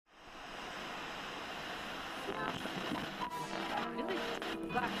Really?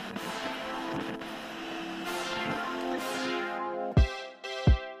 Black.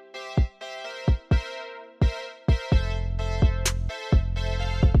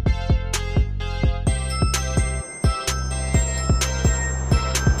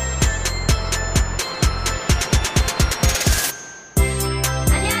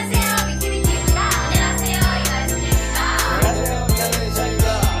 안녕하세요, 미키미키입니다. 안녕하세요, 이나연입니다. 안녕하세요,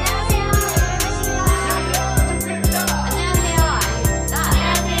 아이입니다.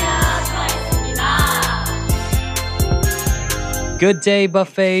 안녕하세요, 저아입니다. Good day,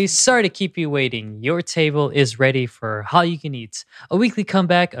 buffet. Sorry to keep you waiting. Your table is ready for All You Can Eat, a weekly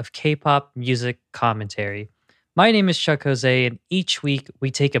comeback of K-pop music commentary. My name is Chuck Jose, and each week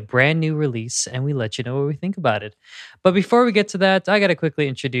we take a brand new release and we let you know what we think about it. But before we get to that, I got to quickly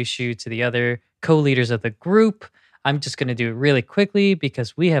introduce you to the other co-leaders of the group. I'm just going to do it really quickly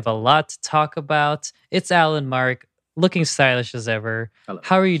because we have a lot to talk about. It's Alan Mark, looking stylish as ever. Hello.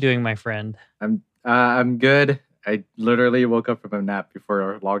 How are you doing, my friend? I'm good. I literally woke up from a nap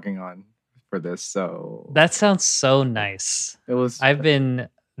before logging on for this, so That sounds so nice. it was. I've been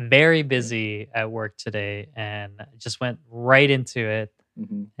very busy at work today and just went right into it.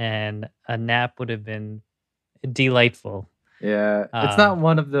 Mhm. And a nap would have been delightful. Yeah, it's not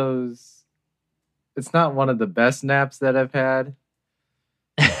one of those. It's not one of the best naps that I've had.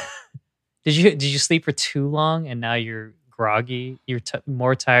 Did you sleep for too long and now you're groggy? You're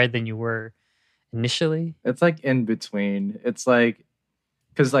more tired than you were initially? It's like in between. It's like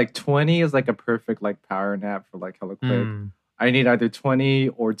because like 20 is like a perfect like power nap for like hella quick. I need either 20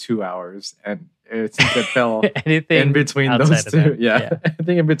 or 2 hours, and since it fell Anything in between outside those of two, that, yeah,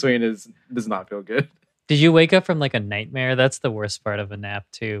 anything in between does not feel good. Did you wake up from like a nightmare? That's the worst part of a nap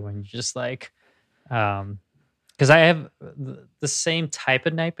too, when you're just like, because I have the same type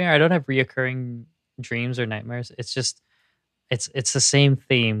of nightmare. I don't have reoccurring dreams or nightmares. It's just, it's the same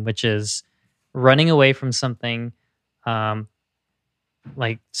theme, which is running away from something,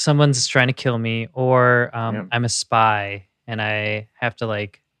 like someone's trying to kill me, or Yeah. I'm a spy and I have to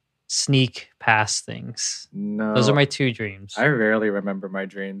like sneak past things. No, Those are my two dreams. I rarely remember my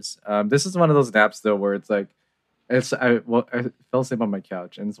dreams. This is one of those naps though where it's like, I fell asleep on my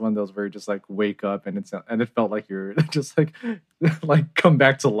couch, and it's one of those where you just like wake up and it felt like you're just like like come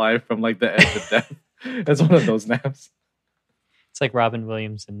back to life from like the edge of death. It's one of those naps. It's like Robin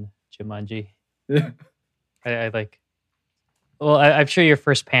Williams and Jumanji. Yeah, I like. Well, I'm sure your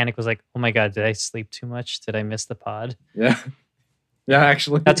first panic was like, "Oh my god, did I sleep too much? Did I miss the pod?" yeah, yeah.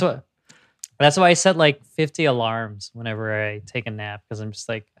 Actually, That's why I set like 50 alarms whenever I take a nap, because I'm just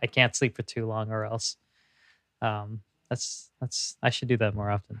like, I can't sleep for too long or else. That's I should do that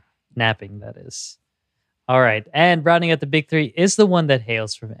more often. Napping, that is. All right, and rounding out the big three is the one that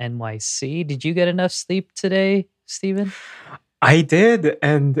hails from NYC. Did you get enough sleep today, Steven? I did,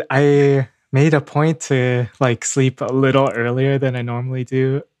 and I made a point to like sleep a little earlier than I normally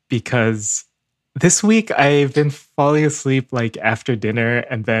do because this week I've been falling asleep like after dinner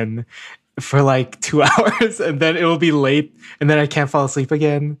and then for like 2 hours, and then it will be late and then I can't fall asleep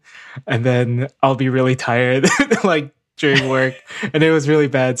again, and then I'll be really tired like during work, and it was really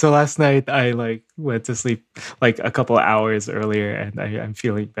bad. So last night I like went to sleep like a couple hours earlier and I'm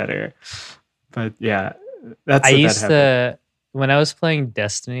feeling better. But yeah, that's I that used happened. to, when I was playing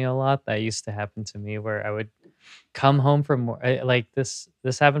Destiny a lot, that used to happen to me where I would come home from like this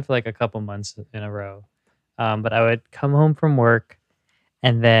happened for like a couple months in a row. But I would come home from work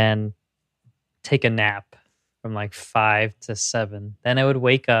and then take a nap from like 5 to 7. Then I would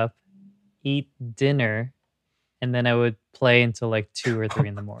wake up, eat dinner, and then I would play until like 2 or 3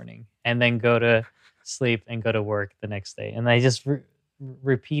 in the morning, and then go to sleep and go to work the next day. And I just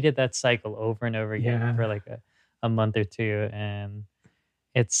repeated that cycle over and over again Yeah. for like a month or two, and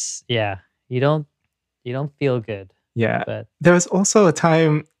it's you don't feel good. Yeah. But There was also a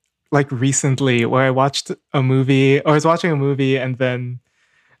time like recently where I watched a movie, or I was watching a movie and then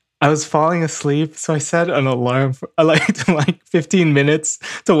I was falling asleep. So I set an alarm for like 15 minutes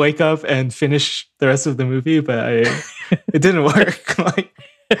to wake up and finish the rest of the movie, but it didn't work. Like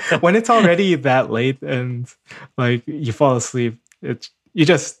when it's already that late and like you fall asleep, you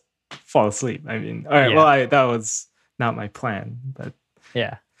just fall asleep. I mean, all right, Yeah. well, that was not my plan, but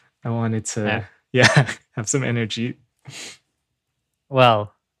yeah, I wanted to, have some energy.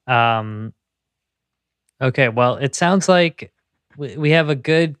 well, okay, well, it sounds like we have a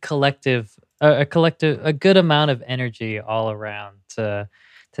good a good amount of energy all around to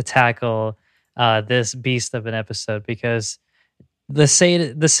tackle this beast of an episode, because the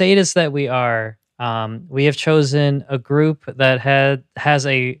sadists that we are, We have chosen a group that has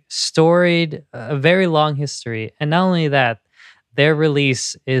a very long history, and not only that, their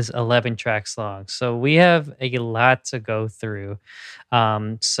release is 11 tracks long. So we have a lot to go through.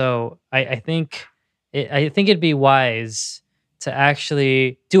 So I think it'd be wise to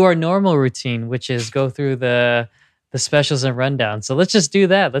actually do our normal routine, which is go through the specials and rundown. So let's just do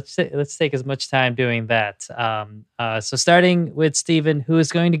that. Let's take as much time doing that. So starting with Steven, who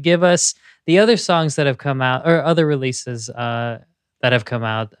is going to give us the other songs that have come out or other releases that have come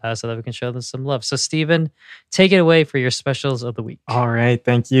out, so that we can show them some love. So Steven, take it away for your specials of the week. All right.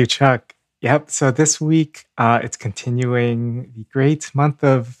 Thank you, Chuck. Yep. So this week, it's continuing the great month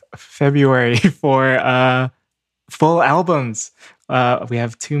of February for full albums. We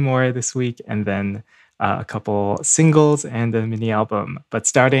have 2 more this week, and then a couple singles and a mini album. But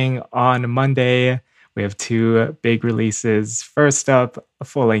starting on Monday, we have 2 big releases. First up, a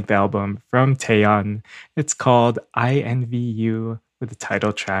full-length album from Taeyeon. It's called I Envy You, with the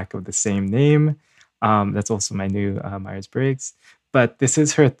title track of the same name. That's also my new Myers-Briggs. But this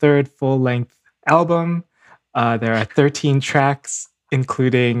is her 3rd full-length album. There are 13 tracks,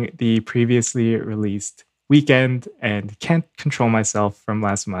 including the previously released Weekend and Can't Control Myself from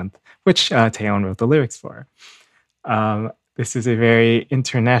last month, which Taeyeon wrote the lyrics for. This is a very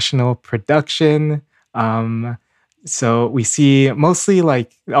international production. So we see mostly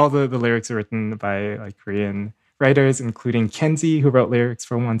like all the lyrics are written by like Korean writers, including Kenzie, who wrote lyrics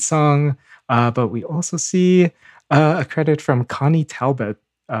for one song. But we also see a credit from Connie Talbot,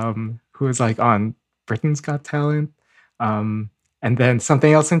 who is like on Britain's Got Talent. And then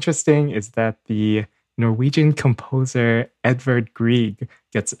something else interesting is that the Norwegian composer Edvard Grieg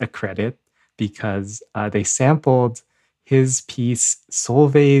gets a credit because they sampled his piece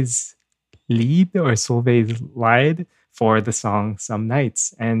Solveig's Lied or Solveig's Lied for the song Some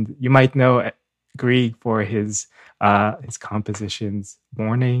Nights. And you might know Grieg for his compositions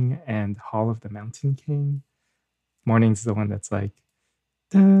Morning and Hall of the Mountain King. Morning's the one that's like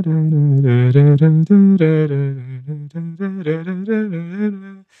and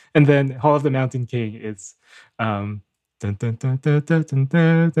then Hall of the Mountain King is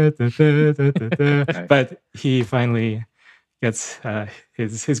but he finally gets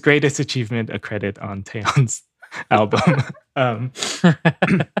his greatest achievement, a credit on Taeyeon's album.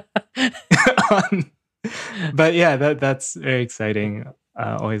 But yeah, that's very exciting.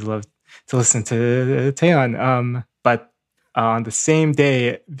 Always love to listen to Taeyeon. But on the same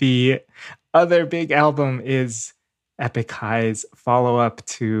day, the other big album is Epic High's follow-up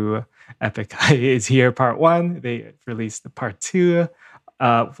to Epic High Is Here Part 1. They released the Part 2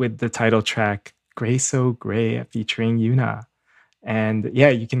 with the title track Gray So Gray featuring Yuna. And yeah,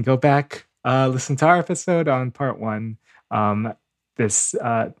 you can go back, listen to our episode on Part 1. This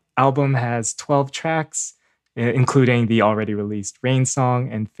album has 12 tracks, including the already released Rain Song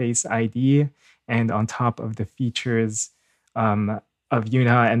and Face ID. And on top of the features of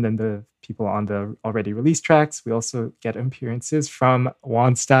Yuna and then the people on the already released tracks, we also get appearances from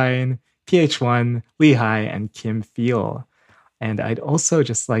Wonstein, PH1, Lehigh, and Kim Feel. And I'd also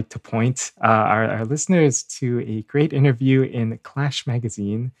just like to point our listeners to a great interview in Clash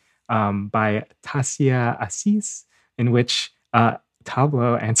magazine by Tasia Assis, in which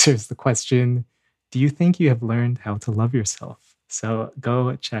Tableau answers the question, do you think you have learned how to love yourself? So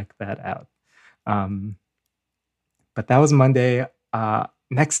go check that out. But that was Monday.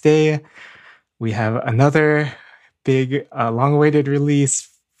 Next day, we have another big, long-awaited release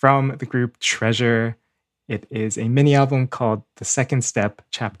from the group Treasure. It is a mini album called The Second Step,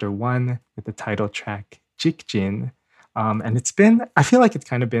 Chapter 1, with the title track Jikjin. And I feel like it's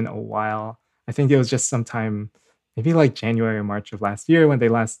kind of been a while. I think it was just sometime, maybe like January or March of last year when they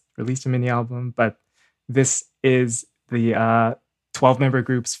last released a mini album. But this is the 12-member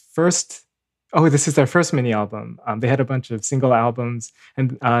group's first. Oh, this is their first mini album. They had a bunch of single albums,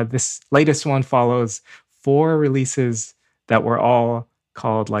 and this latest one follows 4 releases that were all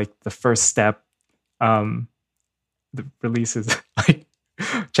called like The First Step. The releases like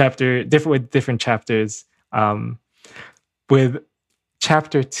different chapters. With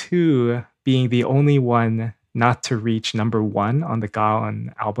chapter 2 being the only one not to reach number 1 on the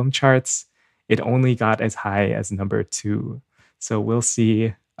Gaon album charts. It only got as high as number 2. So we'll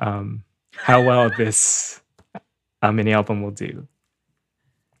see how well this mini album will do.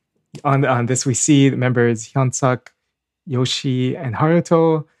 On this, we see the members Hyunsuk, Yoshi, and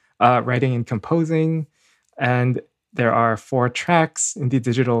Haruto writing and composing. And there are 4 tracks in the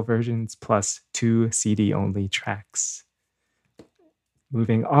digital versions plus 2 CD-only tracks.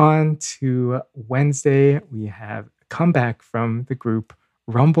 Moving on to Wednesday, we have a comeback from the group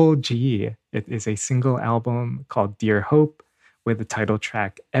Rumble G. It is a single album called Dear Hope with the title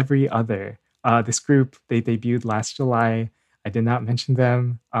track Every Other. This group, they debuted last July. I did not mention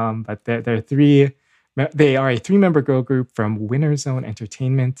them, but they are a three-member girl group from Winter Zone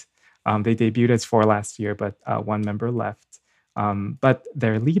Entertainment. They debuted as four last year, but one member left. But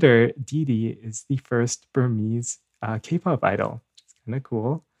their leader, Didi, is the first Burmese K-pop idol. It's kind of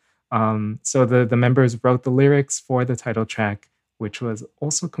cool. So the members wrote the lyrics for the title track, which was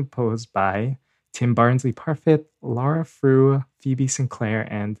also composed by Tim Barnsley Parfit, Laura Frew, Phoebe Sinclair,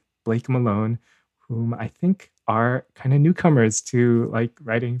 and Blake Malone, whom I think are kind of newcomers to like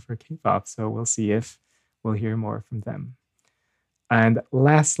writing for K-pop. So we'll see if we'll hear more from them. And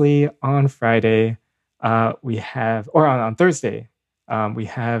lastly, on Friday, on Thursday, we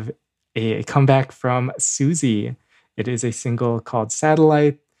have a comeback from Suzy. It is a single called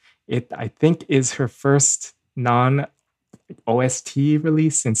Satellite. It, I think, is her first non-OST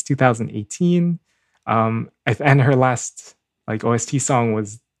release since 2018. And her last like OST song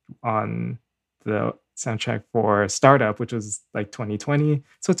was on the soundtrack for Startup, which was like 2020.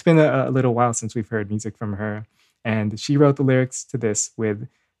 So it's been a little while since we've heard music from her. And she wrote the lyrics to this with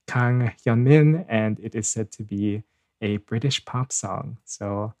Kang Hyun-min, and it is said to be a British pop song.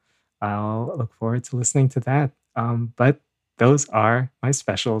 So I'll look forward to listening to that. But those are my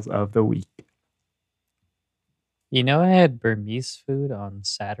specials of the week. You know, I had Burmese food on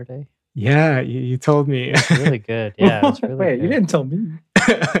Saturday. Yeah, you told me. It's really good. Yeah, it was really Wait, good. you didn't tell me.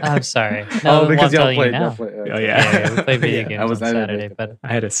 I'm sorry. No, because y'all I'm telling you played. now. Oh, Yeah, we played video Yeah, games I on didn't Saturday, make it. but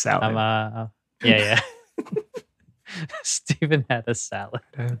I had a salad. yeah. Steven had a salad.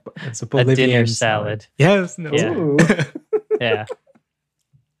 It's A dinner Bolivian salad. Yes. No. Yeah. Ooh. Yeah.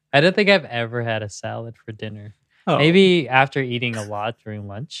 I don't think I've ever had a salad for dinner. Oh. Maybe after eating a lot during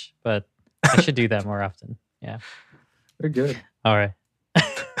lunch, but I should do that more often. Yeah. They're good. All right.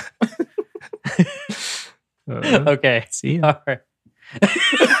 Okay. See ya. All right.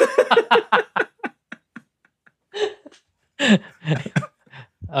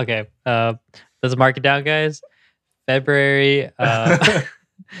 Okay. Let's mark it down, guys. February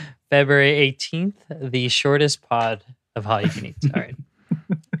 18th, the shortest pod of All You Can Eat. All right.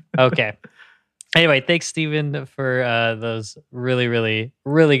 Okay. Anyway, thanks, Steven, for those really, really,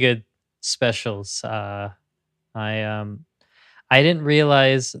 really good specials. I didn't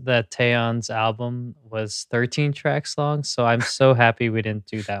realize that Taeyeon's album was 13 tracks long, so I'm so happy we didn't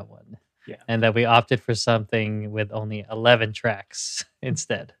do that one. Yeah. And that we opted for something with only 11 tracks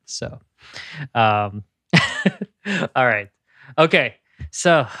instead. So, all right. Okay.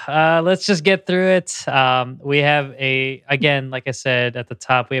 So let's just get through it. We have again, like I said at the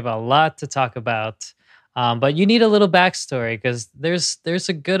top, we have a lot to talk about. But you need a little backstory because there's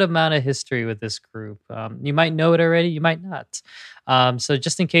a good amount of history with this group. You might know it already, you might not. So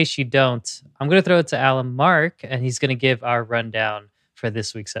just in case you don't, I'm going to throw it to Alan Mark, and he's going to give our rundown for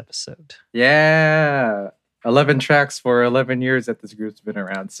this week's episode. Yeah. 11 tracks for 11 years that this group's been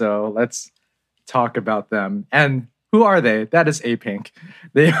around. So let's talk about them. And who are they? That is Apink.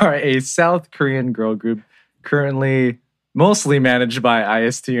 They are a South Korean girl group currently mostly managed by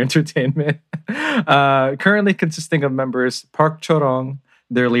IST Entertainment. Currently consisting of members Park Chorong,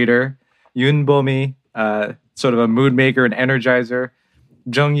 their leader, Yoon Bomi, sort of a mood maker and energizer,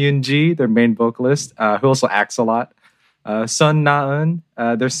 Jung Yoon Ji, their main vocalist, who also acts a lot, Sun Na-eun,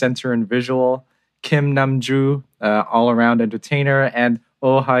 their center and visual, Kim Namju, all-around entertainer, and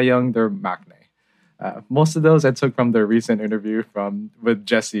Oh Ha-young, their maknae. Most of those I took from their recent interview with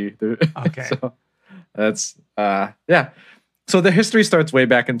Jesse. Okay. So that's yeah. So the history starts way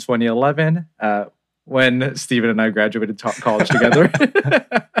back in 2011 when Steven and I graduated college together.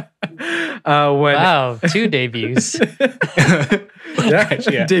 Wow, 2 debuts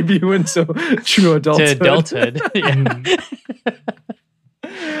yeah, debut into true to adulthood.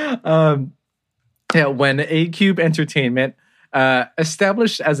 Yeah. When A Cube Entertainment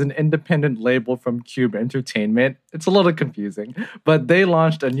established as an independent label from Cube Entertainment. It's a little confusing, but they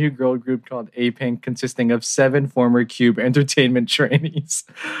launched a new girl group called Apink, consisting of 7 former Cube Entertainment trainees.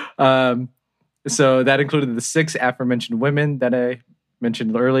 So that included the 6 aforementioned women that I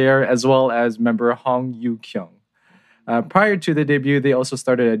mentioned earlier, as well as member Hong Yu-kyung. Prior to the debut, they also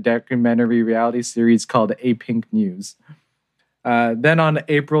started a documentary reality series called Apink News. Then on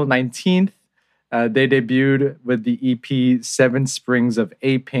April 19th, they debuted with the EP 7 Springs of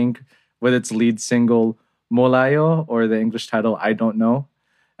Apink with its lead single Molayo, or the English title I Don't Know.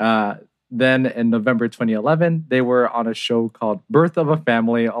 Then in November 2011, they were on a show called Birth of a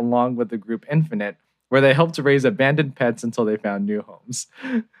Family along with the group Infinite, where they helped to raise abandoned pets until they found new homes.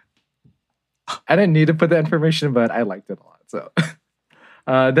 I didn't need to put that information, but I liked it a lot. So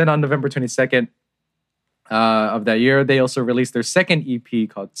Then on November 22nd of that year, they also released their second EP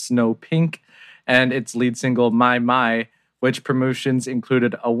called Snow Pink and its lead single My, which promotions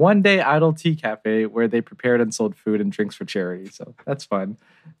included a one-day idle tea cafe where they prepared and sold food and drinks for charity. So that's fun.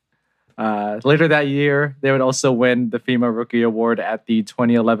 Later that year, they would also win the Female Rookie Award at the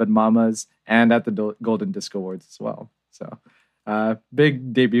 2011 Mamas and at the Golden Disc Awards as well. So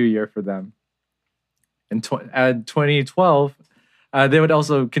big debut year for them. In 2012, they would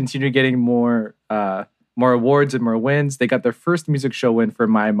also continue getting more awards and more wins. They got their first music show win for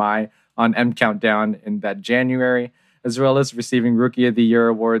My on M Countdown in that January, as well as receiving Rookie of the Year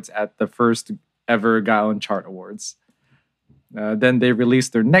awards at the first ever Gaon Chart Awards. Then they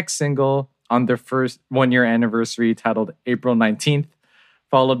released their next single on their first 1-year anniversary titled April 19th,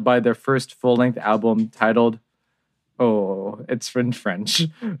 followed by their first full-length album titled, it's in French,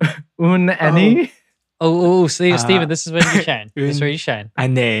 Un Année. Steven, this is when you shine. This is where you shine.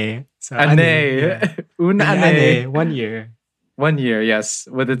 Année. So Année. yeah. Un Année. Année. 1 year. 1 year, yes,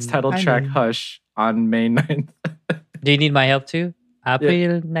 with its title track Année. Hush on May 9th. Do you need my help too?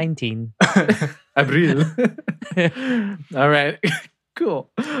 April 19. Abril. All right, cool.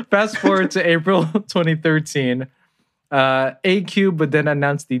 Fast forward to April 2013. A-Cube would then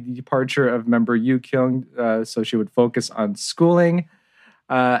announce the departure of member Yu Kyung, so she would focus on schooling.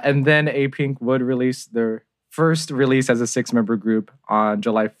 And then Apink would release their first release as a 6-member group on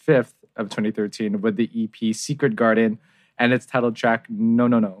July 5th of 2013 with the EP Secret Garden and its title track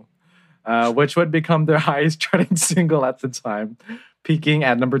No, which would become their highest charting single at the time, peaking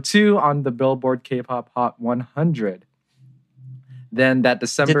at number 2 on the Billboard K-pop Hot 100. Then that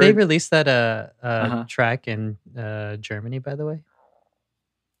December... Did they release that track in Germany, by the way?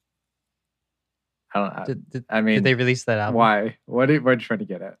 Did they release that album? Why? What are you trying to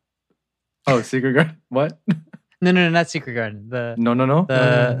get at? Oh, Secret Garden? What? No, not Secret Garden.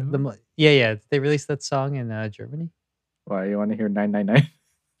 No. Yeah. They released that song in Germany. Why? You want to hear 999?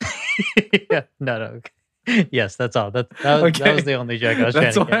 Yeah. No. Okay. Yes, that's all. That was the only joke I was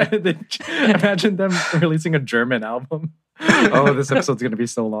trying to get. Imagine them releasing a German album. Oh, this episode's going to be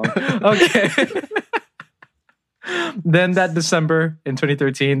so long. Okay. Then that December in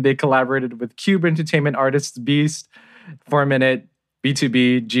 2013, they collaborated with Cube Entertainment artists Beast, 4 Minute,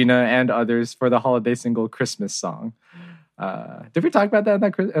 B2B, Gina, and others for the holiday single Christmas Song. Did we talk about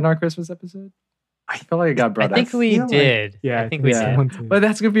that in our Christmas episode? I feel like it got brought up. I think we did. Yeah, I think we did. But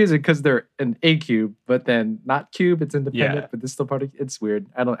that's confusing because they're an A-Cube, but then not Cube. It's independent, Yeah. but it's still part of. It's weird.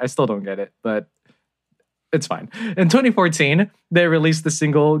 I still don't get it, but it's fine. In 2014, they released the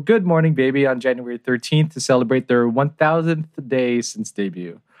single Good Morning Baby on January 13th to celebrate their 1000th day since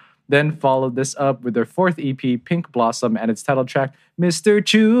debut. Then followed this up with their 4th EP, Pink Blossom, and its title track, Mr.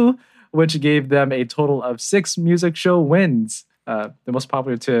 Chu, which gave them a total of 6 music show wins, the most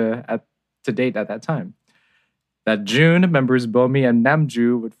popular to date at that time. That June, members Bomi and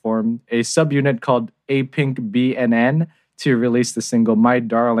Namju would form a subunit called Apink BNN to release the single My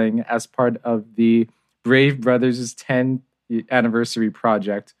Darling as part of the Brave Brothers' 10th anniversary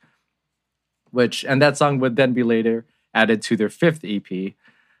project, and that song would then be later added to their 5th EP.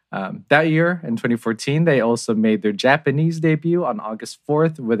 That year, in 2014, they also made their Japanese debut on August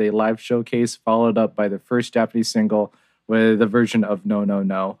 4th with a live showcase, followed up by their first Japanese single with a version of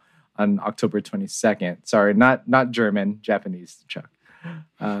No on October 22nd. Sorry, not German, Japanese, Chuck.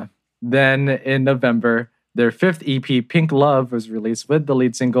 Then in November, their 5th EP, Pink Love, was released with the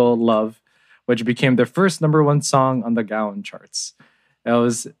lead single Love, which became their first number 1 song on the Gaon charts. It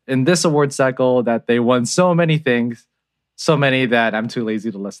was in this award cycle that they won so many things, so many that I'm too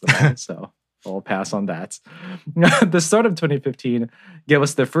lazy to list them all, so I'll pass on that. The start of 2015 gave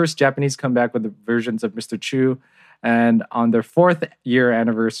us their first Japanese comeback with the versions of Mr. Chu, and on their 4th year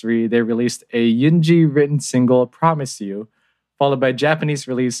anniversary, they released a Yunji written single, Promise You, followed by a Japanese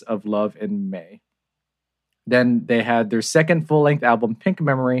release of Love in May. Then they had their second full-length album, Pink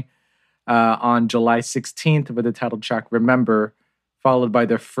Memory, on July 16th with the title track Remember, followed by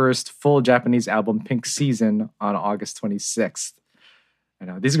their first full Japanese album, Pink Season, on August 26th. I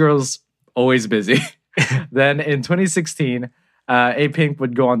know, these girls always busy. Then in 2016, Apink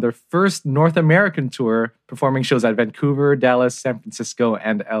would go on their first North American tour, performing shows at Vancouver, Dallas, San Francisco,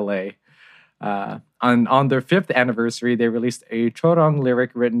 and LA. On their 5th anniversary, they released a Chorong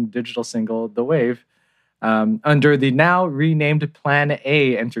lyric-written digital single, The Wave, under the now renamed Plan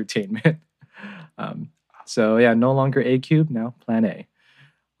A Entertainment. No longer A-Cube, now Plan A.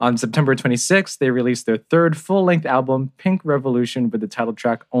 On September 26th, they released their 3rd full-length album, Pink Revolution, with the title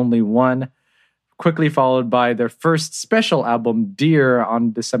track Only One, quickly followed by their first special album, Dear,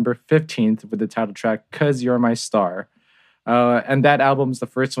 on December 15th with the title track 'Cause You're My Star. And that album is the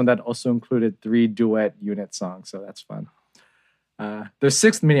first one that also included 3 duet unit songs, so that's fun. Their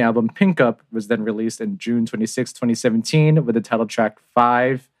 6th mini album, Pink Up, was then released in June 26, 2017, with the title track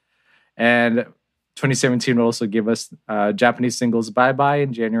 5. And 2017 will also give us Japanese singles Bye Bye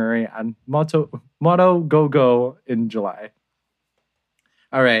in January and Moto Go Go in July.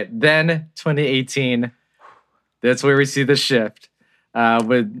 All right, then 2018, that's where we see the shift.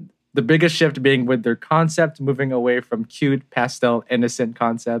 With the biggest shift being with their concept, moving away from cute, pastel, innocent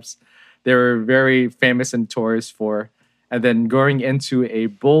concepts they were very famous in tours for, and then going into a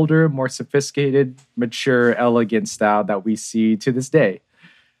bolder, more sophisticated, mature, elegant style that we see to this day.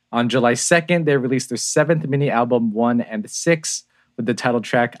 On July 2nd, they released their 7th mini album, 1 and 6, with the title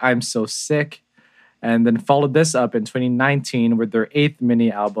track I'm So Sick, and then followed this up in 2019 with their 8th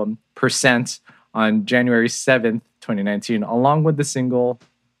mini album, Percent, on January 7th, 2019, along with the single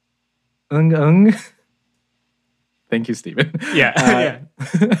Ung. Thank you, Steven. Yeah.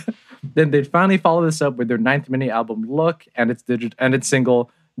 Then they'd finally follow this up with their 9th mini album, Look, and its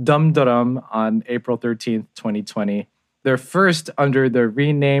single Dum Dum on April 13th, 2020. Their first under the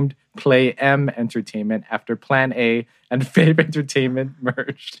renamed Play M Entertainment after Plan A and Fave Entertainment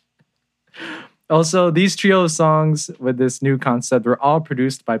merged. Also, these trio of songs with this new concept were all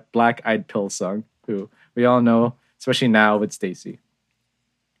produced by Black Eyed Pilsung, who we all know, especially now with Stacey.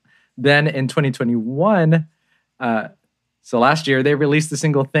 Then in 2021, so last year, they released the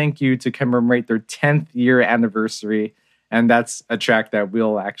single Thank You to commemorate their 10th year anniversary. And that's a track that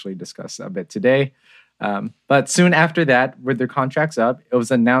we'll actually discuss a bit today. But soon after that, with their contracts up, it was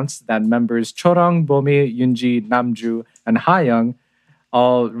announced that members Chorong, Bomi, Yoonji, Namju, and Hayoung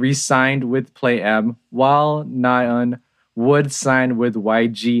all re-signed with Play M, while Naeun would sign with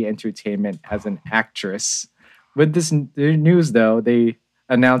YG Entertainment as an actress. With this news, though, they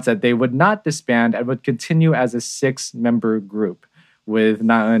announced that they would not disband and would continue as a 6-member group, with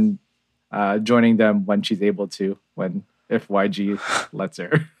Naeun joining them when she's able to, if YG lets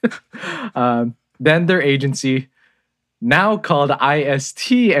her. Then their agency, now called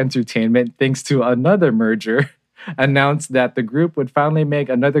IST Entertainment, thanks to another merger, announced that the group would finally make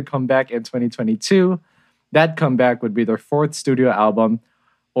another comeback in 2022. That comeback would be their 4th studio album,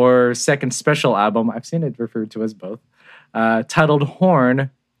 or 2nd special album, I've seen it referred to as both, titled Horn,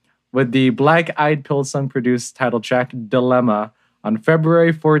 with the Black Eyed Pilsung produced title track Dilemma on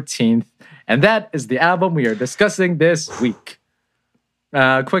February 14th. And that is the album we are discussing this week.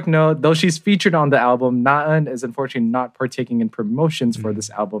 Quick note, though she's featured on the album, Naeun is unfortunately not partaking in promotions for this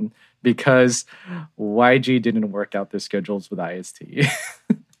album because YG didn't work out their schedules with IST.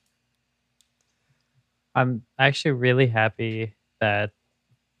 I'm actually really happy that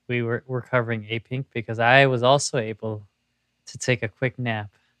we're covering Apink because I was also able to take a quick nap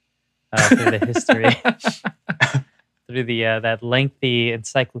through the history, through the that lengthy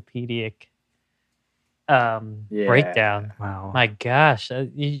encyclopedic breakdown. Wow. My gosh.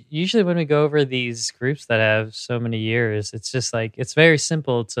 Usually when we go over these groups that have so many years, it's just like, it's very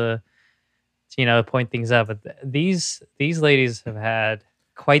simple to point things out. But these ladies have had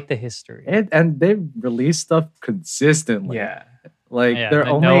quite the history. And they've released stuff consistently. Yeah. Like Yeah, their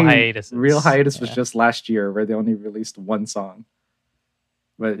no only hiatuses. real hiatus was Yeah. just last year where they only released 1 song.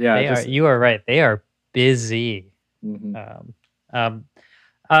 But yeah, You are right. They are busy. mhm.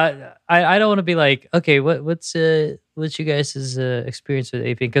 I don't want to be like, okay, what's you guys' experience with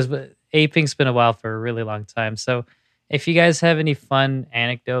Apink? Because Apink's been a while for a really long time. So if you guys have any fun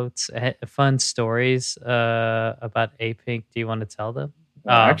anecdotes, fun stories about Apink, do you want to tell them?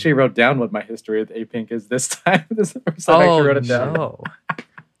 I actually wrote down what my history with Apink is this time. This is the first time I actually wrote it down. No.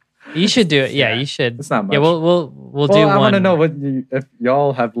 You should do it. Yeah, you should. It's not much. Yeah, we'll do I one. want to know if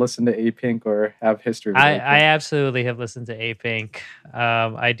y'all have listened to Apink or have history with I Apink. absolutely have listened to Apink.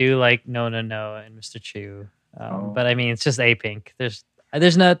 I do like No and Mr. Chu. But I mean, it's just Apink.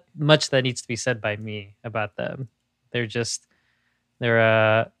 There's not much that needs to be said by me about them. It's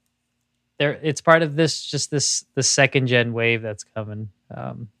part of the second gen wave that's coming.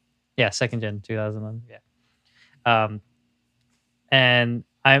 Second gen 2011. Yeah. And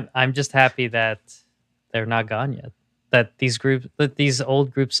I'm just happy that they're not gone yet. That these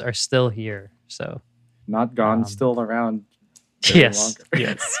old groups are still here. So Not gone, still around. very yes, longer.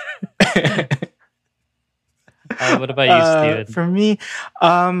 yes. What about you, Steven? For me,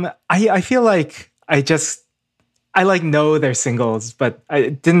 I feel like I like know their singles, but I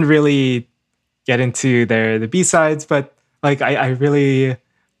didn't really get into the B-sides. But like I really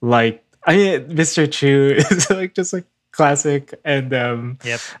like Mr. Chu is like just like classic, and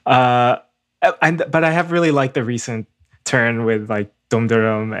Yep. but I have really liked the recent turn with like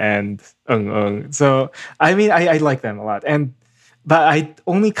Dumdarum and Ung. So I mean, I like them a lot, but I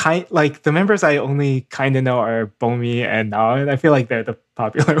only like the members I only kind of know are Bomi and Nao, and I feel like they're the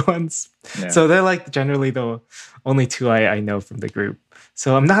popular ones. Yeah. So they're like generally the only two I know from the group.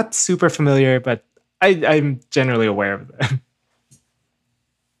 So I'm not super familiar, but I'm generally aware of them.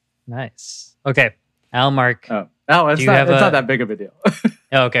 Nice. Okay, Almark. It's you not have it's a- not that big of a deal.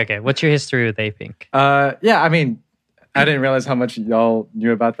 Oh, okay. What's your history with Apink? Yeah, I mean, I didn't realize how much y'all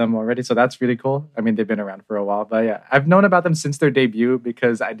knew about them already, so that's really cool. I mean, they've been around for a while, but yeah, I've known about them since their debut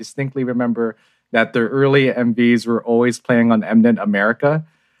because I distinctly remember that their early MVs were always playing on Mnet America.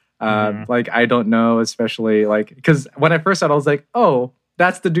 Like, I don't know, especially like because when I first saw it, I was like, oh,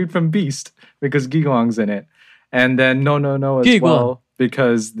 that's the dude from Beast because Gigong's in it, and then no as Gigong. well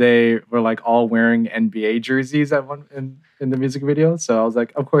because they were like all wearing NBA jerseys at one in the music video. So I was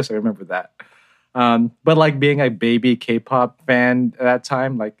like, of course I remember that. But like being a baby K-pop fan at that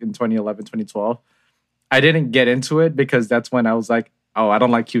time, like in 2011, 2012, I didn't get into it because that's when I was like, oh, I don't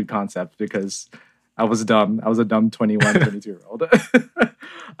like cute concepts because I was dumb. I was a dumb 21, 22-year-old.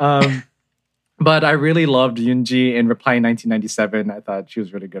 But I really loved Yoonji in Reply 1997. I thought she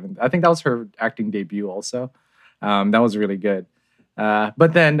was really good. I think that was her acting debut also. That was really good.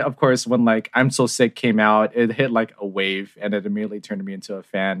 But then, of course, when like I'm So Sick came out, it hit like a wave and it immediately turned me into a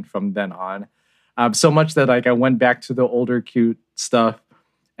fan from then on. So much that like I went back to the older cute stuff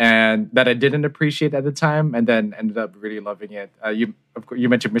and that I didn't appreciate at the time and then ended up really loving it. You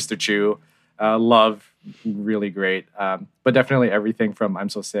mentioned Mr. Chu. Love, really great. But definitely everything from I'm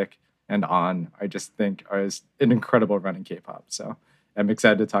So Sick and on, I just think is an incredible run in K-pop. So I'm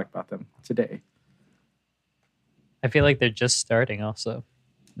excited to talk about them today. I feel like they're just starting. Also,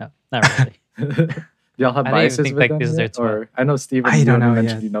 no, not really. Do y'all have I don't even biases think, with like, them this is their yet? 12th. Or I know Steven, I don't know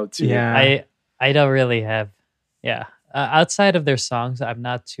mentioned yet. you know too. Yeah. I don't really have. Yeah, outside of their songs, I'm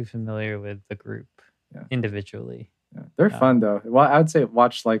not too familiar with the group individually. Yeah. They're fun though. Well, I would say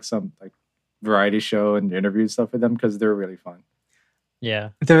watch like some like variety show and interview stuff with them because they're really fun. Yeah,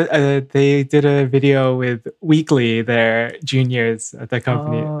 They did a video with Weekly, their juniors at the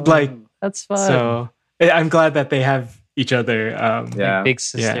company. Like, that's fun. so I'm glad that they have each other. Yeah. Big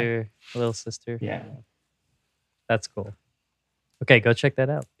sister, little sister. Yeah. That's cool. Okay, go check that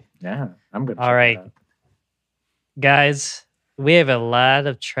out. Yeah, I'm good. All right. Guys, we have a lot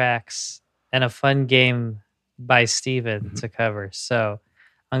of tracks and a fun game by Steven to cover. So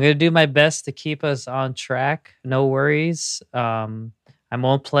I'm going to do my best to keep us on track. No worries. I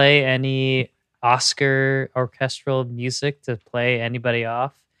won't play any Oscar orchestral music to play anybody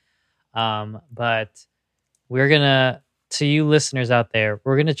off. But we're going to you listeners out there,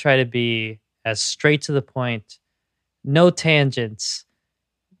 we're going to try to be as straight to the point, no tangents,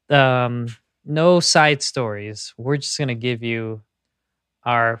 no side stories. We're just going to give you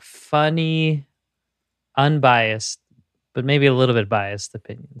our funny, unbiased, but maybe a little bit biased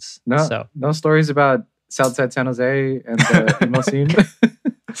opinions. No stories about Southside San Jose and the emo scene.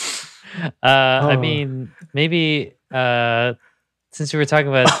 I mean, maybe since we were talking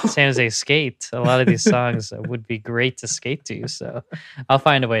about San Jose skate, a lot of these songs would be great to skate to. So I'll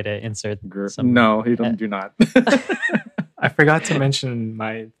find a way to insert some. No, you don't. Do not. I forgot to mention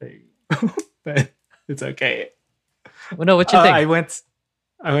my thing, but it's okay. Well, no, what you think? I went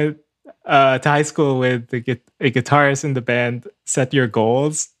to high school with a guitarist in the band. Set Your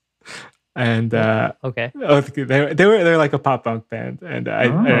Goals, and okay, they're like a pop punk band, and I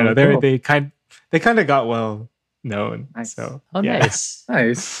don't know, cool. they kind of got well known. Nice. So nice.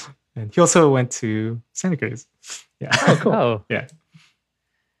 Nice. And he also went to Santa Cruz. Yeah. Oh, cool. Oh, Yeah.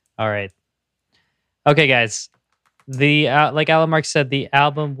 All right. Okay, guys. The like Alamark said, the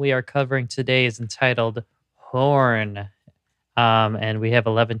album we are covering today is entitled Horn. And we have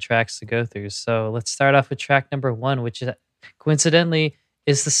 11 tracks to go through. So let's start off with track number 1, which is coincidentally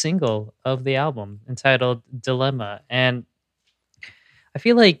is the single of the album entitled Dilemma. And I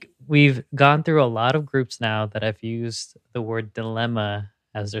feel like we've gone through a lot of groups now that have used the word dilemma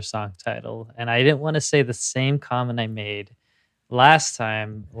as their song title. And I didn't want to say the same comment I made last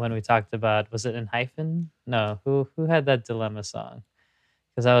time when we talked about, was it in Hyphen? No, who had that dilemma song?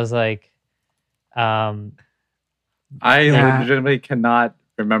 Because I was like, I legitimately cannot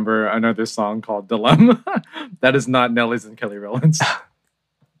remember another song called Dilemma. That is not Nelly's and Kelly Rowland's.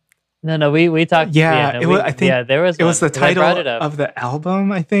 No, we talked. Yeah, no, I think there was. it was the one, 'cause I title brought it up. of the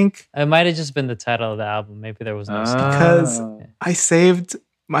album, I think. It might have just been the title of the album. Maybe there was no song. Because I saved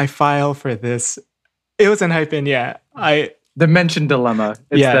my file for this. It was in Hyphen, yeah. Dimension Dilemma.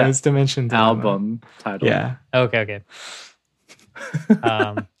 It's it the was Dimension Dilemma. album title. Yeah. Okay.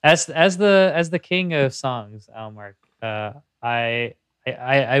 As the king of songs, Almark,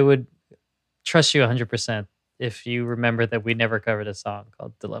 I would trust you 100% if you remember that we never covered a song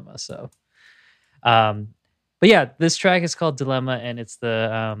called Dilemma. So, um, but yeah, this track is called Dilemma, and it's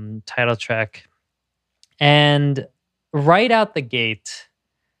the title track. And right out the gate,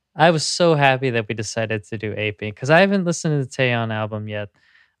 I was so happy that we decided to do Aping because I haven't listened to the Taeyeon album yet.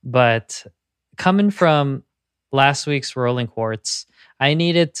 But coming from last week's Rolling Quartz, I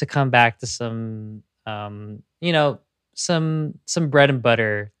needed to come back to some, some bread and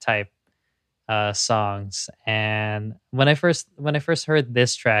butter type songs. And when I first heard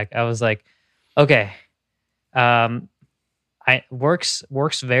this track, I was like, okay, um, I works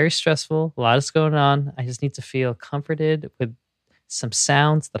very stressful. A lot is going on. I just need to feel comforted with some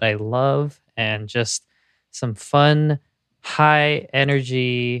sounds that I love and just some fun, high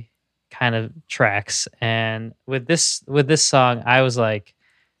energy kind of tracks. And with this song, I was like,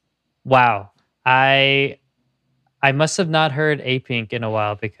 wow, I must have not heard Apink in a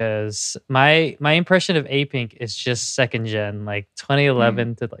while because my impression of Apink is just second gen, like Mm.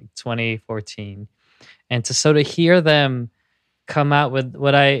 2011 to like 2014. And to sort of hear them come out with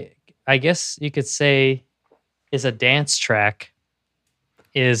what I guess you could say is a dance track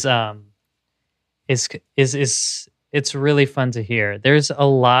is is it's really fun to hear. There's a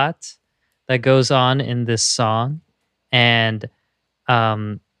lot that goes on in this song, and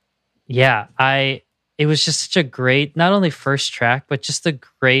um yeah, I it was just such a great not only first track but just a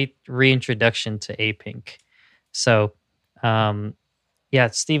great reintroduction to Apink. So yeah,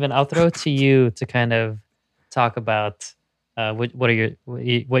 Steven, I'll throw it to you to kind of talk about what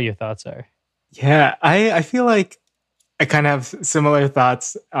your thoughts are. Yeah, I feel like I kind of have similar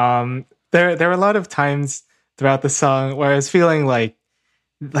thoughts. There were a lot of times throughout the song where I was feeling like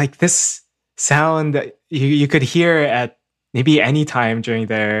this sound that you could hear at maybe any time during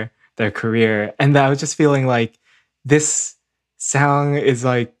their career, and I was just feeling like this sound is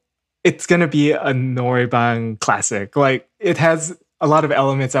like it's gonna be a Norebang classic. Like it has a lot of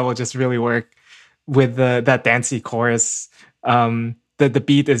elements that will just really work with that dancey chorus. The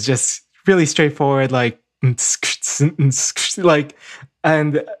beat is just really straightforward, like like,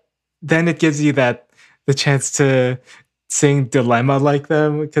 and then it gives you the chance to sing dilemma like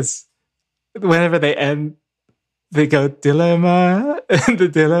them because whenever they end, they go dilemma and the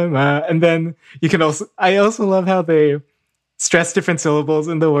dilemma, and then you can also I also love how they stress different syllables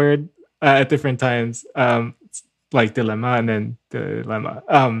in the word at different times, like dilemma and then dilemma.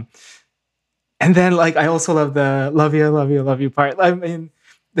 And then like I also love the love you part. I mean,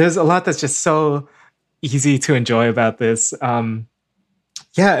 there's a lot that's just so easy to enjoy about this.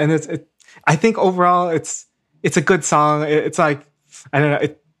 Yeah, and I think overall it's a good song. It's like I don't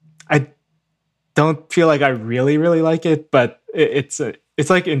know. I don't feel like I really like it, but it's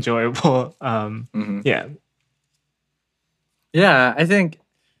like enjoyable. Mhm. Yeah, Yeah, I think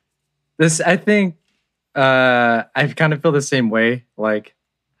I think I kind of feel the same way. Like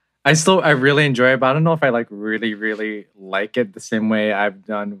I really enjoy it, but I don't know if I like really like it the same way I've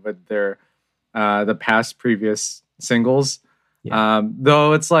done with their the past previous singles. yeah,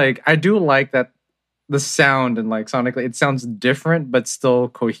 Though it's like I do like that the sound and like sonically it sounds different but still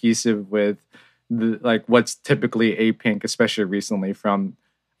cohesive with the like what's typically a Pink, especially recently from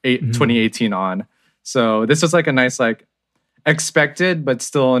Mhm. 2018 on. So this was like a nice like expected but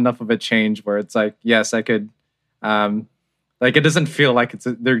still enough of a change where it's like yes I could um like it doesn't feel like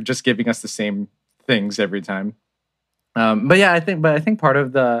they're just giving us the same things every time. But yeah, I think part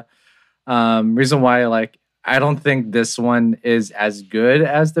of the reason why like I don't think this one is as good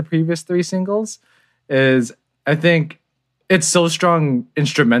as the previous three singles is I think it's so strong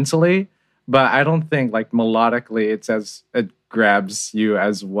instrumentally, but I don't think like melodically it's as it grabs you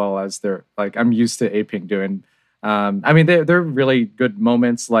as well as they're like I'm used to Apink doing. I mean they're really good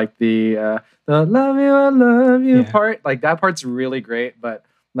moments like the love you I love you Yeah, part like that part's really great, but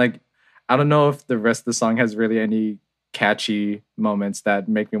like I don't know if the rest of the song has really any catchy moments that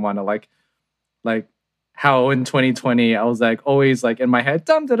make me want to like how in 2020 I was like always like in my head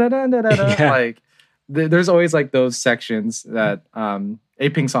dum da da da da da da yeah, like there's always like those sections that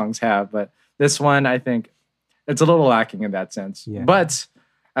Aping songs have, but this one I think it's a little lacking in that sense. yeah, But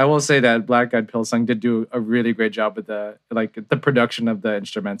I will say that Black Eyed Pills song did do a really great job with the production of the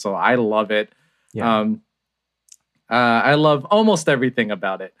instrumental. I love it. yeah, Um, I love almost everything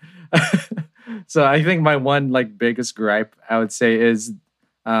about it. So I think my one like biggest gripe I would say is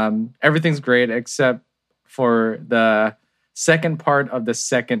everything's great except for the second part of the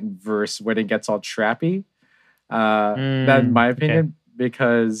second verse when it gets all trappy. That in my Okay. opinion,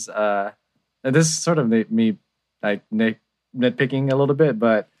 because and this sort of made me like nitpicking a little bit,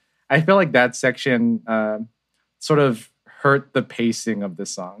 but I feel like that section sort of hurt the pacing of the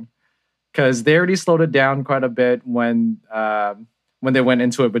song because they already slowed it down quite a bit when they went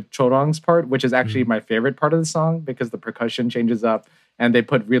into it with Chorong's part, which is actually my favorite part of the song because the percussion changes up and they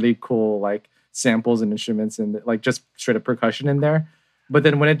put really cool like samples and instruments and like just straight up percussion in there. But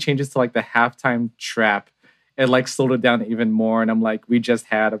then when it changes to like the halftime trap, it like slowed it down even more. And I'm like, we just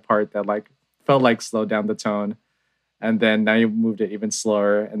had a part that like felt like slowed down the tone. And then now you moved it even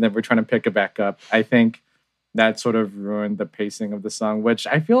slower. And then we're trying to pick it back up. I think that sort of ruined the pacing of the song, which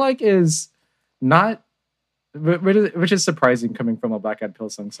I feel like is not, which is surprising coming from a Black Eyed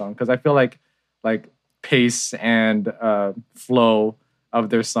Pills song. Because I feel like pace and flow of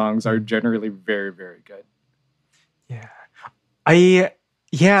their songs are generally very, very good. Yeah. I hate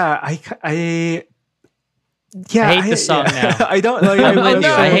the song now. I don't like. I'm with I'm you.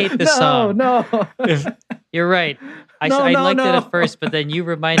 not I sure. hate this song. No. If, You're right. I liked it at first, but then you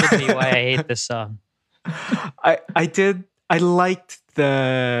reminded me why I hate this song. I liked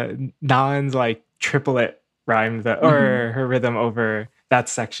the Naon's like triplet rhyme or her rhythm over that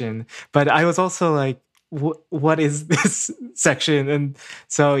section, but I was also like, what is this section? And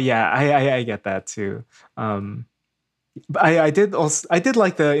so yeah, I get that too. But I did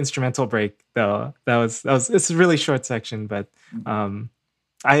like the instrumental break though. It's a really short section, but the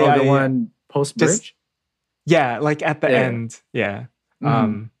one post bridge. Yeah, like at the end. Yeah.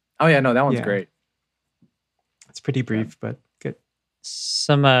 Oh yeah, no, that one's great. It's pretty brief, but good.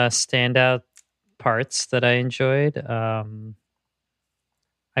 Some standout parts that I enjoyed. I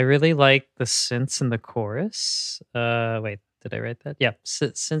really like the synths in the chorus. Wait, did I write that? Yeah,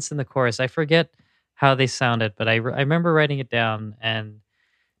 synths in the chorus. I forget how they sounded, but I remember writing it down. And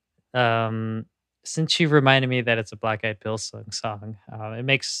since you reminded me that it's a Black Eyed Pills song, it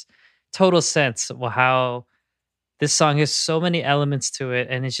makes total sense how this song has so many elements to it,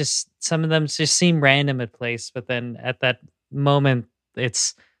 and it's just some of them just seem random at place, but then at that moment,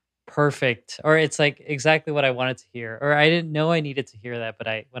 it's perfect, or it's like exactly what I wanted to hear, or I didn't know I needed to hear that, but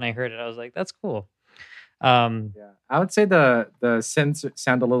when I heard it, I was like, "That's cool." Yeah, I would say the synths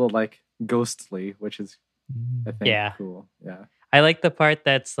sound a little like ghostly, which is I think cool. Yeah, I like the part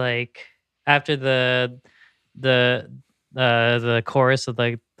that's like after the chorus of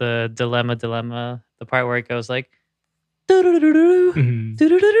like the dilemma, the part where it goes like like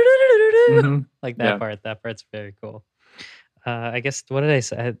that part. That part's very cool. I guess what did I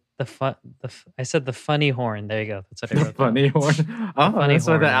say? I said the funny horn. There you go. That's what I wrote. Funny horn. Oh, funny that's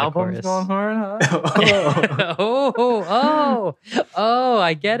why horn the in the album's chorus. going horn, huh? Oh!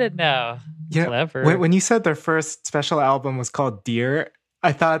 I get it now. Yeah. Clever. When you said their first special album was called Deer,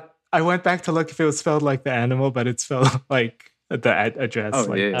 I thought I went back to look if it was spelled like the animal, but it's spelled like the address. Oh,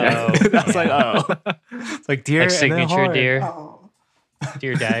 like, yeah. I was like, oh, it's like deer, Like and then signature horn. deer. Oh.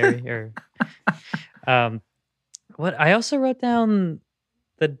 Dear Diary. Or what? I also wrote down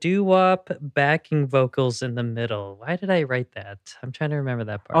the doo-wop backing vocals in the middle. Why did I write that? I'm trying to remember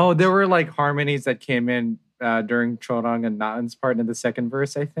that part. Oh, there were like harmonies that came in during Chorong and Naon's part in the second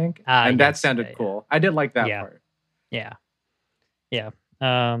verse, I think, and that sounded cool. I did like that part. Yeah.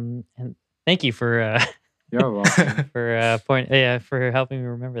 And thank you for You're welcome. for helping me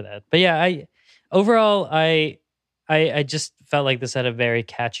remember that. But yeah, I just felt like this had a very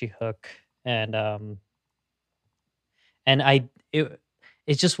catchy hook, and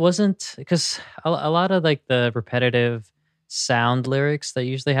it just wasn't, because a lot of like the repetitive sound lyrics that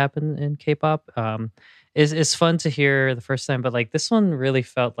usually happen in K-pop is fun to hear the first time, but like this one really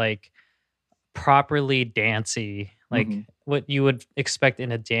felt like properly dancey, like what you would expect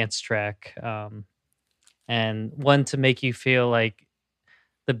in a dance track, and one to make you feel like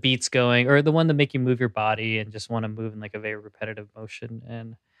the beat's going, or the one to make you move your body and just want to move in like a very repetitive motion.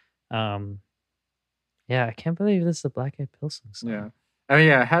 And I can't believe this is a Black Eyed Pills song. Yeah. I mean,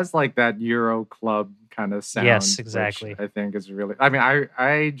 yeah, it has like that Euro club kind of sound. Yes, exactly. I think is really. I mean,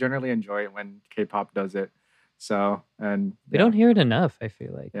 I generally enjoy it when K-pop does it. So, and we don't hear it enough, I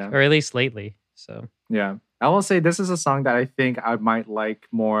feel like, or at least lately. So yeah, I will say this is a song that I think I might like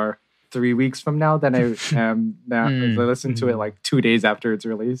more 3 weeks from now than I am now. I listened to it like 2 days after its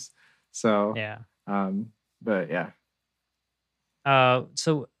release. So yeah. But yeah.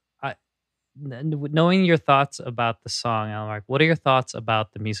 So knowing your thoughts about the song, Almark, what are your thoughts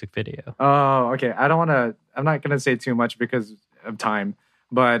about the music video? Oh, okay. I'm not gonna say too much because of time,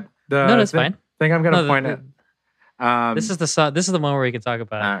 but that's fine. Thing I'm gonna point out. This is the one where we can talk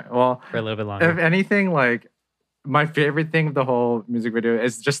about it for a little bit longer. If anything, like my favorite thing of the whole music video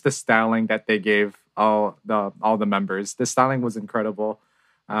is just the styling that they gave all the members. The styling was incredible.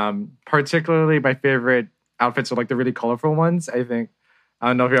 Particularly my favorite outfits are like the really colorful ones. I think I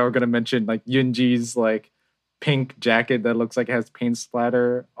don't know if y'all were gonna mention like Yoonji's like pink jacket that looks like it has paint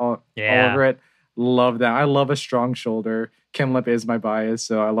splatter all Yeah. over it. Love that. I love a strong shoulder. Kim Lip is my bias,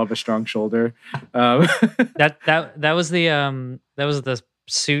 so I love a strong shoulder. That was the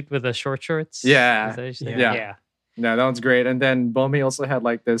suit with the short shorts. Yeah. Is that what you said? Yeah. Yeah. No, that one's great. And then Bomi also had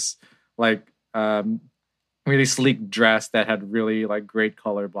like this like really sleek dress that had really like great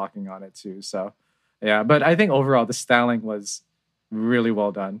color blocking on it too. So yeah, but I think overall the styling was really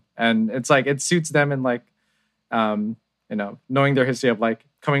well done. And it's like it suits them in like knowing their history of like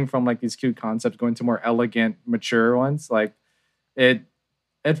coming from like these cute concepts going to more elegant, mature ones. Like it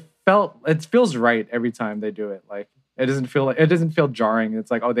feels right every time they do it. Like it doesn't feel jarring. It's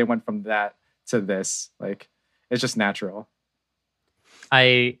like, oh, they went from that to this. Like it's just natural.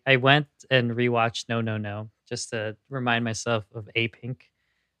 I went and rewatched No No No just to remind myself of Apink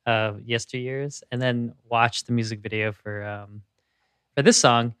yesteryears, and then watched the music video for this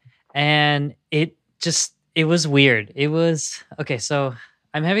song, and it was weird. It was okay. So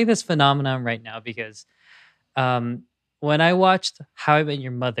I'm having this phenomenon right now because when I watched How I Met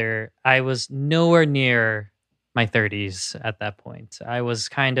Your Mother, I was nowhere near my 30s at that point. I was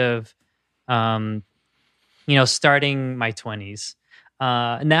kind of starting my 20s.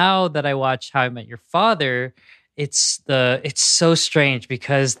 Now that I watch How I Met Your Father, it's so strange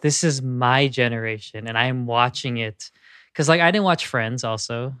because this is my generation and I'm watching it because like I didn't watch Friends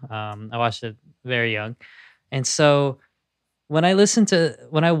also. I watched it very young. And so when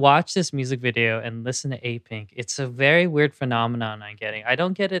I watch this music video and listen to Apink, it's a very weird phenomenon I'm getting. I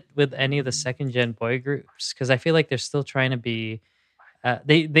don't get it with any of the second gen boy groups because I feel like they're still trying to be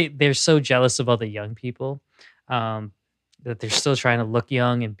they're so jealous of all the young people that they're still trying to look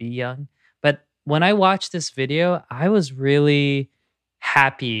young and be young. But when I watched this video, I was really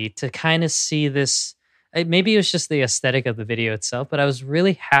happy to kind of see this. Maybe it was just the aesthetic of the video itself, but I was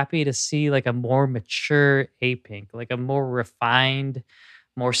really happy to see like a more mature Apink, like a more refined,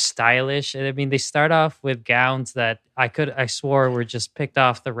 more stylish. And I mean, they start off with gowns that I swore were just picked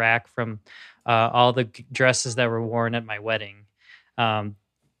off the rack from all the dresses that were worn at my wedding. And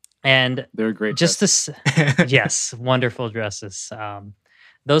They're great. just yes, wonderful dresses.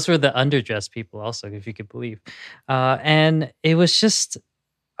 Those were the underdressed people also, if you could believe. And it was just,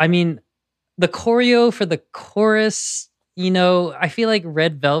 I mean, the choreo for the chorus, I feel like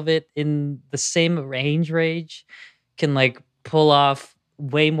Red Velvet in the same range can like pull off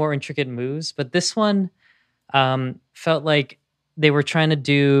way more intricate moves. But this one felt like they were trying to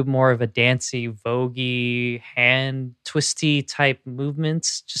do more of a dancey, voguey, hand twisty type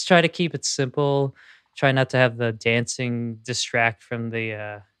movements. Just try to keep it simple. Try not to have the dancing distract from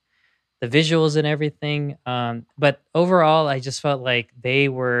the visuals and everything. But overall, I just felt like they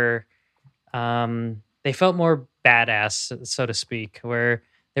felt more badass, so to speak, where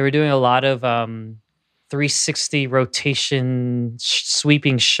they were doing a lot of 360 rotation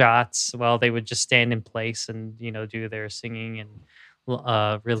sweeping shots while they would just stand in place and do their singing and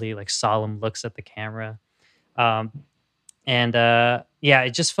really like solemn looks at the camera.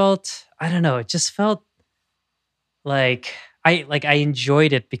 It just felt, I don't know, it just felt like I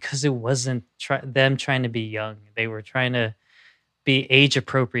enjoyed it because it wasn't them trying to be young. They were trying to be age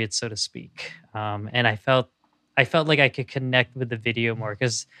appropriate, so to speak. And I felt like I could connect with the video more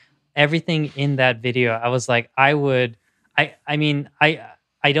because everything in that video, I was like, I don't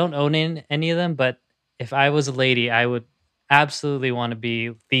own any of them, but if I was a lady, I would absolutely want to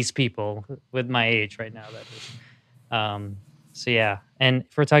be these people with my age right now. That is. So yeah. And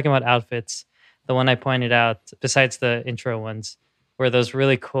if we're talking about outfits, the one I pointed out, besides the intro ones, were those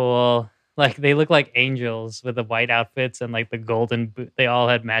really cool, like they look like angels with the white outfits and like the golden boot. They all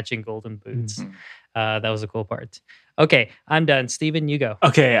had matching golden boots. Mm-hmm. That was a cool part. Okay, I'm done. Steven, you go.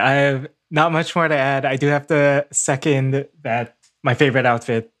 Okay, I have not much more to add. I do have to second that my favorite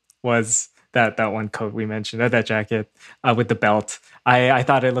outfit was that one coat we mentioned, that jacket with the belt. I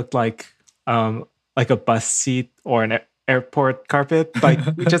thought it looked like a bus seat or an airport carpet. Like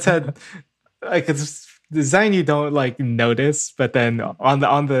we just had like a design you don't like notice, but then on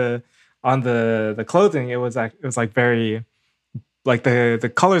the clothing it was like very like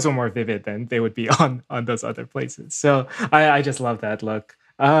the colors were more vivid than they would be on those other places. So I just love that look.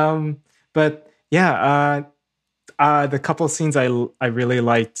 But yeah, the couple scenes I really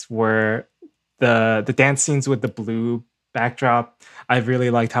liked were the dance scenes with the blue backdrop. I really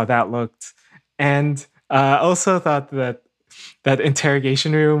liked how that looked, and also thought that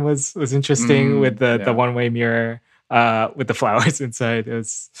interrogation room was interesting with the one-way mirror with the flowers inside.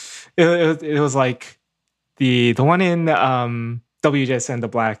 It was like the one in WJS and the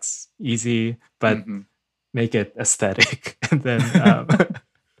Blacks easy, but make it aesthetic. And then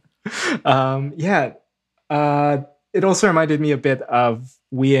It also reminded me a bit of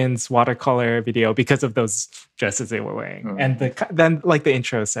Ween's watercolor video because of those dresses they were wearing, and then like the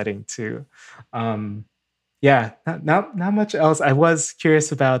intro setting too. Yeah, not much else. I was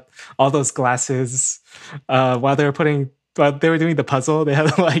curious about all those glasses. While they were doing the puzzle, they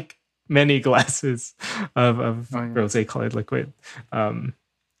had like many glasses of rose colored liquid.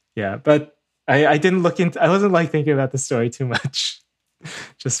 Yeah, but I didn't look into. I wasn't like thinking about the story too much.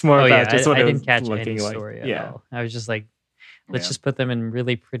 Just more about just what I it didn't was catch looking any like. story at Yeah. all. I was just like, let's Yeah. just put them in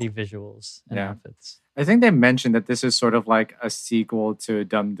really pretty visuals and Yeah. outfits. I think they mentioned that this is sort of like a sequel to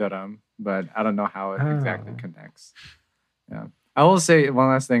Dum Dum, but I don't know how it exactly Oh. connects. Yeah. I will say one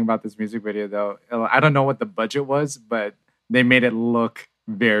last thing about this music video though. I don't know what the budget was, but they made it look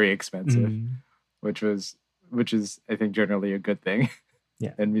very expensive, Mm. which is I think generally a good thing.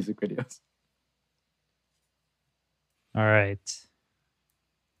 Yeah. In music videos. All right.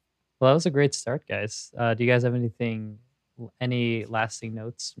 Well, that was a great start, guys. Do you guys have any lasting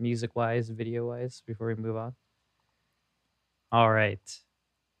notes, music wise, video wise, before we move on? All right.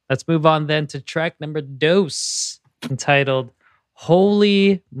 Let's move on then to track number dos, entitled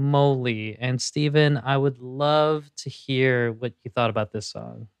Holy Moly. And Steven, I would love to hear what you thought about this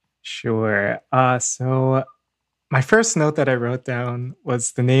song. Sure. So my first note that I wrote down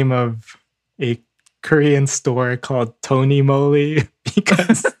was the name of a Korean store called Tony Moly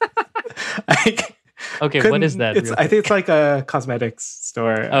because Okay, what is that? I think it's like a cosmetics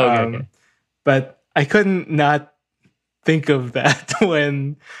store. Oh, okay. But I couldn't not think of that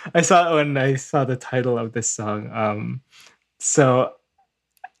when I saw the title of this song. So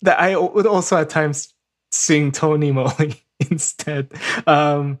that I would also at times sing Tony Moly instead.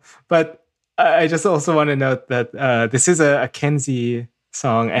 But I just also want to note that this is a Kenzie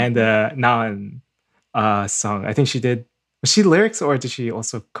song and a Nan song. I think she did. Was she lyrics or did she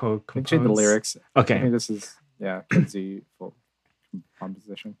also co-compose? I think she did the lyrics. I Okay. think this is Kenzie full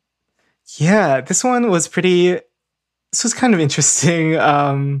composition. Yeah, this one was pretty. This was kind of interesting.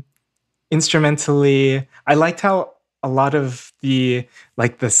 Instrumentally, I liked how a lot of the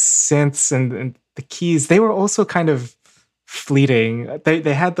synths and the keys, they were also kind of fleeting.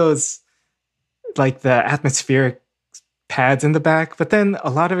 They had those like the atmospheric pads in the back, but then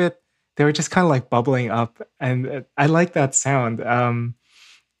a lot of it they were just kind of like bubbling up, and I like that sound.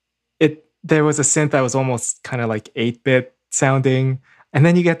 There was a synth that was almost kind of like 8-bit sounding, and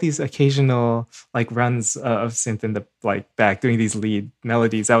then you get these occasional like runs of synth in the like back doing these lead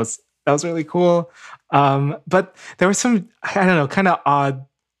melodies. That was really cool. But there were some, I don't know, kind of odd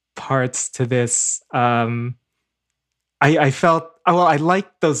parts to this. I felt I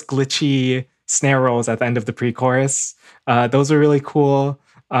liked those glitchy snare rolls at the end of the pre-chorus. Those were really cool.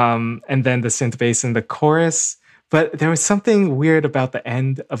 And then the synth bass in the chorus. But there was something weird about the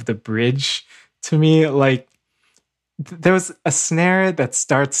end of the bridge to me. Like there was a snare that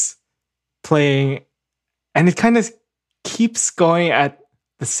starts playing and it kind of keeps going at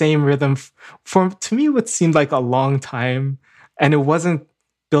the same rhythm for to me what seemed like a long time, and it wasn't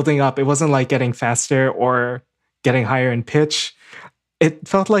building up. It wasn't like getting faster or getting higher in pitch. It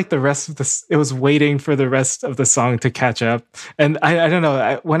felt like the rest of it was waiting for the rest of the song to catch up. And I don't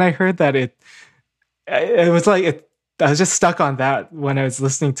know, when I heard that, it was like I was just stuck on that when I was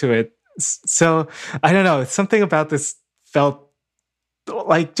listening to it. So I don't know, something about this felt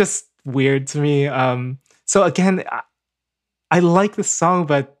like just weird to me. So again, I like the song,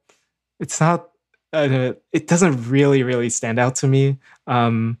 but it's not. It doesn't really stand out to me.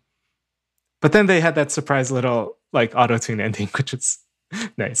 But then they had that surprise little like auto tune ending, which is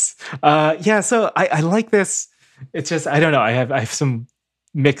nice. Yeah, so I like this. It's just I don't know. I have some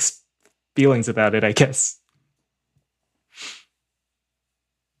mixed feelings about it, I guess.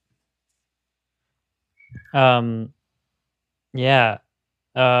 Yeah.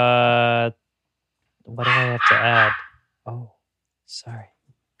 What do I have to add? Oh, sorry.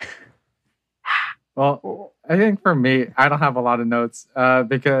 Well, I think for me, I don't have a lot of notes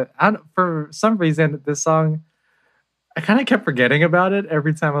because for some reason, this song, I kind of kept forgetting about it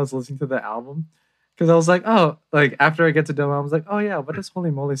every time I was listening to the album. Because I was like, oh, like after I get to demo, I was like, oh yeah, what does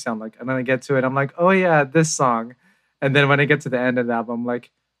Holy Moly sound like? And then I get to it, I'm like, oh yeah, this song. And then when I get to the end of the album, I'm like,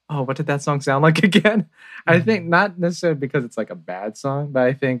 oh, what did that song sound like again? I think not necessarily because it's like a bad song, but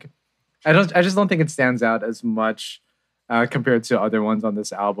I just don't think it stands out as much compared to other ones on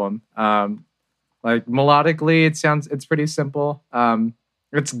this album. Like melodically, it's pretty simple.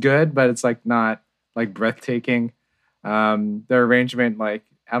 It's good, but it's like not like breathtaking. The arrangement, like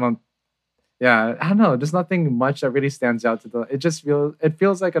I don't know. There's nothing much that really stands out to it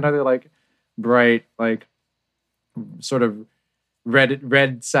feels like another like bright, like sort of Red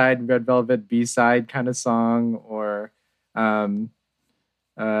Velvet B side kind of song, um,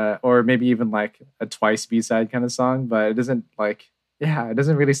 or maybe even like a Twice B side kind of song. But it doesn't like, yeah, it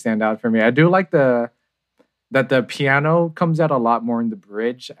doesn't really stand out for me. I do like the piano comes out a lot more in the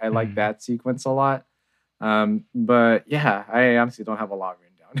bridge. I like Mm. that sequence a lot. But yeah, I honestly don't have a lot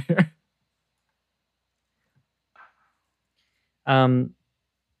written down here. Um,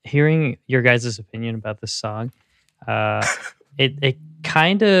 hearing your guys' opinion about this song, uh, it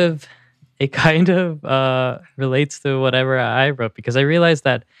kind of relates to whatever I wrote, because I realized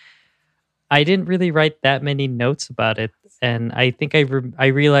that I didn't really write that many notes about it, and I think I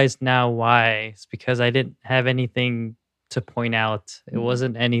realized now why. It's because I didn't have anything to point out. It Mhm.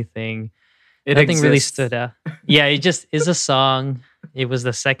 wasn't anything. It Nothing really exists. stood out. Yeah, it just is a song. It was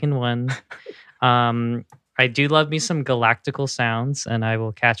the second one. I do love me some galactical sounds, and I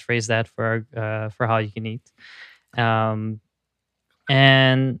will catchphrase that for All You Can Eat.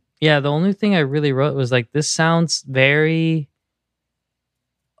 And yeah, the only thing I really wrote was like, this sounds very.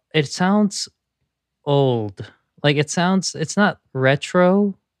 It sounds old. Like it's not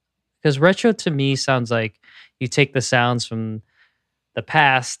retro, because retro to me sounds like you take the sounds from the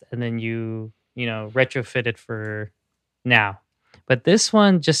past and then you retrofit it for now. But this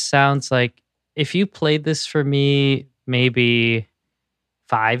one just sounds like, if you played this for me maybe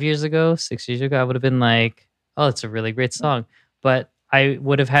 5 years ago, 6 years ago, I would have been like, oh, it's a really great song. But I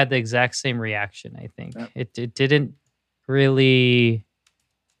would have had the exact same reaction, I think. Yep. It didn't really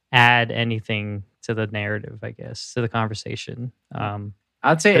add anything to the narrative, I guess, to the conversation.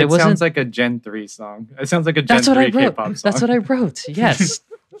 I'd say But it it sounds wasn't- like a Gen 3 song. It sounds like a Gen That's what I 3 wrote. K-pop song. That's what I wrote. Yes.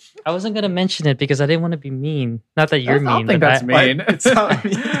 I wasn't gonna mention it because I didn't want to be mean. Not that you're I don't mean, think but that's I- mean. It's not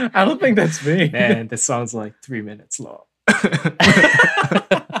mean. I don't think that's mean. Man, this song's like 3 minutes long.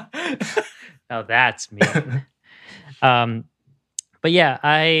 Now that's mean. But yeah,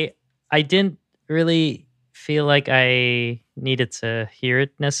 I didn't really feel like I needed to hear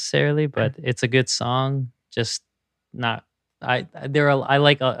it necessarily, but it's a good song. Just not. I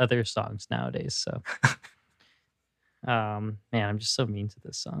like other songs nowadays. So, man, I'm just so mean to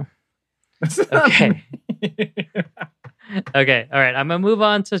this song. Okay. Okay, all right. I'm gonna move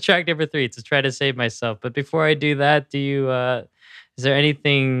on to track number 3 to try to save myself. But before I do that, is there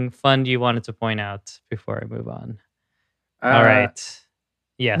anything fun you wanted to point out before I move on? All right.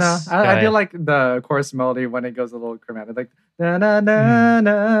 Yes. No, go I do ahead. like the chorus melody when it goes a little chromatic, like na na na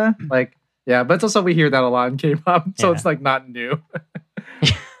na. Like, yeah, but it's also we hear that a lot in K-pop, so Yeah. it's like not new.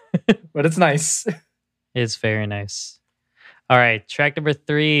 But it's nice. It's very nice. All right. Track number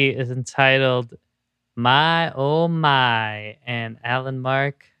 3 is entitled My Oh My. And Alan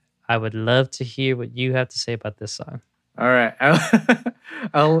Mark, I would love to hear what you have to say about this song. All right.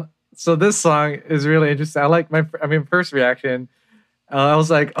 So this song is really interesting. I like first reaction. I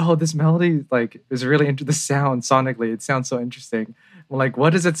was like, oh, this melody like is really into the sound sonically. It sounds so interesting. I'm like,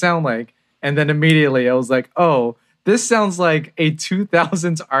 what does it sound like? And then immediately I was like, oh, this sounds like a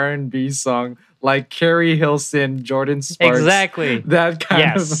 2000s R&B song, like Carrie Hilson, Jordan Sparks. Exactly. That kind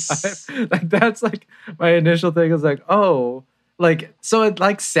Yes. of vibe. Like that's like my initial thing. I was like, oh, like so it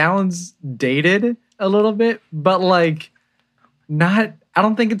like sounds dated a little bit, but like not. I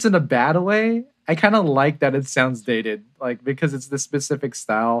don't think it's in a bad way. I kind of like that it sounds dated, like because it's this specific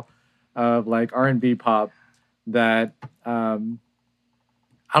style of like R&B pop that I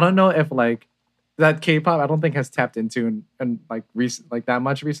don't know if like that K-pop I don't think has tapped into and like recent like that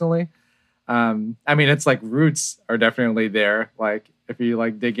much recently. I mean, it's like roots are definitely there. Like if you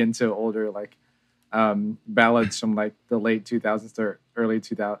like dig into older like ballads from like the late 2000s to early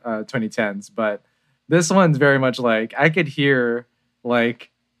 2010s, but this one's very much like I could hear like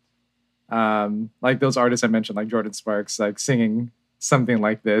those artists I mentioned, like Jordan Sparks, like singing something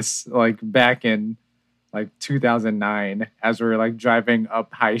like this, like back in like 2009, as we were like driving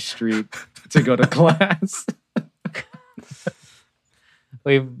up High Street to go to class.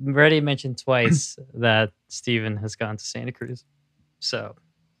 We've already mentioned twice that Steven has gone to Santa Cruz. So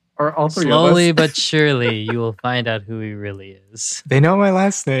Or all three slowly of but surely you will find out who he really is. They know my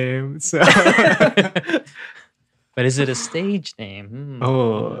last name, so But is it a stage name? Who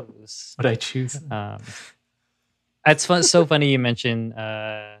Oh. knows? what I choose. It's fun. So funny you mentioned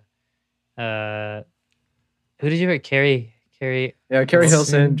who did you write? Carrie Yeah, Carrie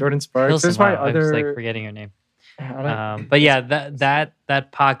Hilson. Hilson, Jordan Sparks. Hilson. There's probably Wow, I was other. like forgetting her name. I don't- But yeah,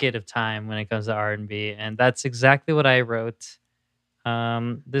 that pocket of time when it comes to R&B, and that's exactly what I wrote.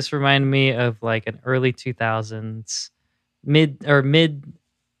 This reminded me of like an early 2000s, more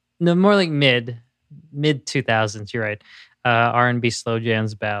like mid 2000s. You're right. R&B slow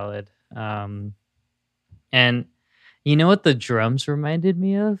jams ballad. And You know what the drums reminded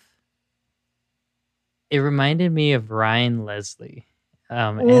me of? It reminded me of Ryan Leslie.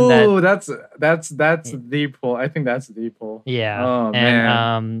 And that Ooh, that's the pull. I think that's the pull. yeah, Oh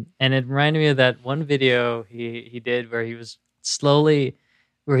man. and it reminded me of that one video he did where he was slowly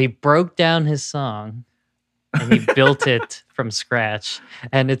where he broke down his song and he built it from scratch,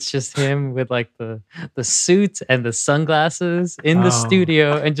 and it's just him with like the suit and the sunglasses in the Oh.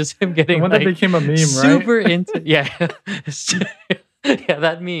 studio and just him The getting one that like became a meme, right? super into yeah. Yeah,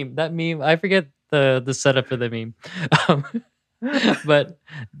 that meme I forget the setup for the meme. um, but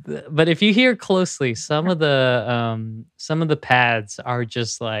but if you hear closely, some of the pads are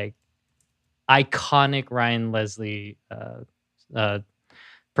just like iconic Ryan Leslie uh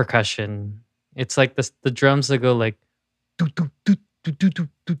percussion. It's like the drums that go like doo, doo, doo, doo, doo, doo,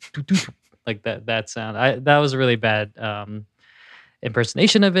 doo, doo, doo, like that sound. That was a really bad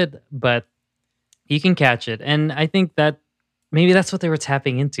impersonation of it, but you can catch it. And I think that maybe that's what they were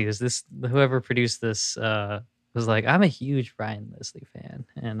tapping into. Is this whoever produced this was like, I'm a huge Ryan Leslie fan,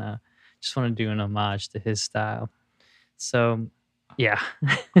 and just want to do an homage to his style. So, yeah.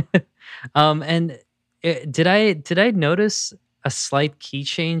 And did I notice a slight key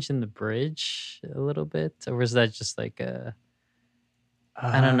change in the bridge a little bit, or was that just like a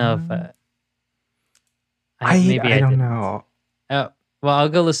I don't know if maybe I I don't didn't. know. Oh, well, I'll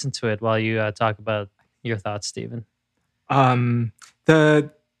go listen to it while you talk about your thoughts, Steven. The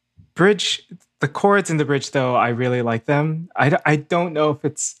bridge, the chords in the bridge, though, I really like them. I don't know if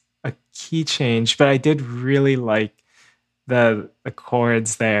it's a key change, but I did really like the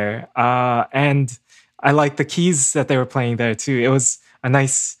chords there. And I like the keys that they were playing there too. It was a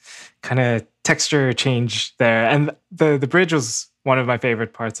nice kind of texture change there. And the bridge was one of my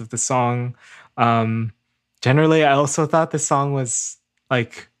favorite parts of the song. Um, Generally, I also thought the song was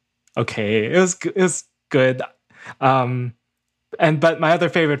like okay. It was good. Um, but my other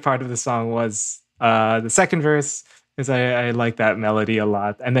favorite part of the song was the second verse, because I like that melody a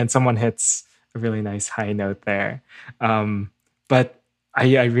lot, and then someone hits a really nice high note there. But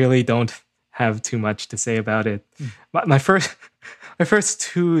I really don't have too much to say about it. My first my first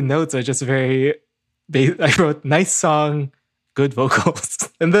two notes are just very. I wrote nice song, good vocals,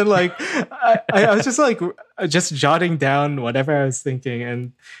 and then like I was just like just jotting down whatever I was thinking,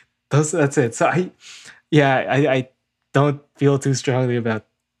 and that's it. So I don't feel too strongly about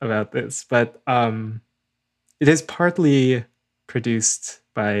this, but it is partly produced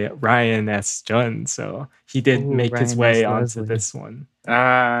by Ryan S. Jun, so he did Ooh, make his Ryan way S. onto Leslie. this one.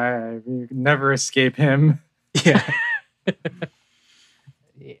 You never escape him. Yeah,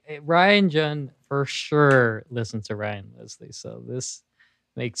 Ryan Jun for sure listened to Ryan Leslie, so this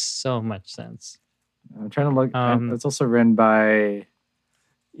makes so much sense. I'm trying to look. Um, It's also written by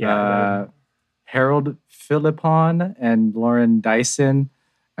yeah. uh, Harold Philippon and Lauren Dyson.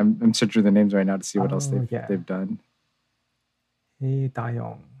 I'm searching the names right now to see what else Oh, yeah. they've done. Hey,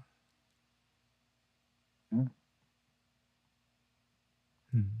 Dayong. Yeah.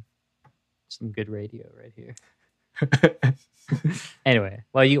 some good radio right here. Anyway,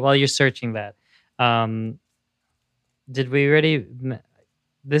 while you're searching that, did we already?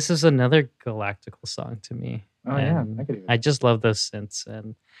 This is another Galactical song to me. Oh yeah, and I could even. I just love those synths,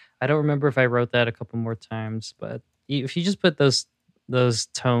 and I don't remember if I wrote that a couple more times, but if you just put those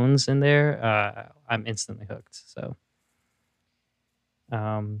tones in there, I'm instantly hooked. So,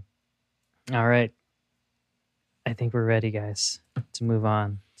 all right, I think we're ready, guys, to move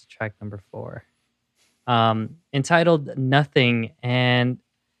on to track number 4, entitled "Nothing." And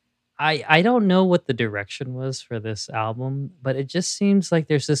I don't know what the direction was for this album, but it just seems like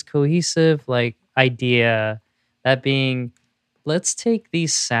there's this cohesive like idea, that being, let's take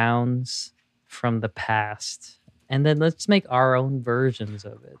these sounds from the past and then let's make our own versions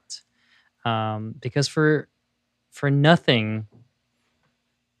of it. Because for Nothing,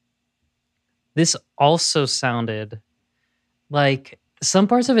 this also sounded like, some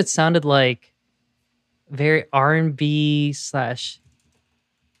parts of it sounded like very R&B slash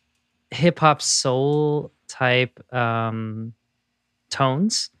hip hop soul type tones,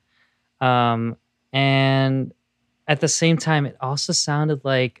 and at the same time it also sounded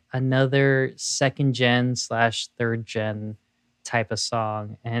like another second gen slash third gen type of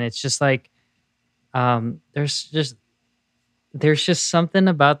song. And it's just like, there's just something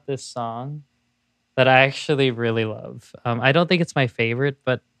about this song that I actually really love. I don't think it's my favorite,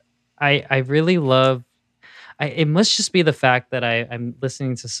 but I really love. It must just be the fact that I'm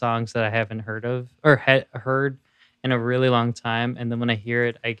listening to songs that I haven't heard of or heard in a really long time, and then when I hear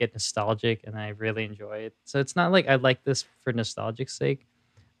it, I get nostalgic and I really enjoy it. So it's not like I like this for nostalgic's sake,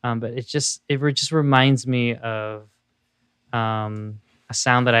 but it just reminds me of a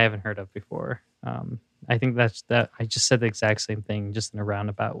sound that I haven't heard of before. I think that's that. I just said the exact same thing, just in a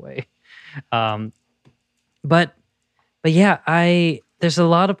roundabout way. Um, but but yeah, I there's a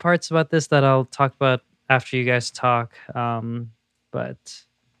lot of parts about this that I'll talk about after you guys talk. But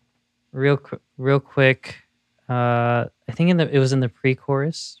real quick, I think it was in the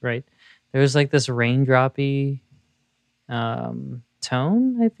pre-chorus, right? There was like this raindroppy tone.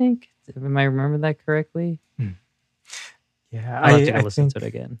 I think. Am I remembering that correctly? Yeah, I'll have to go I listen think to it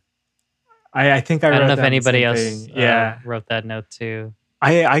again. I think I I don't know wrote if down the anybody same else thing. Yeah, wrote that note too.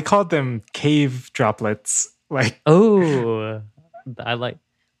 I called them cave droplets. Like, Oh, I like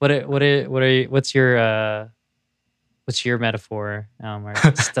what's your metaphor, Elmer?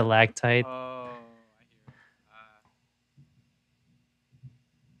 Stalactite. Oh, I hear it.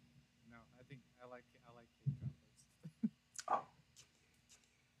 No, I like cave droplets.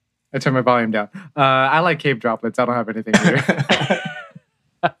 I turned my volume down. I like cave droplets. I don't have anything here.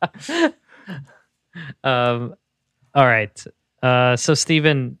 All right. So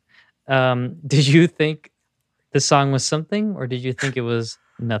Steven, did you think the song was something, or did you think it was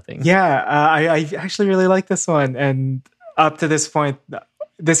nothing? yeah, I actually really like this one, and up to this point,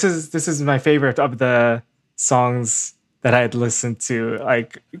 this is my favorite of the songs that I had listened to.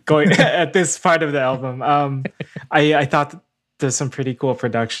 Like going at this part of the album, I thought there's some pretty cool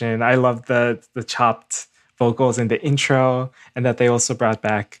production. I love the chopped vocals in the intro, and that they also brought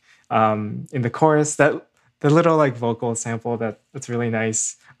back in the chorus that the little like vocal sample that's really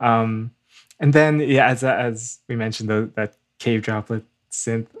nice. And then yeah, as we mentioned, that cave droplet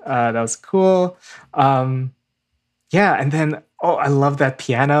synth that was cool. Yeah, and then I love that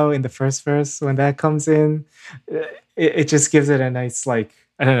piano in the first verse when that comes in. It just gives it a nice like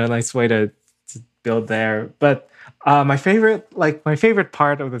I don't know, nice way to build there. But my favorite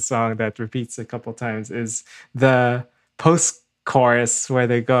part of the song that repeats a couple times is the post chorus where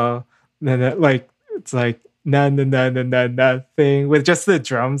they go like it's like na na na na na na thing with just the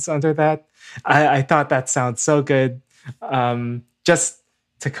drums under that. I thought that sounds so good. Just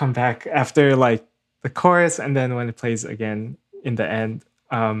to come back after like the chorus and then when it plays again in the end.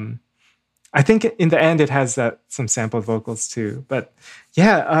 I think in the end it has some sampled vocals too. But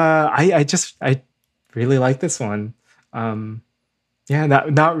yeah, I really like this one. Yeah,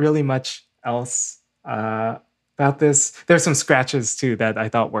 not really much else about this. There's some scratches too that I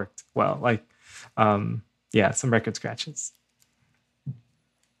thought worked well. Like yeah, some record scratches.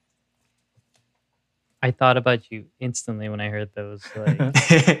 I thought about you instantly when I heard those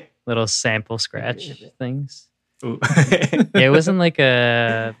like little sample scratch things. Ooh. Yeah, it wasn't like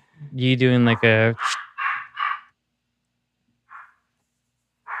a you doing like a.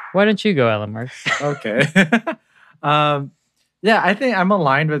 Why don't you go, Alan Mark? Okay. Yeah, I think I'm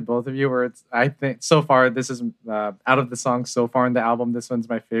aligned with both of you. I think so far this is out of the songs so far in the album, this one's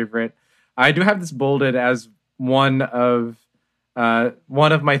my favorite. I do have this bolded as one of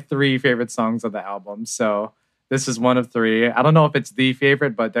my three favorite songs of the album. So this is one of three. I don't know if it's the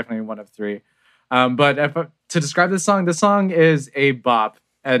favorite, but definitely one of three. But to describe this song is a bop,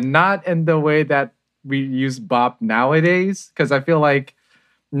 and not in the way that we use bop nowadays, because I feel like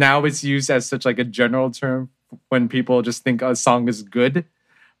now it's used as such like a general term when people just think a song is good.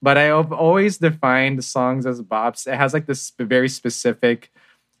 But I've always defined songs as bops. It has like this very specific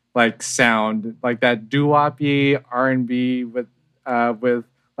like sound, like that doo-woppy R&B with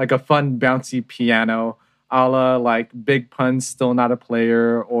like a fun bouncy piano, a la like Big Pun's Still Not a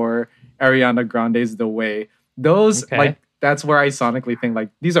Player or Ariana Grande's The Way. Those Okay. like that's where I sonically think like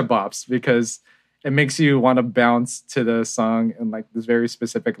these are bops because it makes you want to bounce to the song in like this very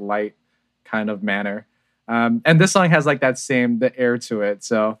specific light kind of manner. And this song has like the air to it.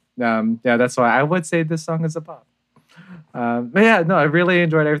 So yeah, that's why I would say this song is a bop. But yeah, no, I really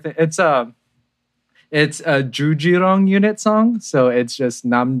enjoyed everything. It's a Jujirong unit song, so it's just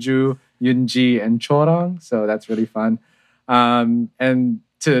Namju, Yunji, and Chorong. So that's really fun. And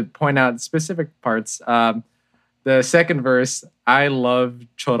to point out specific parts, the second verse, I love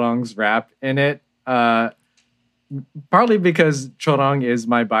Chorong's rap in it. Partly because Chorong is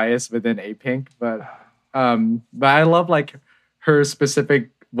my bias within Apink, but I love like her specific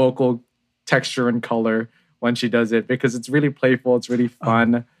vocal texture and color when she does it because it's really playful, it's really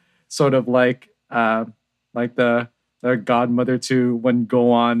fun, sort of like the godmother to when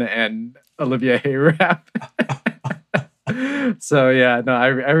Go On and Olivia Hay rap. So yeah, no, I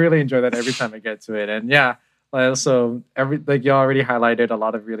really enjoy that every time I get to it, and yeah, also like you already highlighted a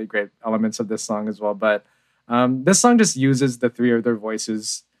lot of really great elements of this song as well, but this song just uses the three of their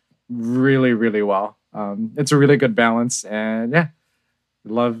voices really, really well. It's a really good balance, and yeah,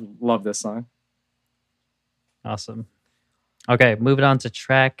 love this song. Awesome. Okay, moving on to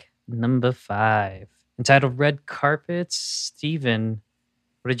track number 5, entitled "Red Carpets." Steven,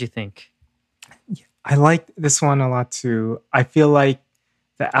 what did you think? I liked this one a lot too. I feel like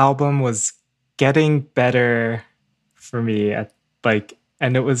the album was getting better for me at like,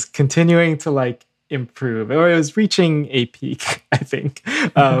 and it was continuing to like improve, or it was reaching a peak, I think.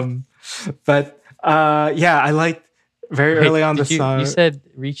 But yeah, I liked very Wait, early on the did you song. said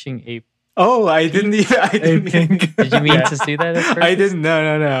reaching a? Oh, I didn't even. I didn't even, Apink. Did you mean Yeah. to do that at first? I didn't.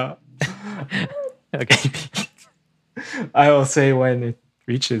 No. Okay. I will say when it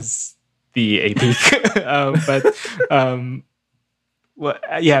reaches the a peak. Well,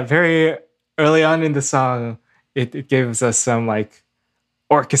 yeah, very early on in the song, it gives us some like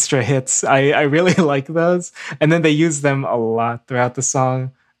orchestra hits. I really like those, and then they use them a lot throughout the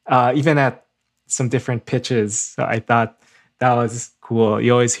song, even at some different pitches. So I thought that was cool.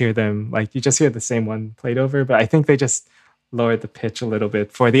 You always hear them like you just hear the same one played over, but I think they just lowered the pitch a little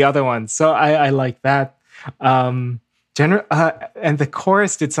bit for the other ones. So I like that. And the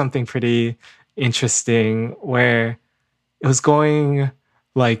chorus did something pretty interesting where it was going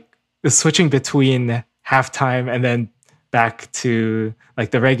like it was switching between halftime and then back to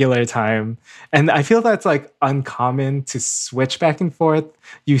like the regular time, and I feel that's like uncommon to switch back and forth.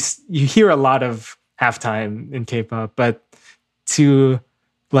 You hear a lot of halftime in K-pop, but to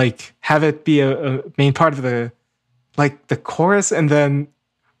like have it be a main part of the like the chorus and then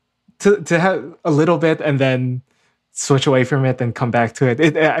to have a little bit and then switch away from it and come back to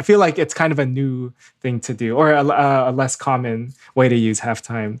it. I feel like it's kind of a new thing to do, or a less common way to use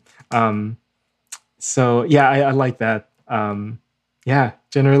halftime. So yeah, I like that. Yeah,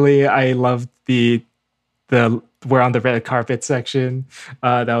 generally I loved the we're on the red carpet section.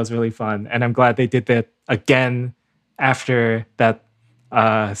 That was really fun, and I'm glad they did that again after that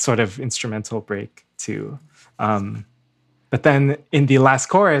sort of instrumental break too. But then in the last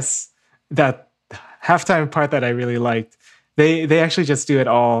chorus, that halftime part that I really liked, they actually just do it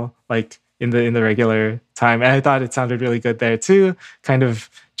all like in the regular time, and I thought it sounded really good there too. Kind of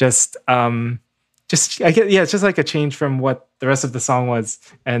just I get yeah, it's just like a change from what the rest of the song was,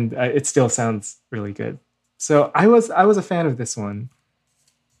 and it still sounds really good. So I was a fan of this one.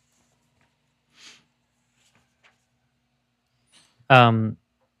 Alan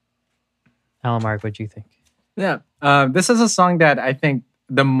Mark, what do you think? Yeah. This is a song that I think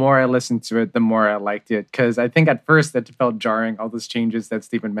the more I listened to it, the more I liked it. Because I think at first it felt jarring, all those changes that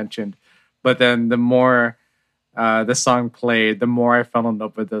Stephen mentioned. But then the more the song played, the more I fell in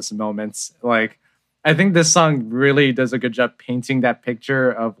love with those moments. Like, I think this song really does a good job painting that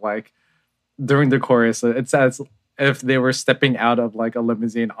picture of like during the chorus. It's as if they were stepping out of like a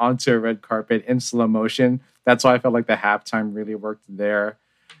limousine onto a red carpet in slow motion. That's why I felt like the halftime really worked there.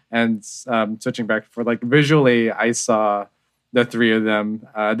 And switching back for like visually, I saw the three of them.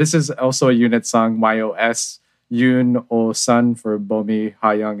 This is also a unit song, YOS, Yoon, Oh Sun for Bomi,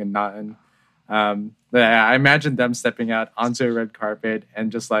 Hayoung, and Naeun. I imagine them stepping out onto a red carpet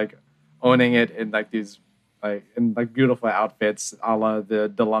and just like owning it in like these like beautiful outfits, a la the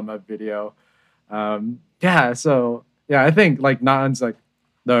Dilemma video. So I think like Naeun's like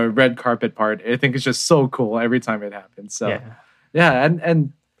the red carpet part. I think it's just so cool every time it happens. So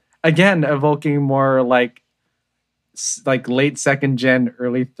and again, evoking more like late second gen,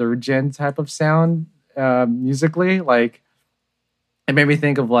 early third gen type of sound musically. Like it made me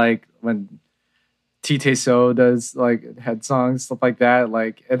think of like when T So does like head songs, stuff like that.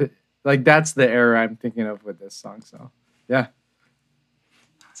 Like that's the era I'm thinking of with this song. So yeah.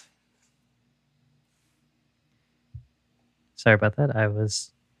 Sorry about that. I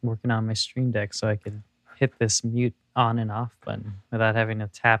was working on my Stream Deck so I could hit this mute on and off button without having to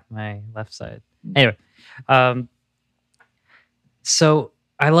tap my left side. Anyway, so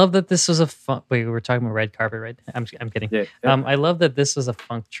I love that this was a fun. Wait, we were talking about red carpet, right? I'm kidding. Yeah. I love that this was a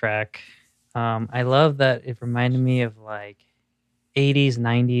funk track. I love that it reminded me of like 80s,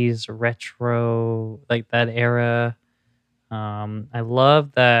 90s retro, like that era. I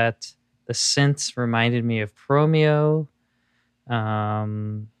love that the synths reminded me of Chromeo.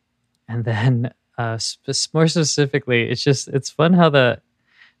 And then more specifically, it's fun how did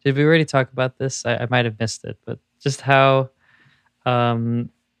we already talk about this? I might have missed it, but just how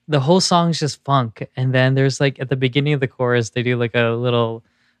the whole song's just funk. And then there's like at the beginning of the chorus, they do like a little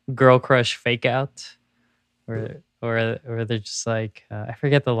girl crush fake out or they're just like, I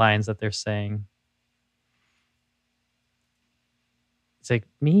forget the lines that they're saying. It's like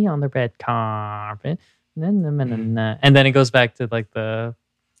me on the red carpet. And then it goes back to like the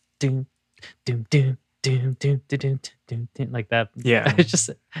doom, doom, doom, doom, doom, doom, doom, doom, doom, like that. Yeah.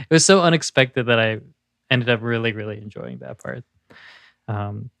 It was so unexpected that I ended up really enjoying that part.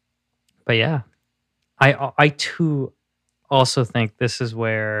 Um, but yeah, I too also think this is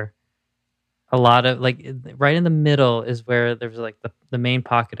where a lot of like right in the middle is where there's like the main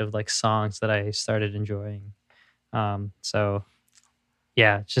pocket of like songs that I started enjoying. So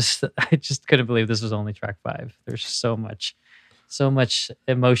yeah, just I just couldn't believe this was only track 5. There's so much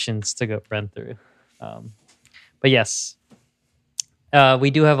emotions to go run through. Um, but yes, we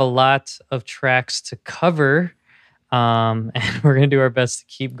do have a lot of tracks to cover, and we're gonna do our best to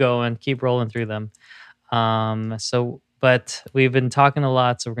keep going, keep rolling through them. But we've been talking a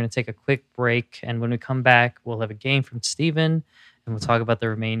lot, so we're gonna take a quick break, and when we come back, we'll have a game from Steven, and we'll talk about the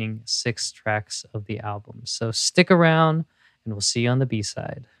remaining 6 tracks of the album. So stick around, and we'll see you on the B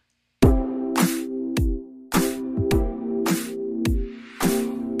side.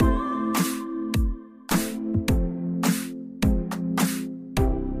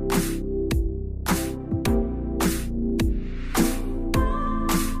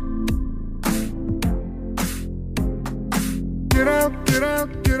 Get out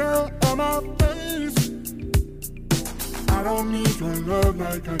of my face. I don't need your love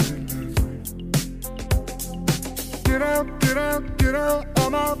like I did last week. Get out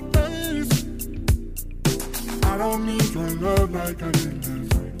of my face. I don't need your love like I did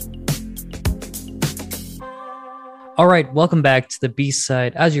last week. All right, welcome back to the B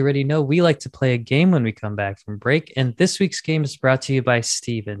side. As you already know, we like to play a game when we come back from break, and this week's game is brought to you by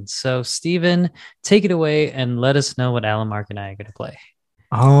Steven. So, Steven, take it away and let us know what Alan, Mark, and I are going to play.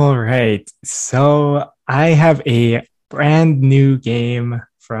 All right. So I have a brand new game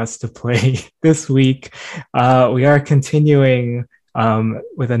for us to play this week. We are continuing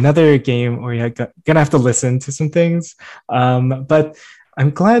with another where you're gonna have to listen to some things. But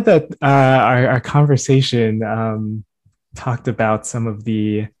I'm glad that our conversation talked about some of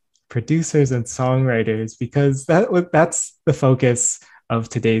the producers and songwriters, because that's the focus of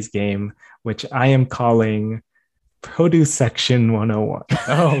today's game, which I am calling Produce Section 101.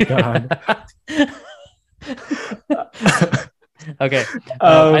 Oh God. Okay.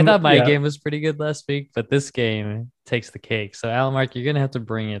 I thought my game was pretty good last week, but this game takes the cake. So, Alan, Mark, you're gonna have to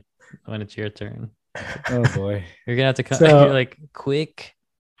bring it when it's your turn. Oh boy. You're gonna have to come. So- You're like quick.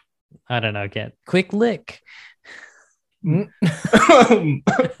 I don't know. Get quick lick. Oh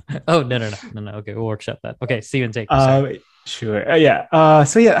no. Okay, we'll workshop that. Okay, Steven, take. Sorry. Sure. Yeah.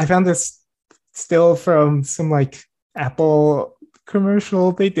 So yeah, I found this still from some like Apple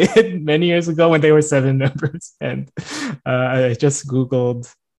commercial they did many years ago when they were 7 members, and I just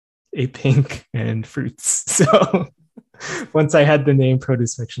Googled Apink and fruits. So once I had the name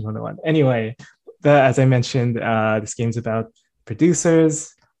Produce Section 101. Anyway, as I mentioned, this game's about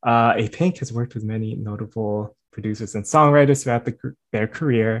producers. Apink has worked with many notable producers and songwriters throughout their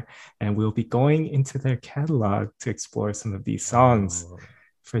career, and we'll be going into their catalog to explore some of these songs. Oh.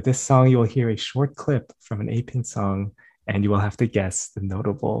 For this song, you will hear a short clip from an Apink song, and you will have to guess the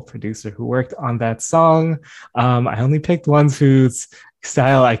notable producer who worked on that song. I only picked ones whose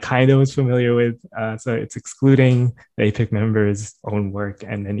style I kind of was familiar with, so it's excluding the Apink members' own work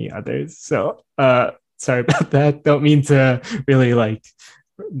and many others. So sorry about that. Don't mean to really like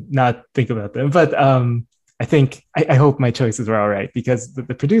not think about them, but I hope my choices were all right, because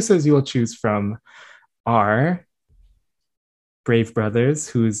the producers you will choose from are Brave Brothers,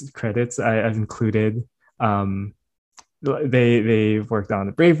 whose credits I've included. They worked on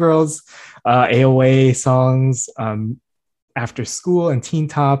the Brave Girls, AOA songs, After School and Teen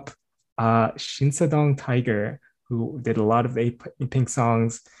Top. Shinsadong Tiger, who did a lot of Apink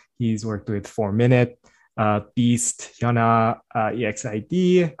songs. He's worked with 4 Minute, Beast, Hyuna,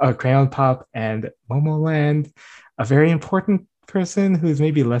 EXID, Crayon Pop, and Momoland. A very important person who's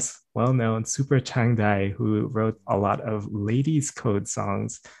maybe less well-known, Super Changdai, who wrote a lot of ladies' code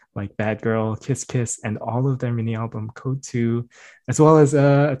songs like Bad Girl, Kiss Kiss, and all of their mini album Code 2, as well as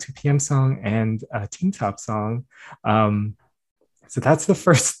a 2 p.m. song and a Teen Top song. So that's the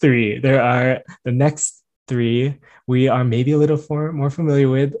first 3. There are the next 3 we are maybe a little more familiar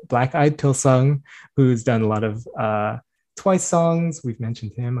with. Black Eyed Pilsung, who's done a lot of Twice songs. We've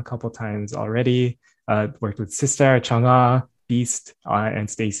mentioned him a couple times already. Worked with Sister, Chang'e, Beast, and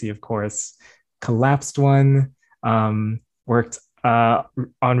Stacy, of course. Collapsed One, worked on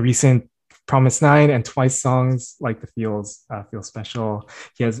recent Promise 9 and Twice songs like the Feel Special.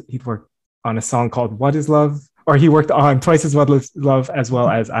 He'd worked on a song called What Is Love, or he worked on Twice as What Is Love, as well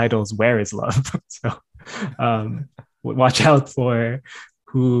as Idol's Where Is Love. So watch out for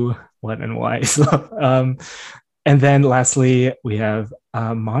who, what, and why is love. And then lastly, we have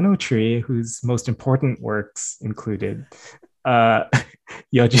Monotree, whose most important works included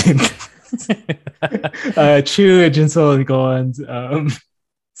Yeojin, Chu, Jinsol, and Gohan's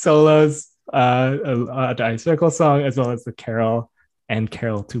solos, the Ice Circle song, as well as the Carol and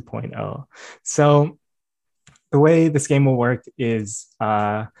Carol 2.0. So the way this game will work is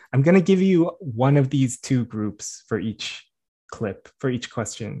I'm going to give you one of these two groups for each clip, for each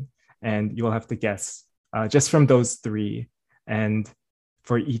question, and you'll have to guess just from those three. And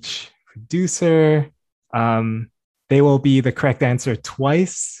for each producer, they will be the correct answer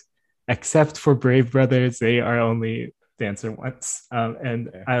twice, except for Brave Brothers. They are only the answer once. And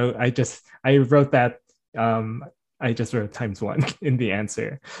I wrote that. I just wrote ×1 in the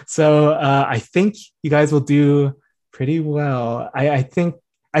answer. So I think you guys will do pretty well. I think,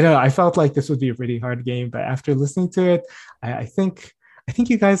 I don't know, I felt like this would be a pretty hard game, but after listening to it, I think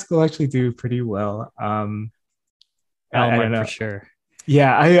you guys will actually do pretty well. I don't Elmark know. for sure.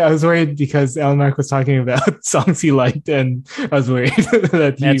 Yeah, I was worried because Elmark was talking about songs he liked, and I was worried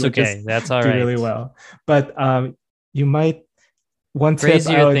that he That's would okay. just That's all do right. really well. But you might, one tip I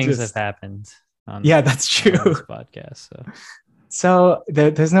Crazier would things just, have happened. On, yeah, that's true. on this podcast. So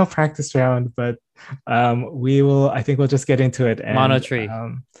there's no practice round, but we will. I think we'll just get into it. And, Mono Tree.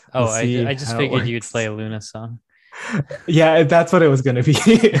 we'll I see just how it figured you'd works. play a Luna song. Yeah, that's what it was gonna be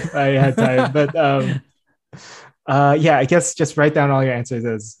if I had time. But yeah, I guess just write down all your answers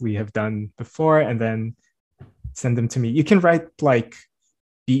as we have done before, and then send them to me. You can write like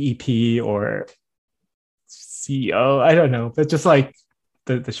BEP or CEO. I don't know, but just like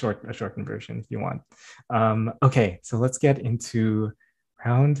the shortened version if you want. Okay, so let's get into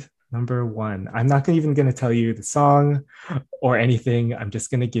round number 1. I'm not even going to tell you the song or anything. I'm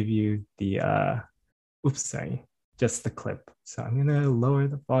just going to give you the just the clip. So I'm going to lower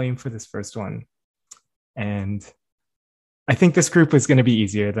the volume for this first one. And I think this group is going to be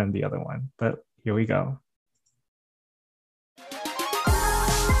easier than the other one, but here we go.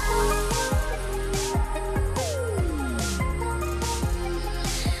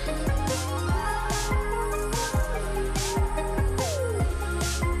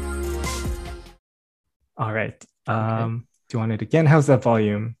 All right. Do you want it again? How's that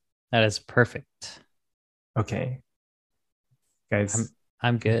volume? That is perfect. Okay. Guys,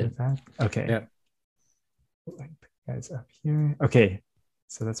 I'm good. Okay. Yeah. Guys up here. Okay.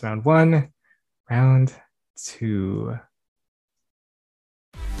 So that's round 1. Round 2.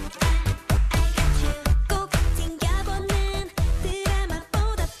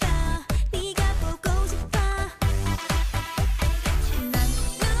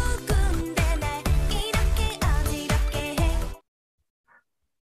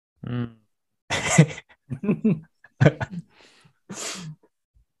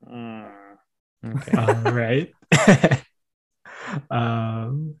 Okay. All right.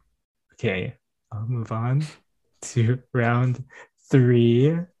 Okay, I'll move on to round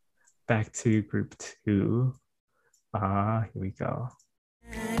 3. Back to group 2. Here we go.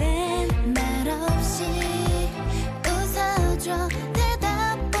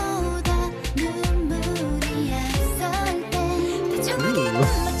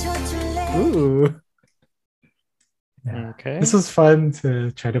 Ooh. Yeah. Okay. This was fun to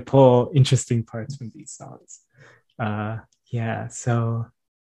try to pull interesting parts from these songs. Yeah, so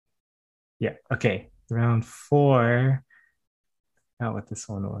yeah, okay. Round 4. Not what this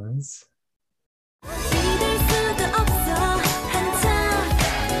one was.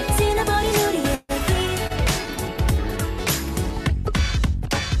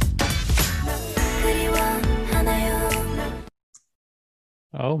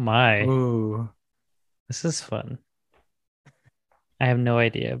 Oh my. Ooh. This is fun. I have no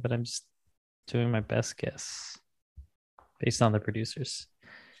idea, but I'm just doing my best guess based on the producers.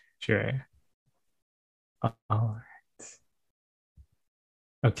 Sure. All right.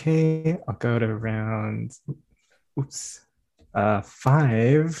 Okay, I'll go to round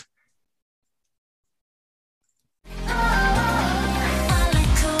 5.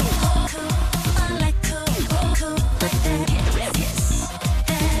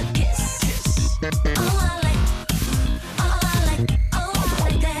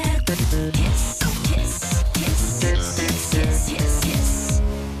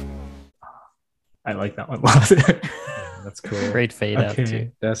 I like that one a lot. That's cool. Great fade out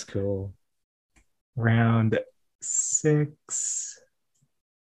too. That's cool. Round 6.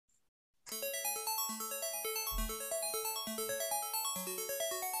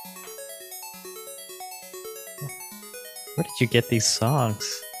 Where did you get these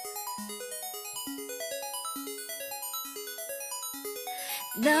songs?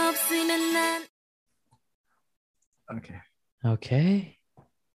 Okay. Okay.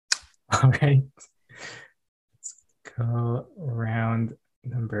 All right. Let's go round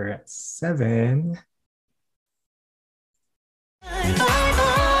number 7.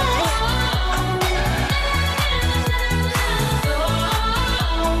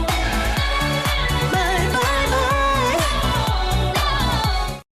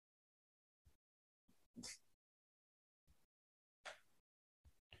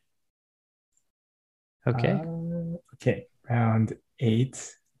 Okay. Okay, round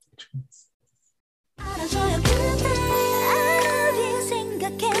 8. Which one's 알아줘요 그대 아무리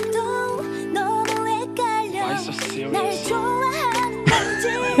생각해도 너무 헷갈려 Why so 날 serious? 좋아하는 건지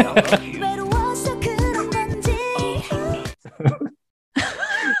I love you. 외로워서 그런 건지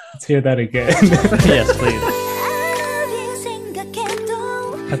Let's hear that again. Yes, please. 아무리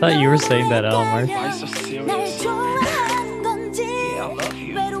생각해도 I thought you were saying that, Elmar. Why so 날 serious? 좋아하는 건지 Yeah, I love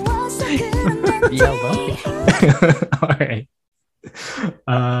you. 외로워서 그런 건지 Yeah, I love you. All right.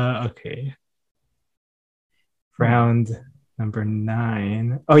 Okay. Round number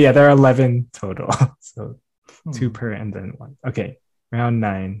 9. Oh yeah, there are 11 total. So 2 per and then 1. Okay. Round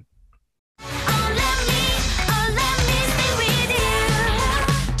 9. Oh let me stay with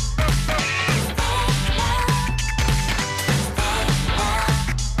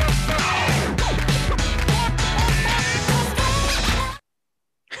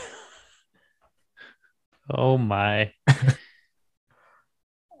Oh my.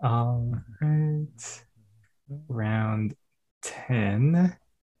 All right. Round 10.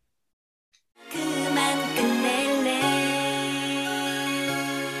 그만 끝낼래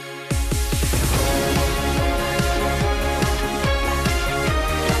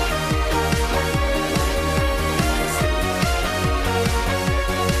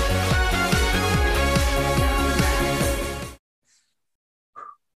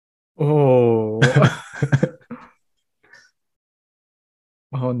Oh.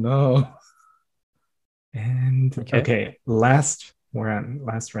 Oh no. And Okay. okay, last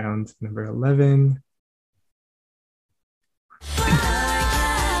round number 11.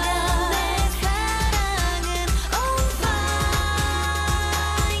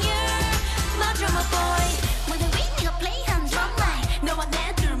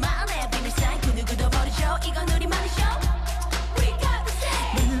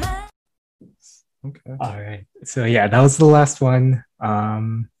 Okay. All right. So yeah, that was the last one.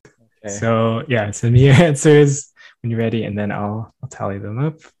 Okay. So yeah, send me your answers when you're ready, and then I'll tally them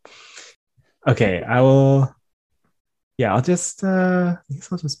up. Okay, I will. Yeah, I'll just. I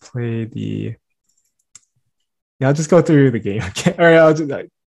guess I'll just play the. Yeah, I'll just go through the game. Okay, or I'll just.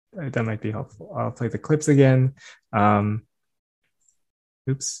 That might be helpful. I'll play the clips again.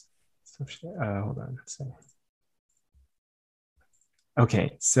 Oops. Hold on. So.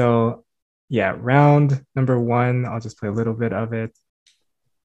 Okay, so yeah, round number 1. I'll just play a little bit of it.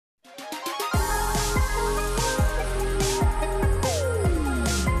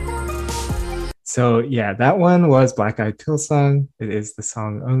 So yeah, that one was Black Eyed Pills song. It is the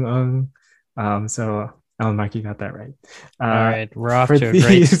song Ung Ung. So Alan Mark, you got that right. All right. We're off for to a great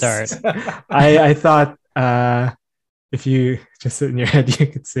these, start. I thought if you just in your head you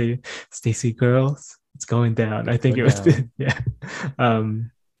could say Stacy Girls, it's going down. I think it Going was down. yeah.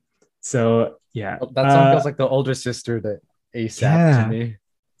 So yeah. That song feels like the older sister that ASAP Yeah. to me.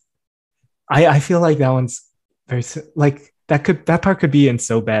 I feel like that one's very like that part could be in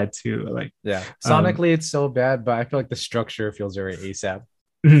So Bad too. Like Yeah. Sonically, it's so bad, but I feel like the structure feels very ASAP.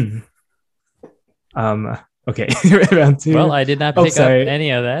 Okay, round 2. Well, I did not Oh, pick up sorry. any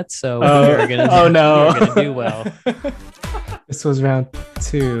of that, so Oh. we're gonna Oh, no. we're gonna do well. This was round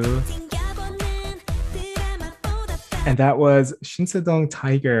 2, and that was Shinsadong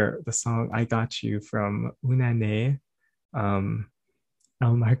Tiger, the song I Got You from Unane.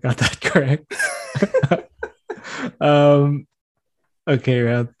 Elmar got that correct. Okay,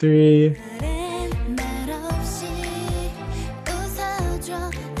 round 3.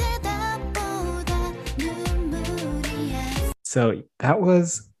 So that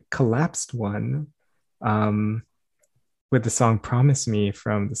was Collapsed One, with the song Promise Me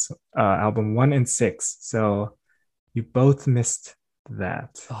from the album 1 and 6. So you both missed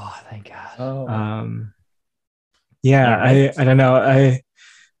that. Oh, thank God. Oh. Yeah, Alright. I don't know.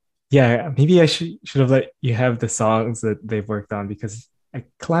 Maybe I should have let you have the songs that they've worked on, because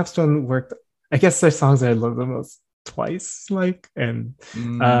Collapsed One worked. I guess there's songs that I love the most twice,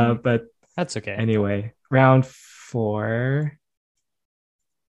 but That's okay. anyway, round 4.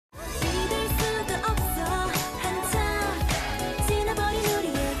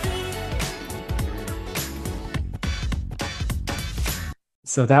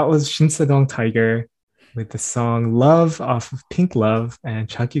 So that was Shinsadong Tiger with the song Love off of Pink Love, and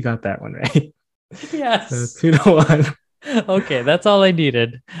Chuck, you got that one right. Yes. So 2-1. Okay, that's all I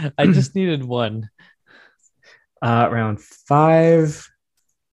needed. I just needed one. Round 5.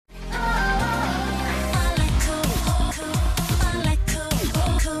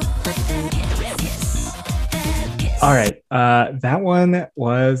 All right. That one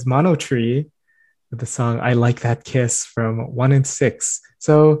was Mono Tree with the song I Like That Kiss from 1 and 6.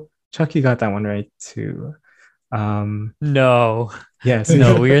 So Chuck, you got that one right too. No. Yes.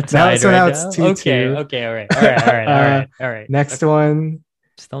 No, we're tied now right it's now. 2-2. Okay, all right. Next Okay. one.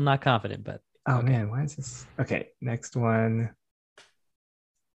 Still not confident, but Oh okay. man, why is this? Okay, next one.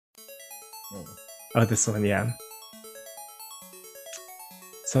 Oh, this one, yeah.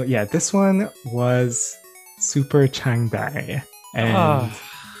 So yeah, this one was Super Changdai, and Oh,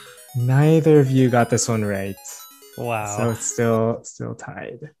 neither of you got this one right. wow. So it's still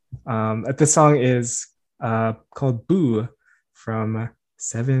tied. This song is called Boo from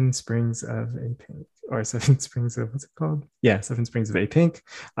Seven Springs of Apink, or Seven Springs of, what's it called? Yeah, Seven Springs of Apink.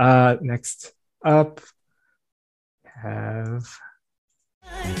 Next up, have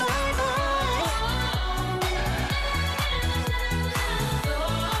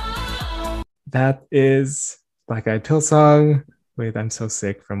that is Black Eyed Pill song with I'm So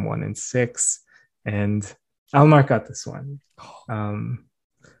Sick from 1 and 6. And I'll mark out this one.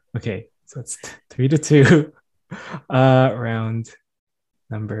 Okay, so it's 3-2. Round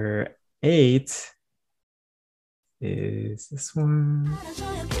number 8 is this one.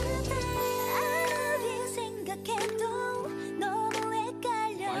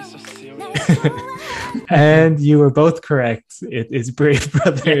 And you were both correct. It is Brave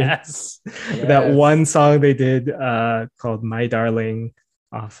Brothers. Yes. That one song they did called My Darling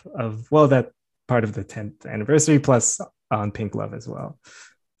off of, well, that part of the 10th anniversary plus on Pink Love as well.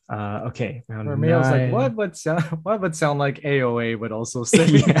 Okay, round For me, I was like, 9. what would sound like AOA would also say?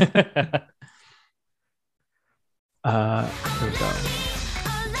 Yeah. Here we go.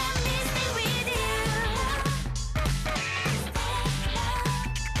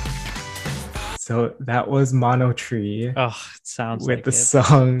 So that was Mono Tree Oh, it sounds with like the it.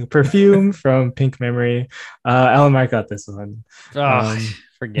 song Perfume from Pink Memory. Alan Mark got this one. Oh,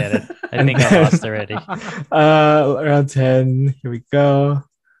 forget it. I and think I then- lost already. Round 10. Here we go.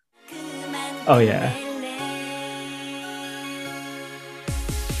 Oh, yeah.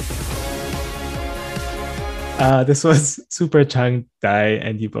 This was Super Changdai,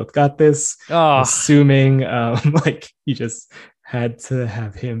 and you both got this. Oh, Assuming like you just had to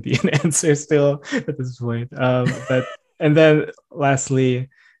have him be an answer still at this point. But and then lastly,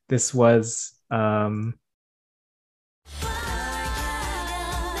 this was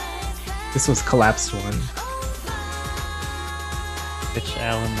Collapsed One. which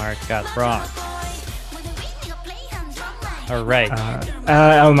Alan Mark got wrong. All right.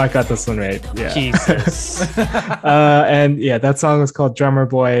 Alan Mark got this one right. Yeah. Jesus. And yeah, that song was called Drummer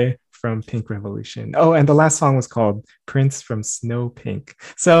Boy from Pink Revolution. Oh, and the last song was called Prince from Snow Pink.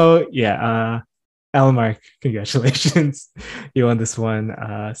 So yeah, Alan Mark, congratulations. You won this one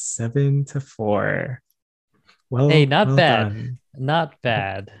 7-4. Well, Hey, not well bad. done. Not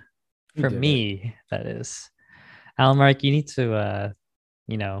bad. You For did me, that is. Alan Mark, you need to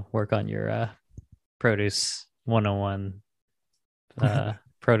work on your produce 101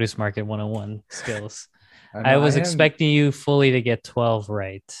 produce market 101 skills. I was expecting you fully to get 12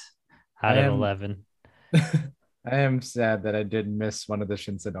 right out I of am- 11. I am sad that I did miss one of the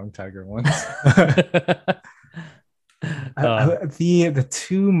Shinsadong Tiger ones. The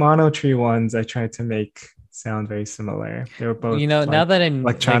two Mono Tree ones I tried to make sound very similar. They were both now like, that I'm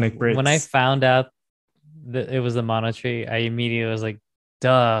electronic like, when I Brits. found out that it was the Mono Tree, I immediately was like,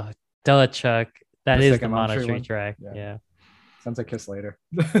 duh, Chuck. That The is the second Mono Mono Tree Tree one? track. Yeah. Yeah. Sounds like Kiss Later.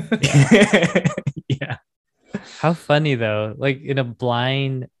 Yeah. How funny though, like in a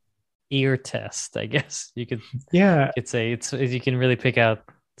blind ear test, I guess you could say it's you can really pick out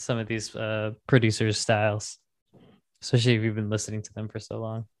some of these producers' styles, especially if you've been listening to them for so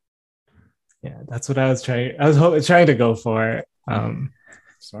long. Yeah, that's what I was trying. I was trying to go for,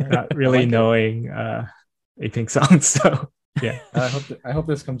 Sorry. not really I like it. knowing a Pink song. So yeah, I hope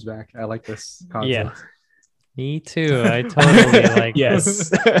this comes back. I like this concept. Yeah, me too. I totally like yes.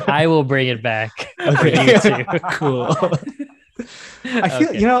 this. I will bring it back for Okay. you too. Cool. I feel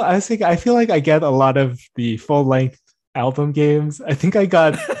Okay. I was thinking I feel like I get a lot of the full length album games. I think I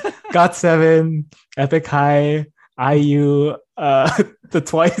got Got7, Epic High, IU, the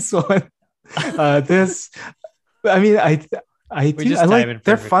Twice one. This, I mean, I do. just I time it like.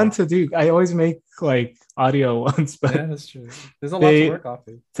 They're fun perfectly. to do. I always make like audio ones, but Yeah, that's true. There's a lot They- to work off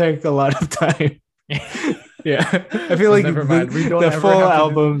of. take a lot of time. Yeah, I feel Well, like never mind. We don't the ever full have to do-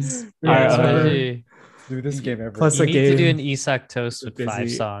 albums Yeah, are. it's never- especially do this game ever. Plus You a need to do game an Isak toast with 5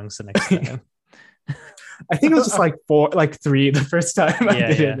 busy. songs the next time. I think it was just like 3 the first time I Yeah,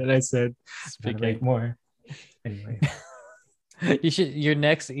 did yeah. it, and I said, "Gotta Speaking. make more." Anyway, Your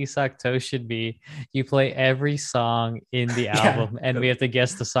next Isak toast should be you play every song in the Yeah. album and we have to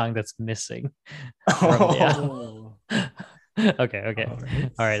guess the song that's missing from the album. Okay.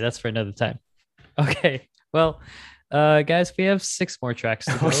 All right, that's for another time. Okay. Well, guys, we have 6 more tracks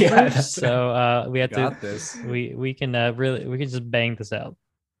to go Oh, yeah, over, that's so we have Got to this. we can we can just bang this out.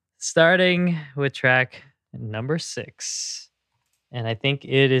 Starting with track number 6. And I think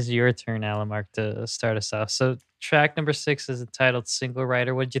it is your turn, Alamark, to start us off. So track number 6 is entitled Single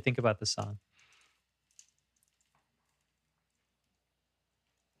Rider. What did you think about the song?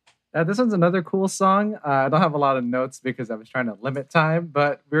 This one's another cool song. I don't have a lot of notes because I was trying to limit time,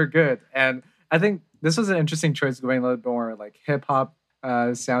 but we're good. And I think this was an interesting choice, going a little bit more like hip hop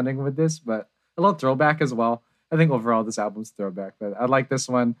sounding with this, but a little throwback as well. I think overall this album's throwback, but I like this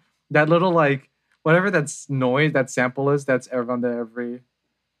one. That little like whatever that's noise that sample is, that's on the every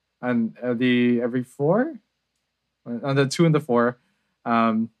 4 on the 2 and the 4.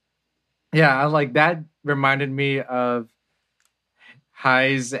 Yeah, I like that. Reminded me of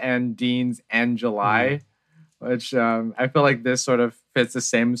Highs and Dean's and July, which I feel like this sort of fits the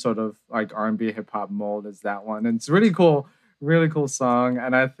same sort of like R&B hip hop mold as that one. And it's really cool song.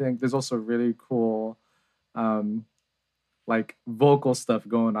 And I think there's also really cool like vocal stuff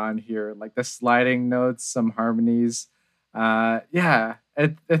going on here, like the sliding notes, some harmonies. Yeah,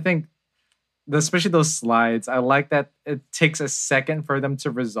 I think especially those slides, I like that it takes a second for them to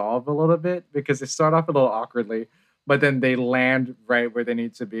resolve a little bit because they start off a little awkwardly, but then they land right where they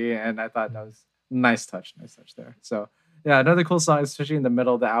need to be. And I thought that was nice touch there. So yeah, another cool song, especially in the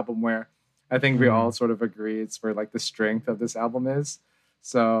middle of the album where I think we all sort of agree it's where like the strength of this album is.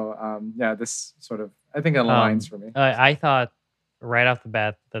 So yeah, this sort of I think it aligns for me. I thought right off the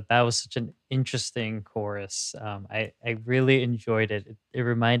bat that was such an interesting chorus. I really enjoyed it. It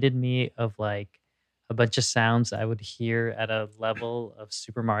reminded me of like a bunch of sounds I would hear at a level of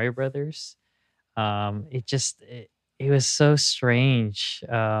Super Mario Brothers. It was so strange.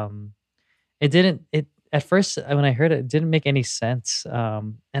 It at first when I heard it, it didn't make any sense.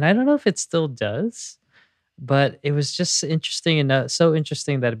 And I don't know if it still does, but it was just interesting enough, so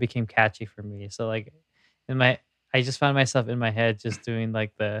interesting that it became catchy for me. So like I just found myself in my head just doing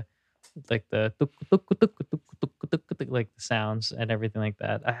like the tuk, tuk, tuk, tuk, tuk, tuk, tuk, tuk, like the sounds and everything like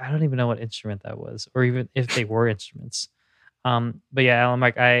that. I don't even know what instrument that was, or even if they were instruments. But yeah, Alan,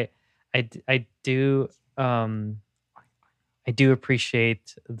 Mike, I do I do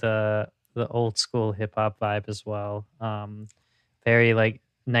appreciate the old school hip hop vibe as well. Very like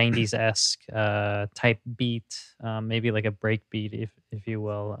 90s esque type beat, maybe like a break beat, if you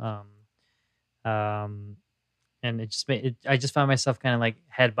will. And it just made it, I just found myself kind of like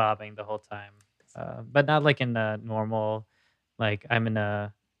head bobbing the whole time, but not like in a normal, like I'm in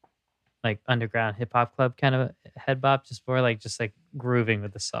a like underground hip hop club kind of head bob, just more like just like grooving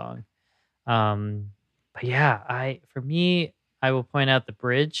with the song. But yeah, for me, I will point out the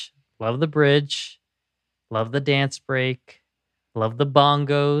bridge. Love the bridge. Love the dance break. Love the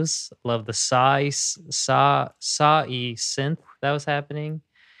bongos. Love the saw synth that was happening.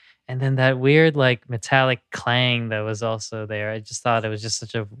 And then that weird like metallic clang that was also there. I just thought it was just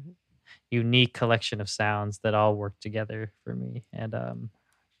such a unique collection of sounds that all worked together for me. And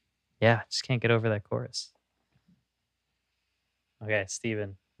yeah, just can't get over that chorus. Okay,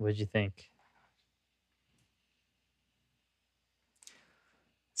 Steven, what'd you think?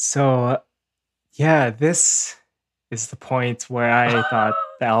 So, yeah, this is the point where I thought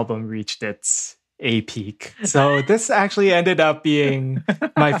the album reached its A peak. So this actually ended up being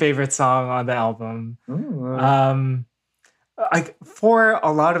my favorite song on the album. Ooh. Like for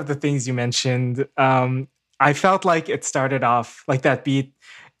a lot of the things you mentioned, I felt like it started off like that beat.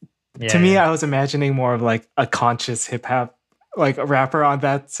 To me, I was imagining more of like a conscious hip hop, like a rapper on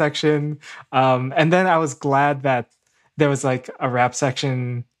that section. And then I was glad that there was like a rap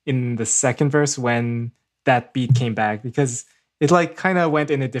section in the second verse when that beat came back, because it like kind of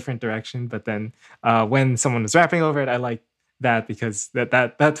went in a different direction. But then when someone was rapping over it, I liked that because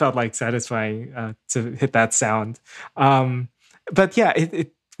that felt like satisfying to hit that sound. But yeah,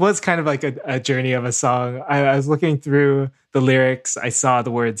 it was kind of like a journey of a song. I was looking through the lyrics. I saw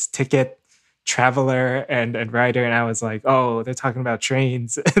the words ticket, traveler, and rider, and I was like, oh, they're talking about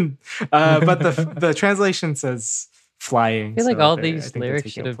trains. But the translation says flying. I feel like so all I these think they're lyrics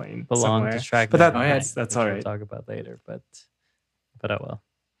taking should a have plane belonged somewhere. to track. But number that's nine, all which right. We'll talk about later, but oh well.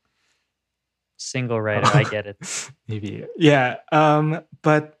 Single rider, I get it. Maybe. Yeah.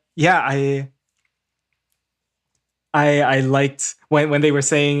 But yeah, I liked when they were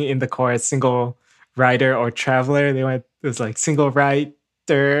saying in the chorus single rider or traveler, they went it was like single rider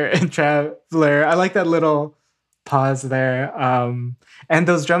and traveler. I like that little pause there. And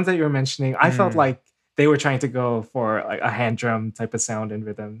those drums that you were mentioning, I felt Mm. like they were trying to go for like a hand drum type of sound and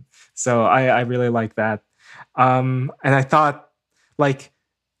rhythm. So I really like that. And I thought like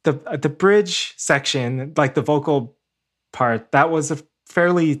the bridge section, like the vocal part, that was a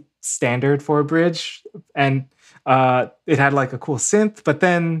fairly standard for a bridge, and it had like a cool synth. But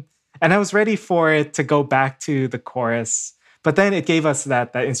then, and I was ready for it to go back to the chorus, but then it gave us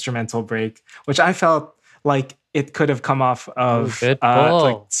that instrumental break, which I felt like it could have come off of good like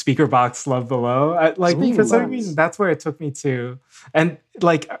pull. Speaker Box Love Below. Like Speaker for some Box. reason, that's where it took me to, and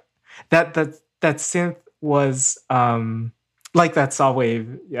like that synth was like that saw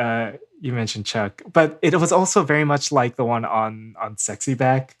wave you mentioned, Chuck, but it was also very much like the one on Sexy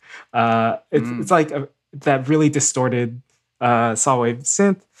Back. It's like that really distorted saw wave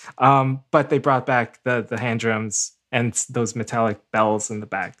synth, but they brought back the hand drums and those metallic bells in the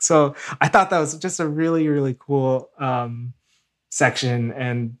back. So I thought that was just a really, really cool section,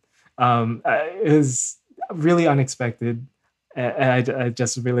 and it was really unexpected. And I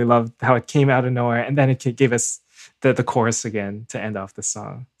just really loved how it came out of nowhere, and then it gave us the chorus again to end off the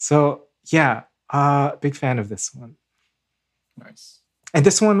song. So yeah, big fan of this one. Nice. And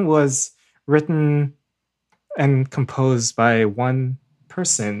this one was written and composed by one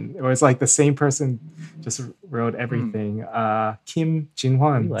person. It was like the same person just wrote everything. Kim Jin We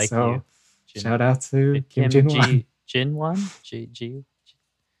Hwan. like So you. Jin- shout out to Kim Kim Jin Hwan. Jin Hwan? Jin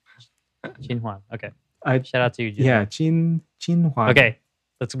Hwan. Okay. I- Shout out to you, Jin. Yeah, Jin Hwan. Okay,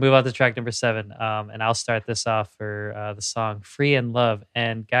 let's move on to track number 7. And I'll start this off for the song "Free and Love."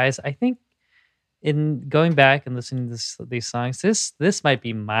 And guys, I think in going back and listening to these songs, this might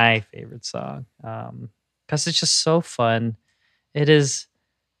be my favorite song because it's just so fun. It is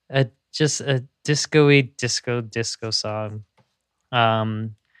just a disco-y disco song.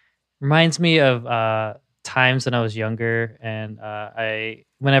 Reminds me of times when I was younger, and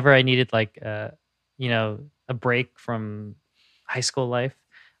whenever I needed like a break from high school life,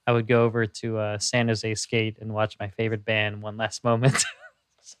 I would go over to San Jose Skate and watch my favorite band, One Last Moment.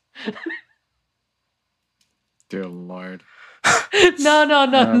 Dear Lord. No. Oh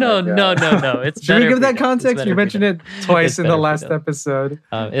my God. It's Should we better give if that don't. It's context? better You if we mentioned don't. it twice It's in better the if we last don't. episode.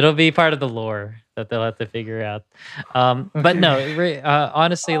 It'll be part of the lore that they'll have to figure out. But no,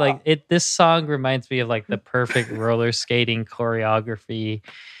 honestly, like this song reminds me of like the perfect roller skating choreography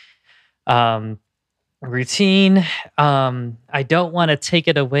routine. I don't want to take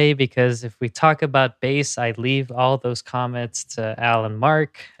it away because if we talk about bass, I leave all those comments to Al and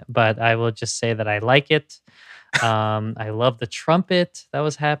Mark, but I will just say that I like it. I love the trumpet that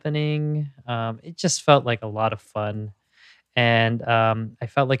was happening. It just felt like a lot of fun. And I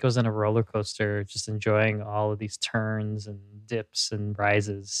felt like I was in a roller coaster, just enjoying all of these turns and dips and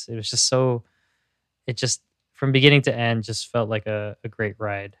rises. It was just it just from beginning to end just felt like a great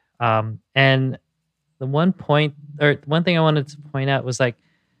ride. And the one thing I wanted to point out was like,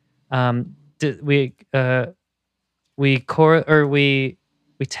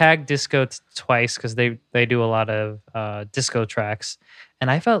 we tagged disco twice because they do a lot of disco tracks, and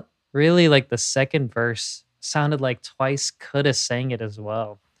I felt really like the second verse sounded like Twice could have sang it as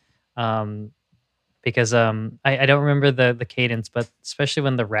well, because I don't remember the cadence, but especially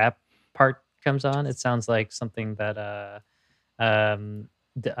when the rap part comes on, it sounds like something that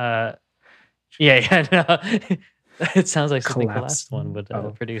yeah, no. It sounds like something the Collapsed. last one would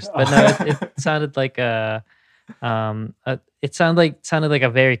Oh. produce, but no, it sounded like it sounded like a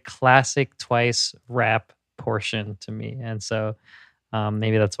very classic Twice rap portion to me, and so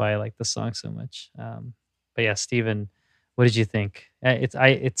maybe that's why I like the song so much. But yeah, Steven, what did you think?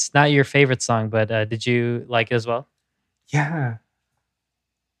 It's not your favorite song, but did you like it as well? Yeah.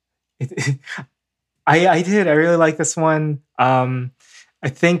 I did. I really like this one. I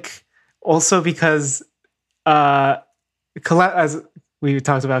think also because as we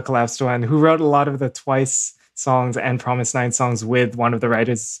talked about Collapsed One, who wrote a lot of the Twice songs and Promise 9 songs with one of the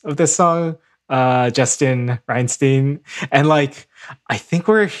writers of this song, Justin Reinstein. And like, I think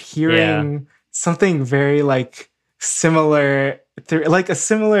we're hearing something very like similar, like a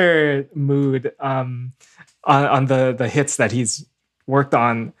similar mood on the hits that he's worked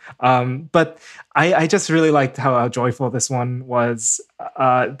on. But I just really liked how joyful this one was.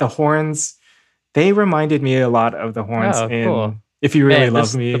 The horns, they reminded me a lot of the horns in cool. If You Really Man,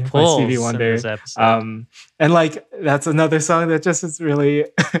 Love the Me by pulls Stevie in Wonder. this episode. And like that's another song that just is really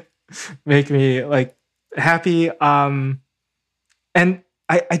make me like happy. And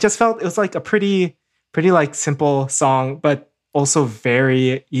I just felt it was like a pretty pretty like simple song, but also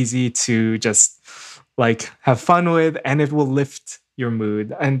very easy to just like have fun with, and it will lift your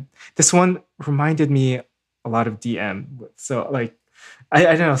mood. And this one reminded me a lot of DM. So like I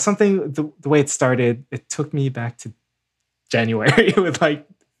don't know, something the way it started, it took me back to January with like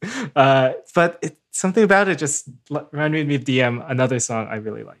but something about it just reminded me of DM, another song I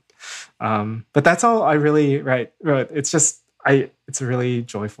really like. But that's all I really wrote. It's just it's a really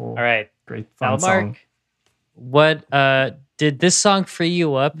joyful, All right. great fun song. Almark, what did this song free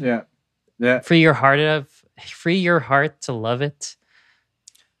you up? Yeah. Yeah. Free your heart to love it?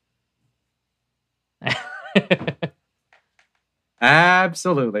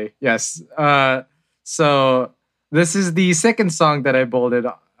 Absolutely. Yes. So this is the second song that I bolded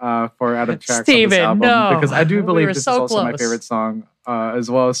for out of tracks on Steven, this album no. because I do We believe were this so is also my close. favorite song as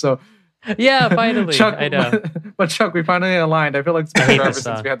well. So Yeah, finally. Chuck, I know. but Chuck, we finally aligned. I feel like it's been I hate forever this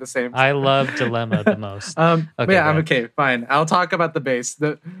since song. we had the same. I love Dilemma the most. But Okay, yeah, I'm go okay. Fine. I'll talk about the bass.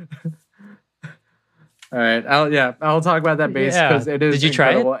 All right. I'll talk about that bass Yeah. because it is Did you try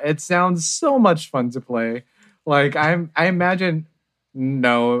it? incredible. It sounds so much fun to play. Like I imagine.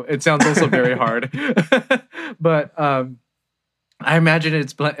 No, it sounds also very hard. But I imagine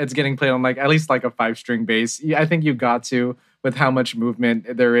it's getting played on like at least like a 5-string bass. Yeah, I think you got to with how much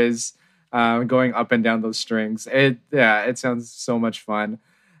movement there is going up and down those strings. It sounds so much fun.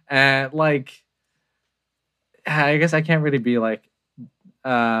 And like I guess I can't really be like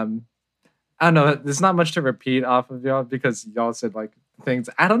I don't know. There's not much to repeat off of y'all because y'all said like things.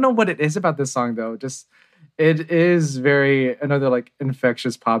 I don't know what it is about this song though. Just it is very another like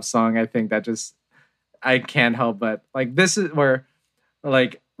infectious pop song. I think that just I can't help but like this is where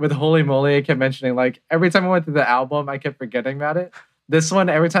like with Holy Moly I kept mentioning like every time I went through the album I kept forgetting about it. This one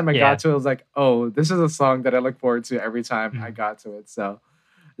every time I Yeah. got to it, I was like, oh, this is a song that I look forward to every time I got to it. So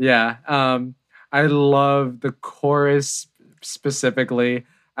yeah, I love the chorus specifically.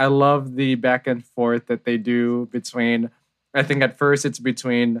 I love the back and forth that they do between. I think at first it's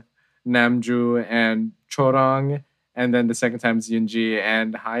between Namju and Chorong, and then the second time is Yoonji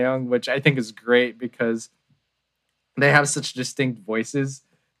and Hayoung, which I think is great because they have such distinct voices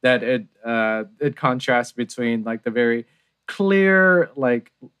that it contrasts between like the very clear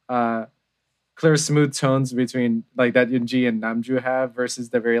clear smooth tones between like that Yoonji and Namju have versus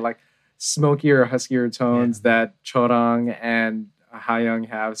the very like smokier huskier tones that Chorong and Hayoung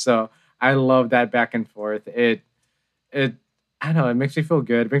have. So I love that back and forth. It I don't know, it makes me feel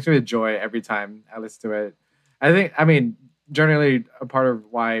good. It makes me feel joy every time I listen to it. I mean, generally a part of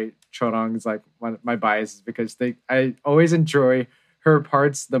why Chorong is like one of my bias is because I always enjoy her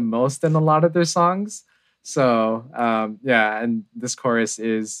parts the most in a lot of their songs. So and this chorus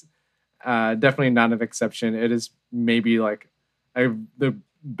is definitely not an exception. It is maybe like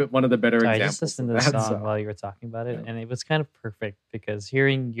one of the better I examples. just listened to of the that, song so. while you were talking about it, and it was kind of perfect because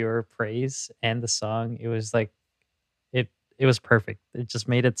hearing your praise and the song, it was like it was perfect. It just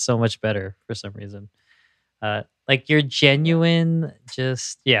made it so much better for some reason. Like your genuine,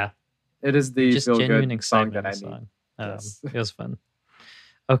 just It is the just feel genuine good song excitement that I in the need. song. Yes. It was fun.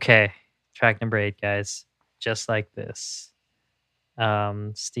 Okay, track number 8, guys. Just like this.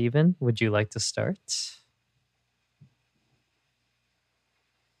 Steven, would you like to start?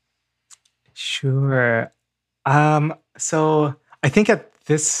 Sure. So I think at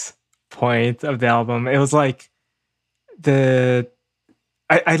this point of the album, it was like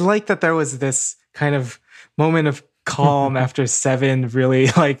I like that there was this kind of moment of calm after 7 really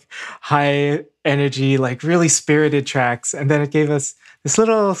like high energy, like really spirited tracks, and then it gave us this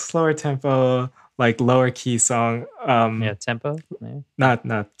little slower tempo, like lower key song. Yeah, tempo. Yeah.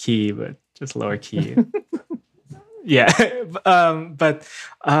 Not key, but just lower key. Yeah. But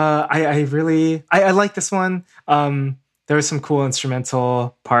I really like this one. There were some cool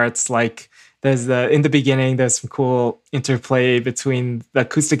instrumental parts, like there's in the beginning there's some cool interplay between the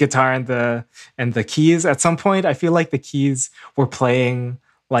acoustic guitar and the keys. At some point I feel like the keys were playing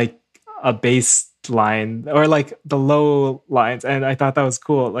like a bass line or like the low lines, and I thought that was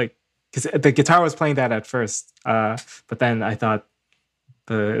cool, like because the guitar was playing that at first, but then I thought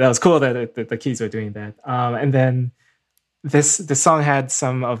that was cool that the keys were doing that. And then this song had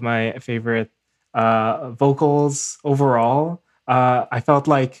some of my favorite vocals overall. I felt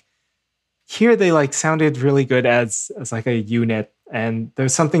like here they like sounded really good as like a unit, and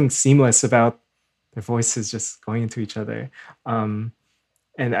there's something seamless about their voices just going into each other.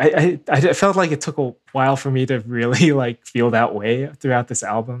 And I felt like it took a while for me to really like feel that way throughout this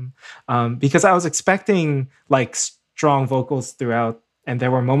album, because I was expecting like strong vocals throughout, and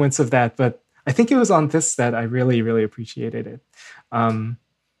there were moments of that, but I think it was on this that I really, really appreciated it.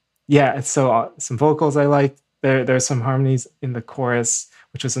 yeah, so some vocals I liked. There's some harmonies in the chorus,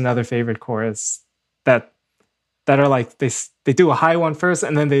 which was another favorite chorus that are like they do a high one first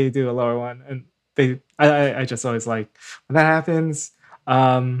and then they do a lower one, and I just always like when that happens.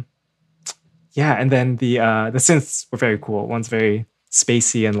 Um, yeah, and then the synths were very cool. One's very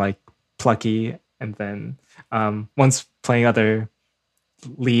spacey and like plucky, and then one's playing other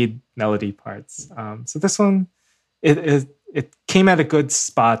lead melody parts. So this one, it came at a good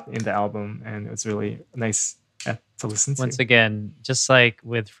spot in the album, and it was really nice to listen to. Once again, just like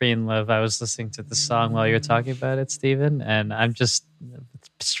with Free in Love, I was listening to the song while you were talking about it, Steven, and I'm just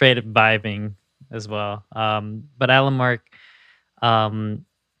straight up vibing as well. But Alan Mark, um,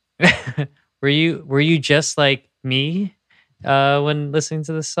 were you just like me when listening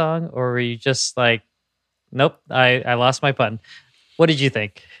to this song, or were you just like, nope, I lost my pun? What did you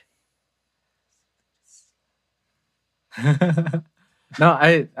think?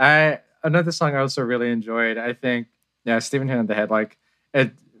 No, another song I also really enjoyed. I think, yeah, Stephen hit on the head. Like,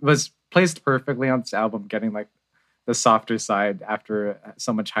 it was placed perfectly on this album, getting like the softer side after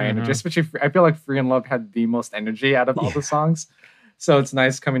so much high energy. Mhm. Especially, I feel like Free in Love had the most energy out of all the songs, so it's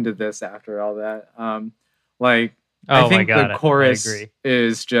nice coming to this after all that. Like, I Oh my think god, the I chorus agree.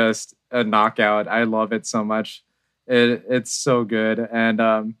 is just a knockout. I love it so much. It's so good, and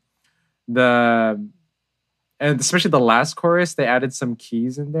the and especially the last chorus, they added some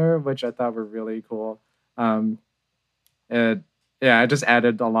keys in there, which I thought were really cool. Um, it, yeah, I just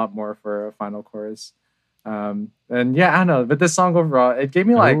added a lot more for a final chorus. And yeah, I don't know, but this song overall, it gave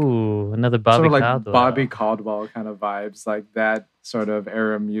me like Ooh, another sort Bobby of like Caldwell. Bobby Caldwell kind of vibes, like that sort of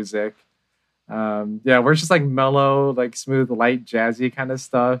era music. Yeah, where it's just like mellow, like smooth, light, jazzy kind of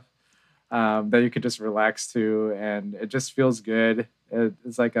stuff that you could just relax to, and it just feels good.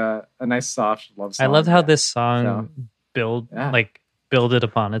 It's like a nice soft love I song. loved how Yeah. this song Yeah. builded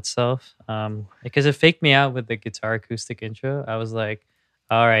upon itself. Because it faked me out with the guitar acoustic intro. I was like,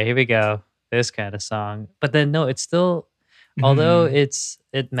 all right, here we go. This kind of song. But then no, it's still, although Mhm.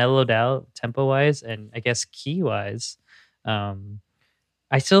 it mellowed out tempo wise and I guess key wise, um,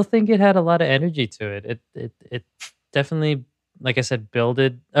 I still think it had a lot of energy to it. It definitely, like I said, built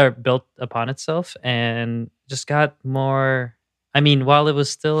upon itself and just got more. I mean, while it was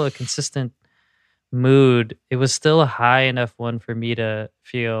still a consistent mood, it was still a high enough one for me to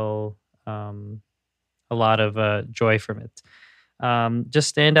feel um, a lot of joy from it.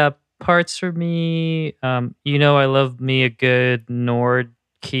 Just standout parts for me. I love me a good Nord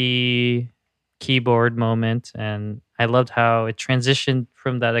keyboard moment, and I loved how it transitioned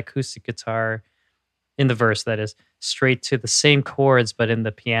from that acoustic guitar in the verse, that is, straight to the same chords but in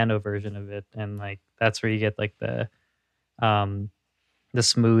the piano version of it, and like that's where you get like um the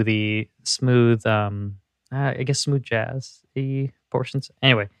smooth I guess smooth jazz portions.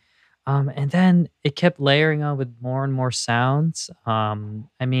 Anyway, and then it kept layering on with more and more sounds.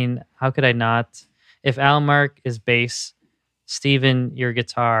 I mean, how could I not? If Al Mark is bass, Steven, your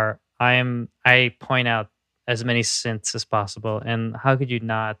guitar, I point out as many synths as possible. And how could you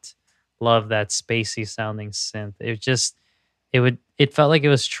not love that spacey sounding synth? It felt like it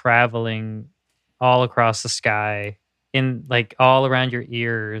was traveling all across the sky in like all around your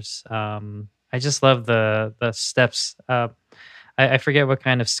ears. I just love the steps. I forget what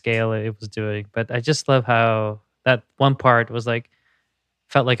kind of scale it was doing, but I just love how that one part was like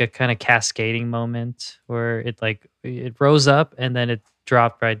felt like a kind of cascading moment where it rose up and then it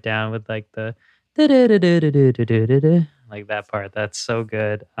dropped right down with like the like that part. That's so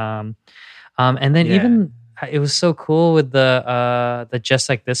good. And then Yeah. even it was so cool with the just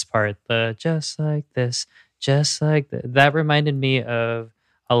like this part, the just like this, that reminded me of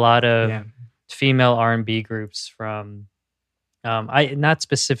a lot of Yeah. female R&B groups from I not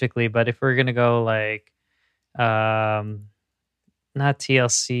specifically, but if we're gonna go like um not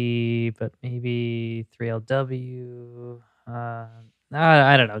TLC, but maybe 3LW. I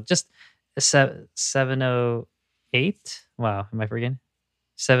don't know, just 708. Wow, am I forgetting?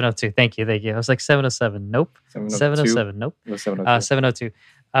 702. Thank you, thank you. I was like 707. Nope. 702. 707. Nope. It was 702.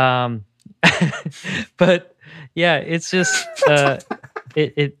 702. But yeah, it's just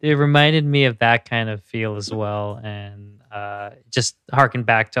it reminded me of that kind of feel as well, and just harken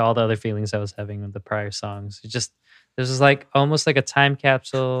back to all the other feelings I was having with the prior songs. This was like almost like a time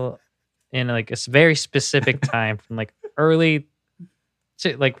capsule in like a very specific time from like early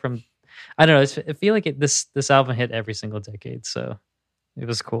to like from I don't know. I feel like this album hit every single decade, so it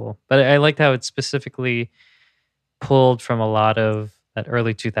was cool. But I liked how it specifically pulled from a lot of that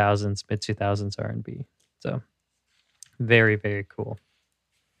early 2000s, mid 2000s R&B. So very, very cool.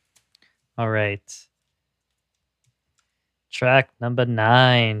 All right. Track number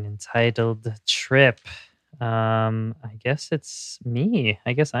 9, entitled Trip. I guess it's me.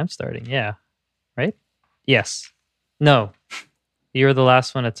 I guess I'm starting. Yeah. Right? Yes. No. You're the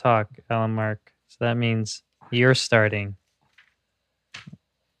last one to talk, Alan Mark. So that means you're starting.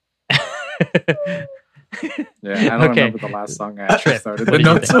 Yeah, I don't Okay. remember the last song I actually Trip. started. What The did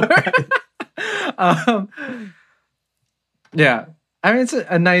you notes were. Yeah, I mean it's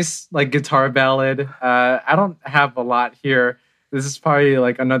a nice like guitar ballad. I don't have a lot here. This is probably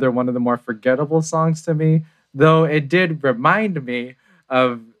like another one of the more forgettable songs to me, though it did remind me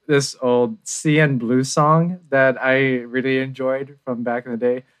of this old CN Blue song that I really enjoyed from back in the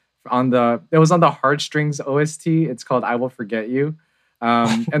day. It was on the Heartstrings OST. It's called "I Will Forget You,"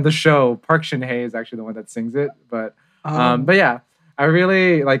 and the show Park Shin Hye is actually the one that sings it. But yeah, I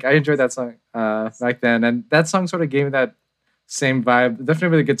enjoyed that song back then, and that song sort of gave me that same vibe.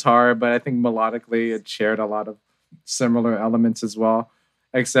 Definitely with the guitar, but I think melodically it shared a lot of similar elements as well.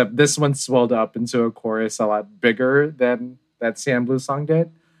 Except this one swelled up into a chorus a lot bigger than that Sam Blue song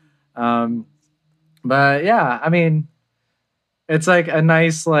did. Um, but yeah, I mean, it's like a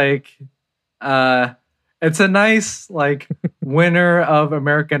nice uh, it's a nice winner of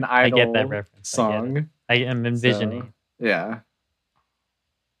American I Idol get that reference. I get it. song. I am envisioning. So, yeah.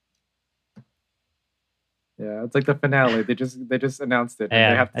 Yeah, it's like the finale. They just announced it, and they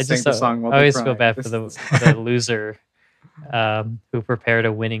Yeah, have to I sing just the song while I they're always crying. feel bad for This the is- the loser who prepared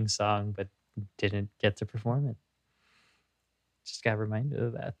a winning song but didn't get to perform it. Just got reminded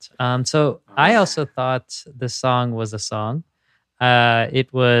of that. So I also thought the song was a song.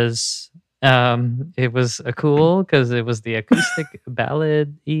 It was a cool because it was the acoustic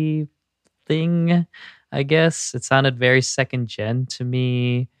ballad-y thing. I guess it sounded very second gen to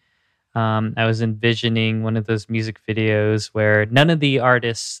me. I was envisioning one of those music videos where none of the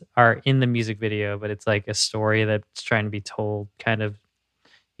artists are in the music video, but it's like a story that's trying to be told, kind of,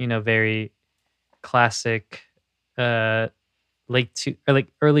 very classic, early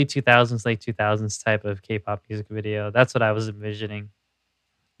 2000s, late 2000s type of K-pop music video. That's what I was envisioning.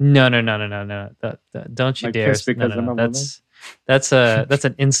 No, no, no, no, no, no. Don't you Like dare! Kiss Because I'm a Woman? That's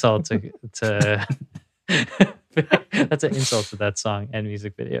an insult to that's an insult to that song and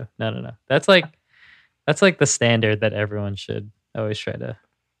music video. No, no, no. That's like the standard that everyone should always try to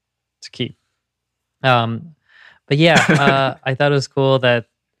keep. But yeah, I thought it was cool that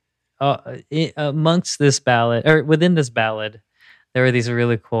amongst this ballad or within this ballad, there were these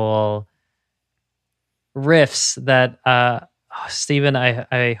really cool riffs that Stephen,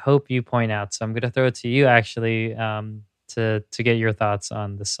 I hope you point out. So I'm going to throw it to you actually to get your thoughts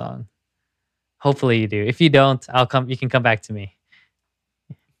on the song. Hopefully you do. If you don't, you can come back to me.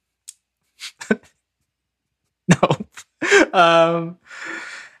 No.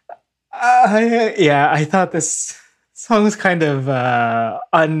 I thought this song was kind of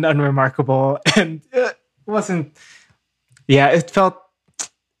unremarkable and it wasn't. Yeah, it felt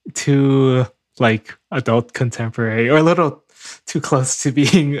too like adult contemporary or a little too close to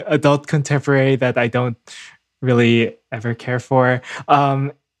being adult contemporary that I don't really ever care for.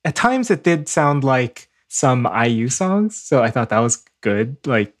 At times it did sound like some IU songs, so I thought that was good.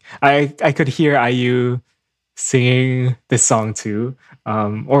 Like I could hear IU singing this song too,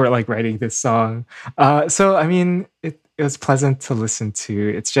 or like writing this song. So I mean, it was pleasant to listen to.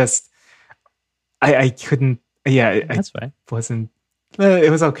 It's just I couldn't. Yeah, That's fine. wasn't.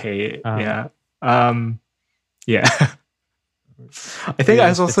 It was okay. Yeah. Yeah. I think I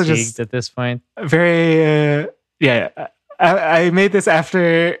was also fatigued just at this point. very yeah. I made this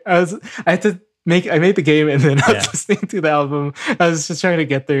after I made the game and then I was Yeah. listening to the album. I was just trying to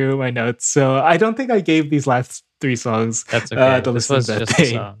get through my notes, so I don't think I gave these last 3 songs That's okay. the This listen was that just a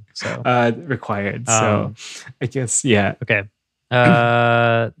they song. So required. So Um, I guess yeah. okay.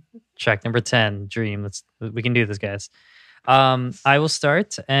 Track number 10, Dream. We can do this, guys. I will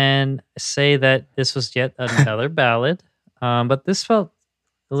start and say that this was yet another ballad. But this felt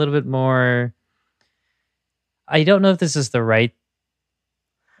a little bit more. I don't know if this is the right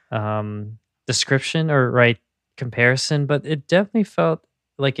description or right comparison, but it definitely felt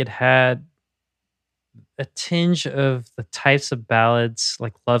like it had a tinge of the types of ballads,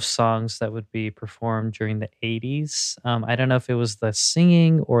 like love songs that would be performed during the 80s. I don't know if it was the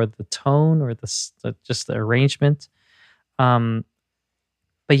singing or the tone or just the arrangement. But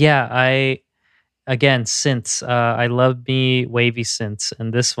yeah, again, synths. I love me wavy synths,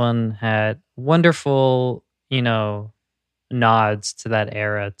 and this one had wonderful, nods to that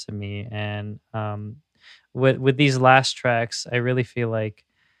era to me. And with these last tracks, I really feel like,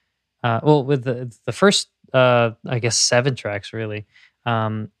 with the first, I guess 7 tracks, really,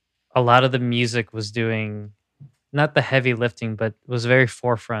 a lot of the music was doing not the heavy lifting, but was very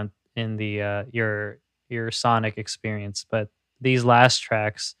forefront in the your sonic experience. But these last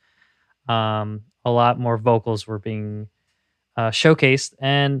tracks, a lot more vocals were being showcased,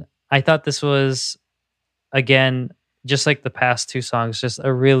 and I thought this was again, just like the past two songs, just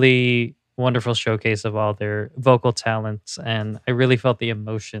a really wonderful showcase of all their vocal talents, and I really felt the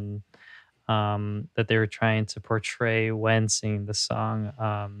emotion that they were trying to portray when singing the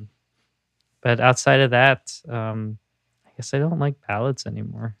song. But outside of that, I guess I don't like ballads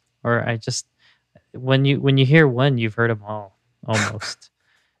anymore. Or I just when you hear one, you've heard them all almost.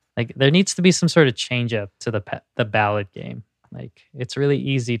 Like there needs to be some sort of change up to the ballad game. Like it's really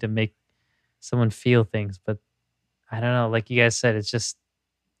easy to make someone feel things, but I don't know. Like you guys said, it's just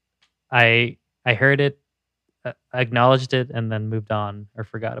I heard it, acknowledged it, and then moved on or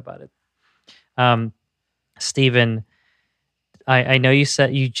forgot about it. Um, Steven, I know you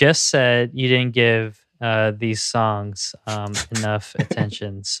just said you didn't give these songs enough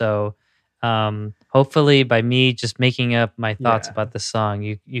attention. So hopefully by me just making up my thoughts Yeah. about the song,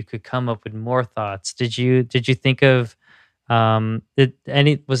 you could come up with more thoughts. Did you think of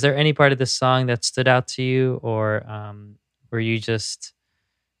was there any part of the song that stood out to you, or were you just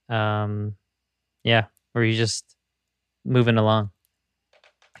um yeah, were you just moving along?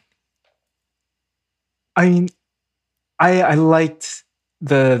 I mean, I liked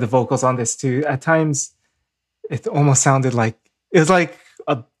the vocals on this too. At times, it almost sounded like it was like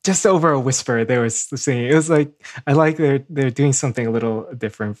just over a whisper. They were singing. It was like I like they're doing something a little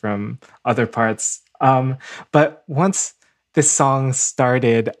different from other parts. But once this song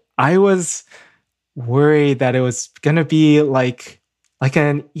started, I was worried that it was gonna be like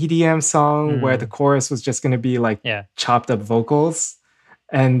an EDM song where the chorus was just gonna be like Yeah. chopped up vocals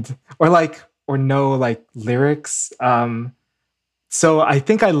and or no like lyrics. So I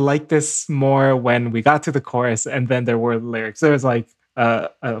think I liked this more when we got to the chorus and then there were lyrics. There was like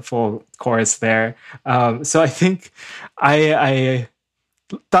a full chorus there. So I think I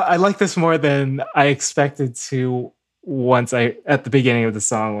thought I liked this more than I expected to once I at the beginning of the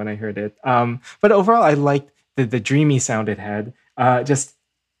song when I heard it. But overall, I liked the dreamy sound it had. Just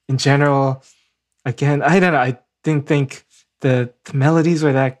in general, again, I don't know. I didn't think the melodies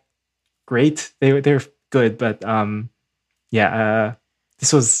were that great. They're good, but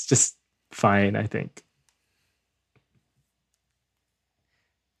this was just fine, I think.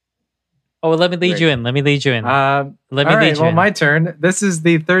 Oh, well, let me lead Great. you in. Let me lead you in. Let me all right, lead you well, in. my turn. This is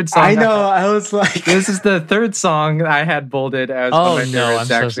the third song. I know. I was like, This is the third song I had bolded as one Oh, of my no, favorites I'm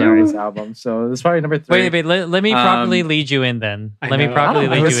so actually on sorry. this album. So this is probably number 3. Wait, let me properly Um, lead you in then. I Let me know. properly I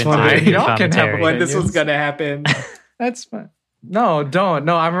lead was you into wondering. the Y'all can have commentary. when this was opinions. gonna happen. That's fine. No, don't.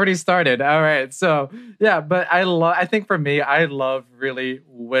 No, I've already started. All right. So yeah, but I think for me, I love really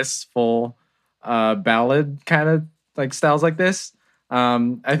wistful ballad kind of like styles like this.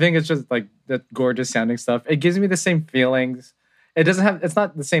 I think it's just like the gorgeous sounding stuff. It gives me the same feelings. It's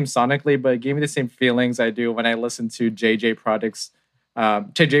not the same sonically, but it gave me the same feelings I do when I listen to JJ Project's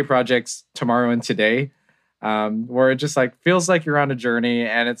Tomorrow and Today, where it just like feels like you're on a journey,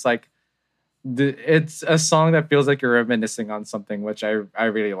 and it's like it's a song that feels like you're reminiscing on something, which I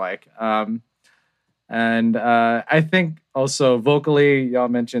really like. And I think also vocally, y'all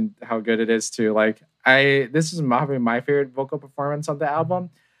mentioned how good it is too. Like this is probably my favorite vocal performance on the album.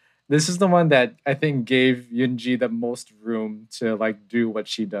 This is the one that I think gave Yoonji the most room to like do what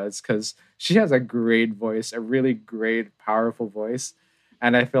she does, because she has a great voice, a really great, powerful voice.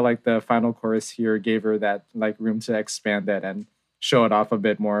 And I feel like the final chorus here gave her that like room to expand that and show it off a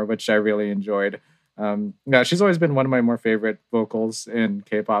bit more, which I really enjoyed. Yeah, she's always been one of my more favorite vocals in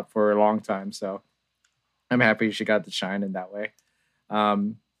K-pop for a long time. So I'm happy she got to shine in that way.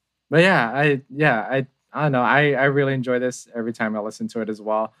 But I don't know. I really enjoy this every time I listen to it as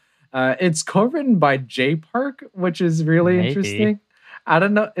well. It's co-written by J Park, which is really Maybe. interesting. I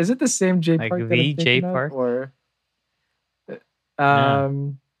don't know. Is it the same J Like Park? the that I'm J thinking of, Park? or Yeah.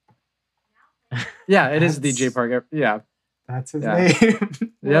 yeah, it is the That's- J Park. Yeah, That's his Yeah. name.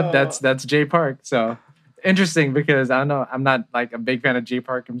 yep. Whoa. That's J Park. So interesting, because I don't know. I'm not like a big fan of J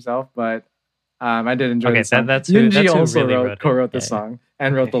Park himself, but I did enjoy Okay, the song. that's who Yoonji also really wrote it. co-wrote the Yeah, yeah. song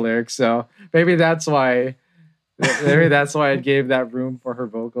and wrote the Okay. lyrics. So maybe that's why. Maybe that's why it gave that room for her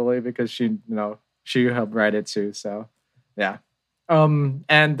vocally, because she helped write it too. So yeah.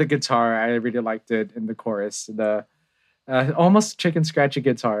 And the guitar, I really liked it in the chorus. The almost chicken scratchy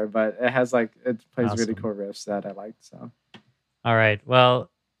guitar, but it has like it plays really Awesome. cool riffs that I liked. So All right.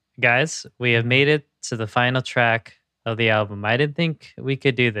 Well, guys, we have made it to the final track of the album. I didn't think we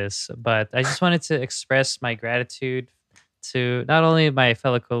could do this, but I just wanted to express my gratitude to not only my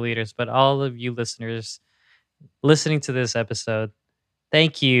fellow co-leaders, but all of you listeners listening to this episode,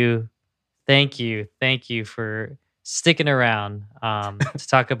 thank you, thank you for sticking around to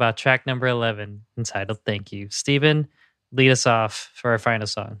talk about track number 11 entitled Thank You. Steven, lead us off for our final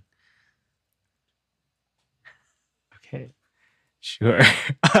song. Okay, sure.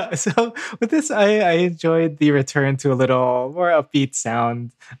 So with this, I enjoyed the return to a little more upbeat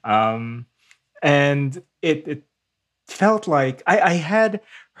sound, and it felt like I had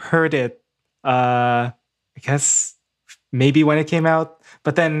heard it. I guess maybe when it came out,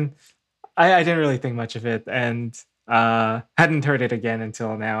 but then I didn't really think much of it, and hadn't heard it again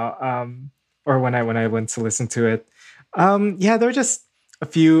until now, or when I went to listen to it. Yeah, there were just a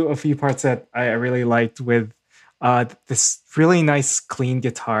few parts that I really liked with this really nice clean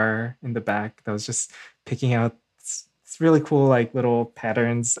guitar in the back that was just picking out it's really cool like little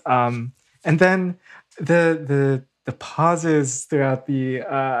patterns. And then the pauses throughout the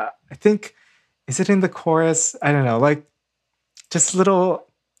I think is it in the chorus? I don't know, like just little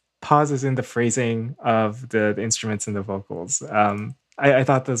pauses in the phrasing of the instruments and the vocals. I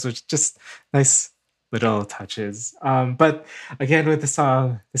thought those were just nice little touches. But again, with the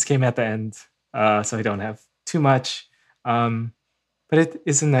song, this came at the end, so I don't have too much. But it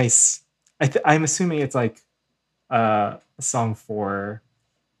is a nice. I'm assuming it's like a song for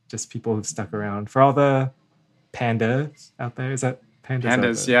just people who've stuck around. For all the pandas out there, is that pandas? out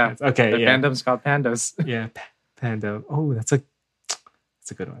Pandas, there? yeah. Okay, The yeah. fandom's called Pandas. Yeah, panda. Oh, that's a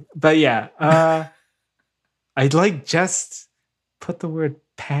good one. But yeah, I'd like just put the word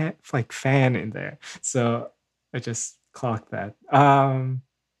like fan in there. So I just clocked that.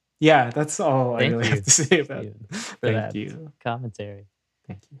 Yeah, that's all I Thank really you, have to say about it. Steven, for Thank that you. commentary.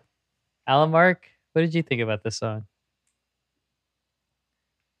 Thank you. Alan Mark, what did you think about this song?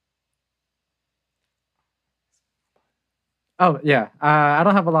 Oh yeah, I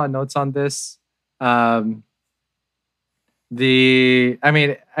don't have a lot of notes on this. I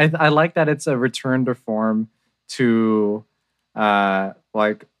mean, I like that it's a return to form to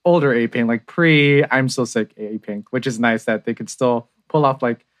like older Apink, like pre I'm So Sick Apink, which is nice that they could still pull off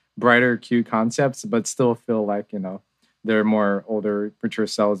like brighter, cute concepts, but still feel like they're more older, mature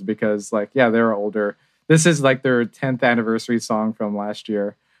selves because like yeah, they're older. This is like their 10th anniversary song from last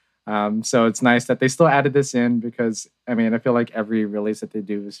year. So it's nice that they still added this in because I mean I feel like every release that they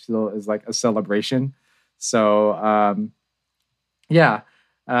do is like a celebration. So yeah.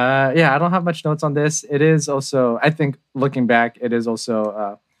 Yeah, I don't have much notes on this. It is also, I think, looking back, it is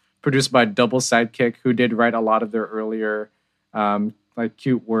also produced by Double Sidekick, who did write a lot of their earlier, like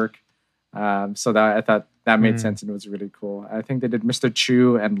cute work. So that I thought that made sense and it was really cool. I think they did Mr.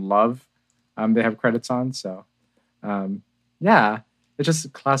 Chu and Love. They have credits on. So yeah, it's just a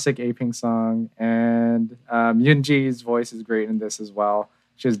classic Apink song, and Yoonji's voice is great in this as well.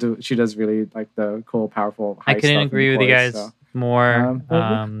 She does really like the cool, powerful. High I couldn't stuff in agree the with you chorus, guys so. more.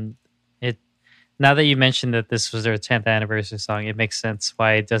 Well, It now that you mentioned that this was their 10th anniversary song, it makes sense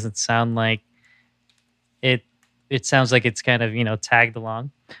why it doesn't sound like it. It sounds like it's kind of tagged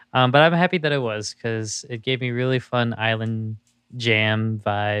along, but I'm happy that it was because it gave me really fun island jam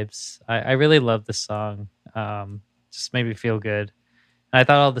vibes. I really love the song. Just made me feel good. And I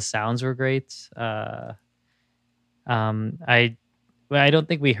thought all the sounds were great. I Well, I don't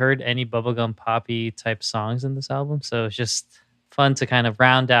think we heard any bubblegum poppy type songs in this album, so it's just fun to kind of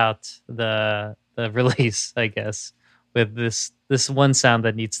round out the release, I guess, with this one sound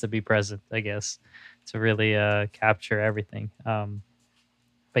that needs to be present, I guess, to really capture everything.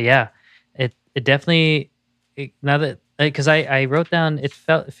 But yeah, it definitely now that because I wrote down it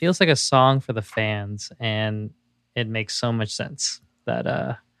feels like a song for the fans, and it makes so much sense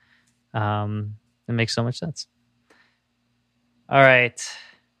that it makes so much sense. All right.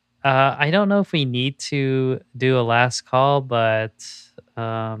 I don't know if we need to do a last call, but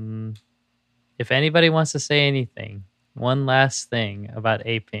if anybody wants to say anything, one last thing about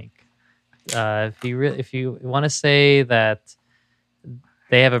Apink, if you want to say that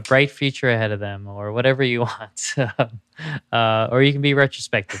they have a bright future ahead of them, or whatever you want, or you can be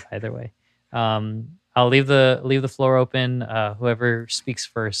retrospective. Either way, I'll leave the floor open. Whoever speaks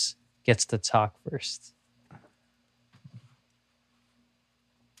first gets to talk first.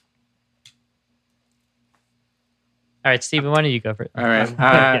 All right, Steven, why don't you go first? All right.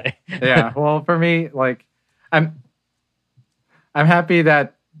 Okay. Yeah. Well, for me, like, I'm happy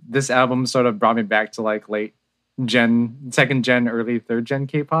that this album sort of brought me back to like late second gen, early third gen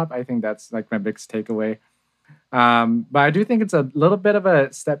K-pop. I think that's like my biggest takeaway. But I do think it's a little bit of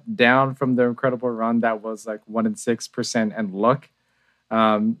a step down from the incredible run that was like 1 in 6% and Look.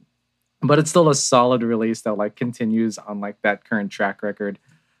 But it's still a solid release that like continues on like that current track record.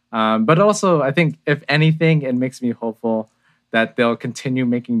 But also, I think if anything, it makes me hopeful that they'll continue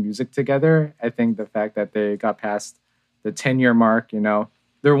making music together. I think the fact that they got past the 10-year mark,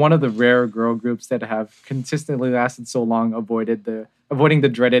 they're one of the rare girl groups that have consistently lasted so long, avoiding the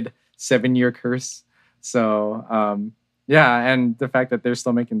dreaded 7-year curse. So yeah, and the fact that they're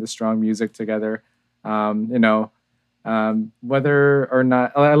still making this strong music together, whether or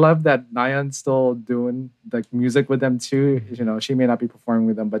not I love that Nayeon's still doing like music with them too. She may not be performing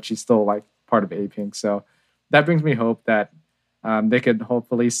with them, but she's still like part of Apink. So that brings me hope that they could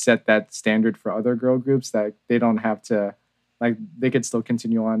hopefully set that standard for other girl groups, that they don't have to, like, they could still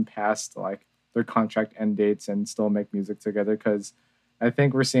continue on past like their contract end dates and still make music together. Because I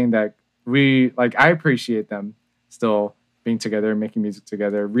think we're seeing that I appreciate them still being together, making music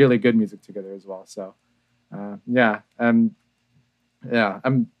together, really good music together as well. So I'm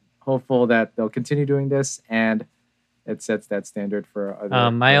hopeful that they'll continue doing this and it sets that standard for other.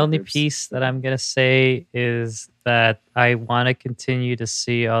 My girl only groups. piece that I'm gonna say is that I want to continue to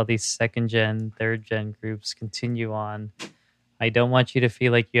see all these second gen, third gen groups continue on. I don't want you to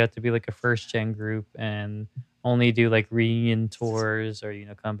feel like you have to be like a first gen group and only do like reunion tours or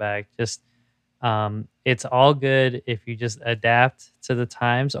come back. Just it's all good if you just adapt to the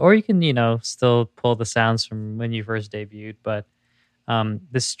times, or you can still pull the sounds from when you first debuted. But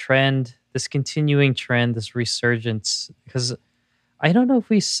this trend, this continuing trend, this resurgence, because I don't know if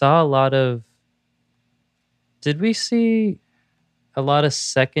we saw a lot of. Did we see a lot of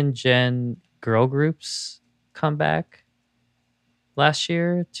second gen girl groups come back last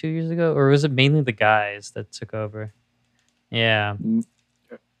year, 2 years ago, or was it mainly the guys that took over? Yeah, Mm,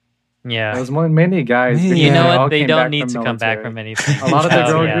 It yeah. was mainly guys. Yeah. because You know they what? all They came don't back need to from come back military. from anything. A lot of the Oh,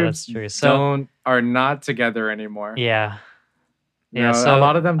 girl yeah, groups that's true. So are not together anymore. yeah, You yeah. know, a So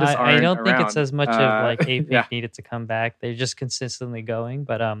lot of them just I aren't don't think it's around. as much of like Apink Yeah, needed to come back. They're just consistently going.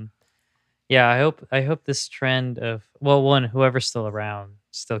 But yeah. I hope this trend of, well, one, whoever's still around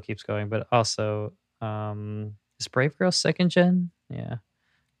still keeps going, but also is Brave Girl second gen? Yeah,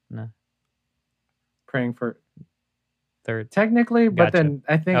 no, praying for third. technically, but Gotcha. then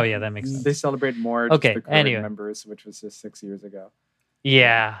I think Oh yeah, that makes sense. they celebrate more just Okay, the current anyway. members, which was just 6 years ago.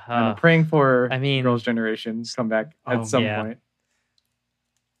 Yeah. And I'm praying for I mean, Girls' Generation come back Oh, at some yeah. point.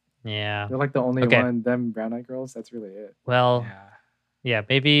 Yeah. They're like the only Okay. one, them brown eyed girls. That's really it. Well, yeah,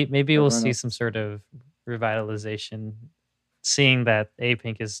 maybe we'll Everyone see else- some sort of revitalization, seeing that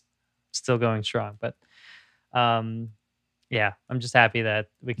Apink is still going strong. But yeah, I'm just happy that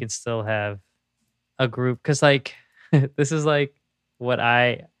we can still have a group, because like this is like what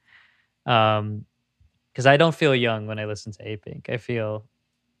I because I don't feel young when I listen to Apink. I feel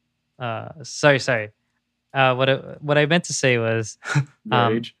sorry. What I meant to say was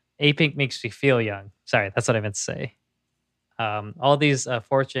Their age. Apink makes me feel young. Sorry, that's what I meant to say. All these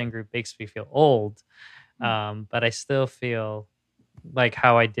 4th gen group makes me feel old, but I still feel like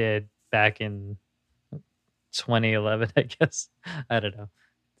how I did back in 2011, I guess. I don't know.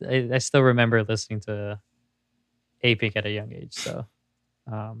 I still remember listening to Apink at a young age. So,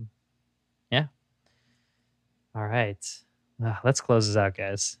 yeah. All right. Let's close this out,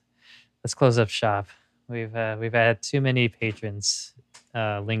 guys. Let's close up shop. We've had too many patrons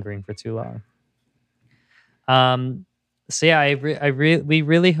lingering for too long. So yeah, we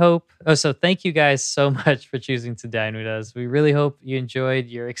really hope. Oh, so thank you guys so much for choosing to dine with us. We really hope you enjoyed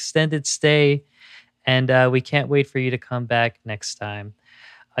your extended stay, and we can't wait for you to come back next time.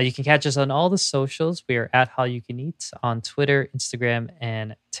 You can catch us on all the socials. We are at How You Can Eat on Twitter, Instagram,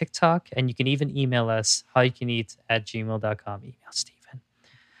 and TikTok. And you can even email us, howyoucaneat@gmail.com. Email Steven.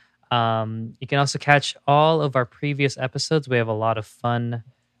 You can also catch all of our previous episodes. We have a lot of fun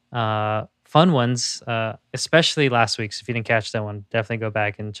ones, especially last week. So if you didn't catch that one, definitely go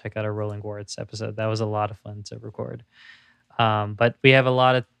back and check out our Rolling Words episode. That was a lot of fun to record. But we have a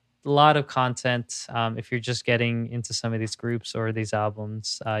lot of content. If you're just getting into some of these groups or these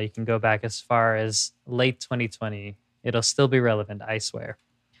albums, you can go back as far as late 2020. It'll still be relevant, I swear.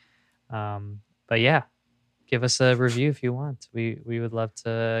 But yeah, give us a review if you want. We would love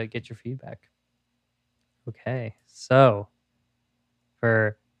to get your feedback. Okay, so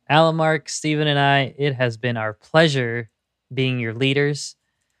for Alan, Mark, Steven, and I, it has been our pleasure being your leaders.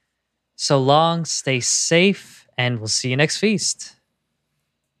 So long, stay safe, and we'll see you next feast.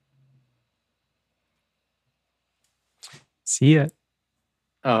 See ya.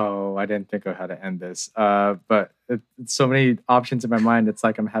 Oh, I didn't think of how to end this. But it's so many options in my mind. It's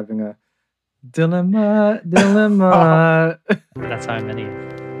like I'm having a dilemma. That's how I'm ending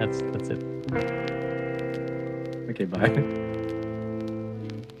it. That's it. Okay, bye.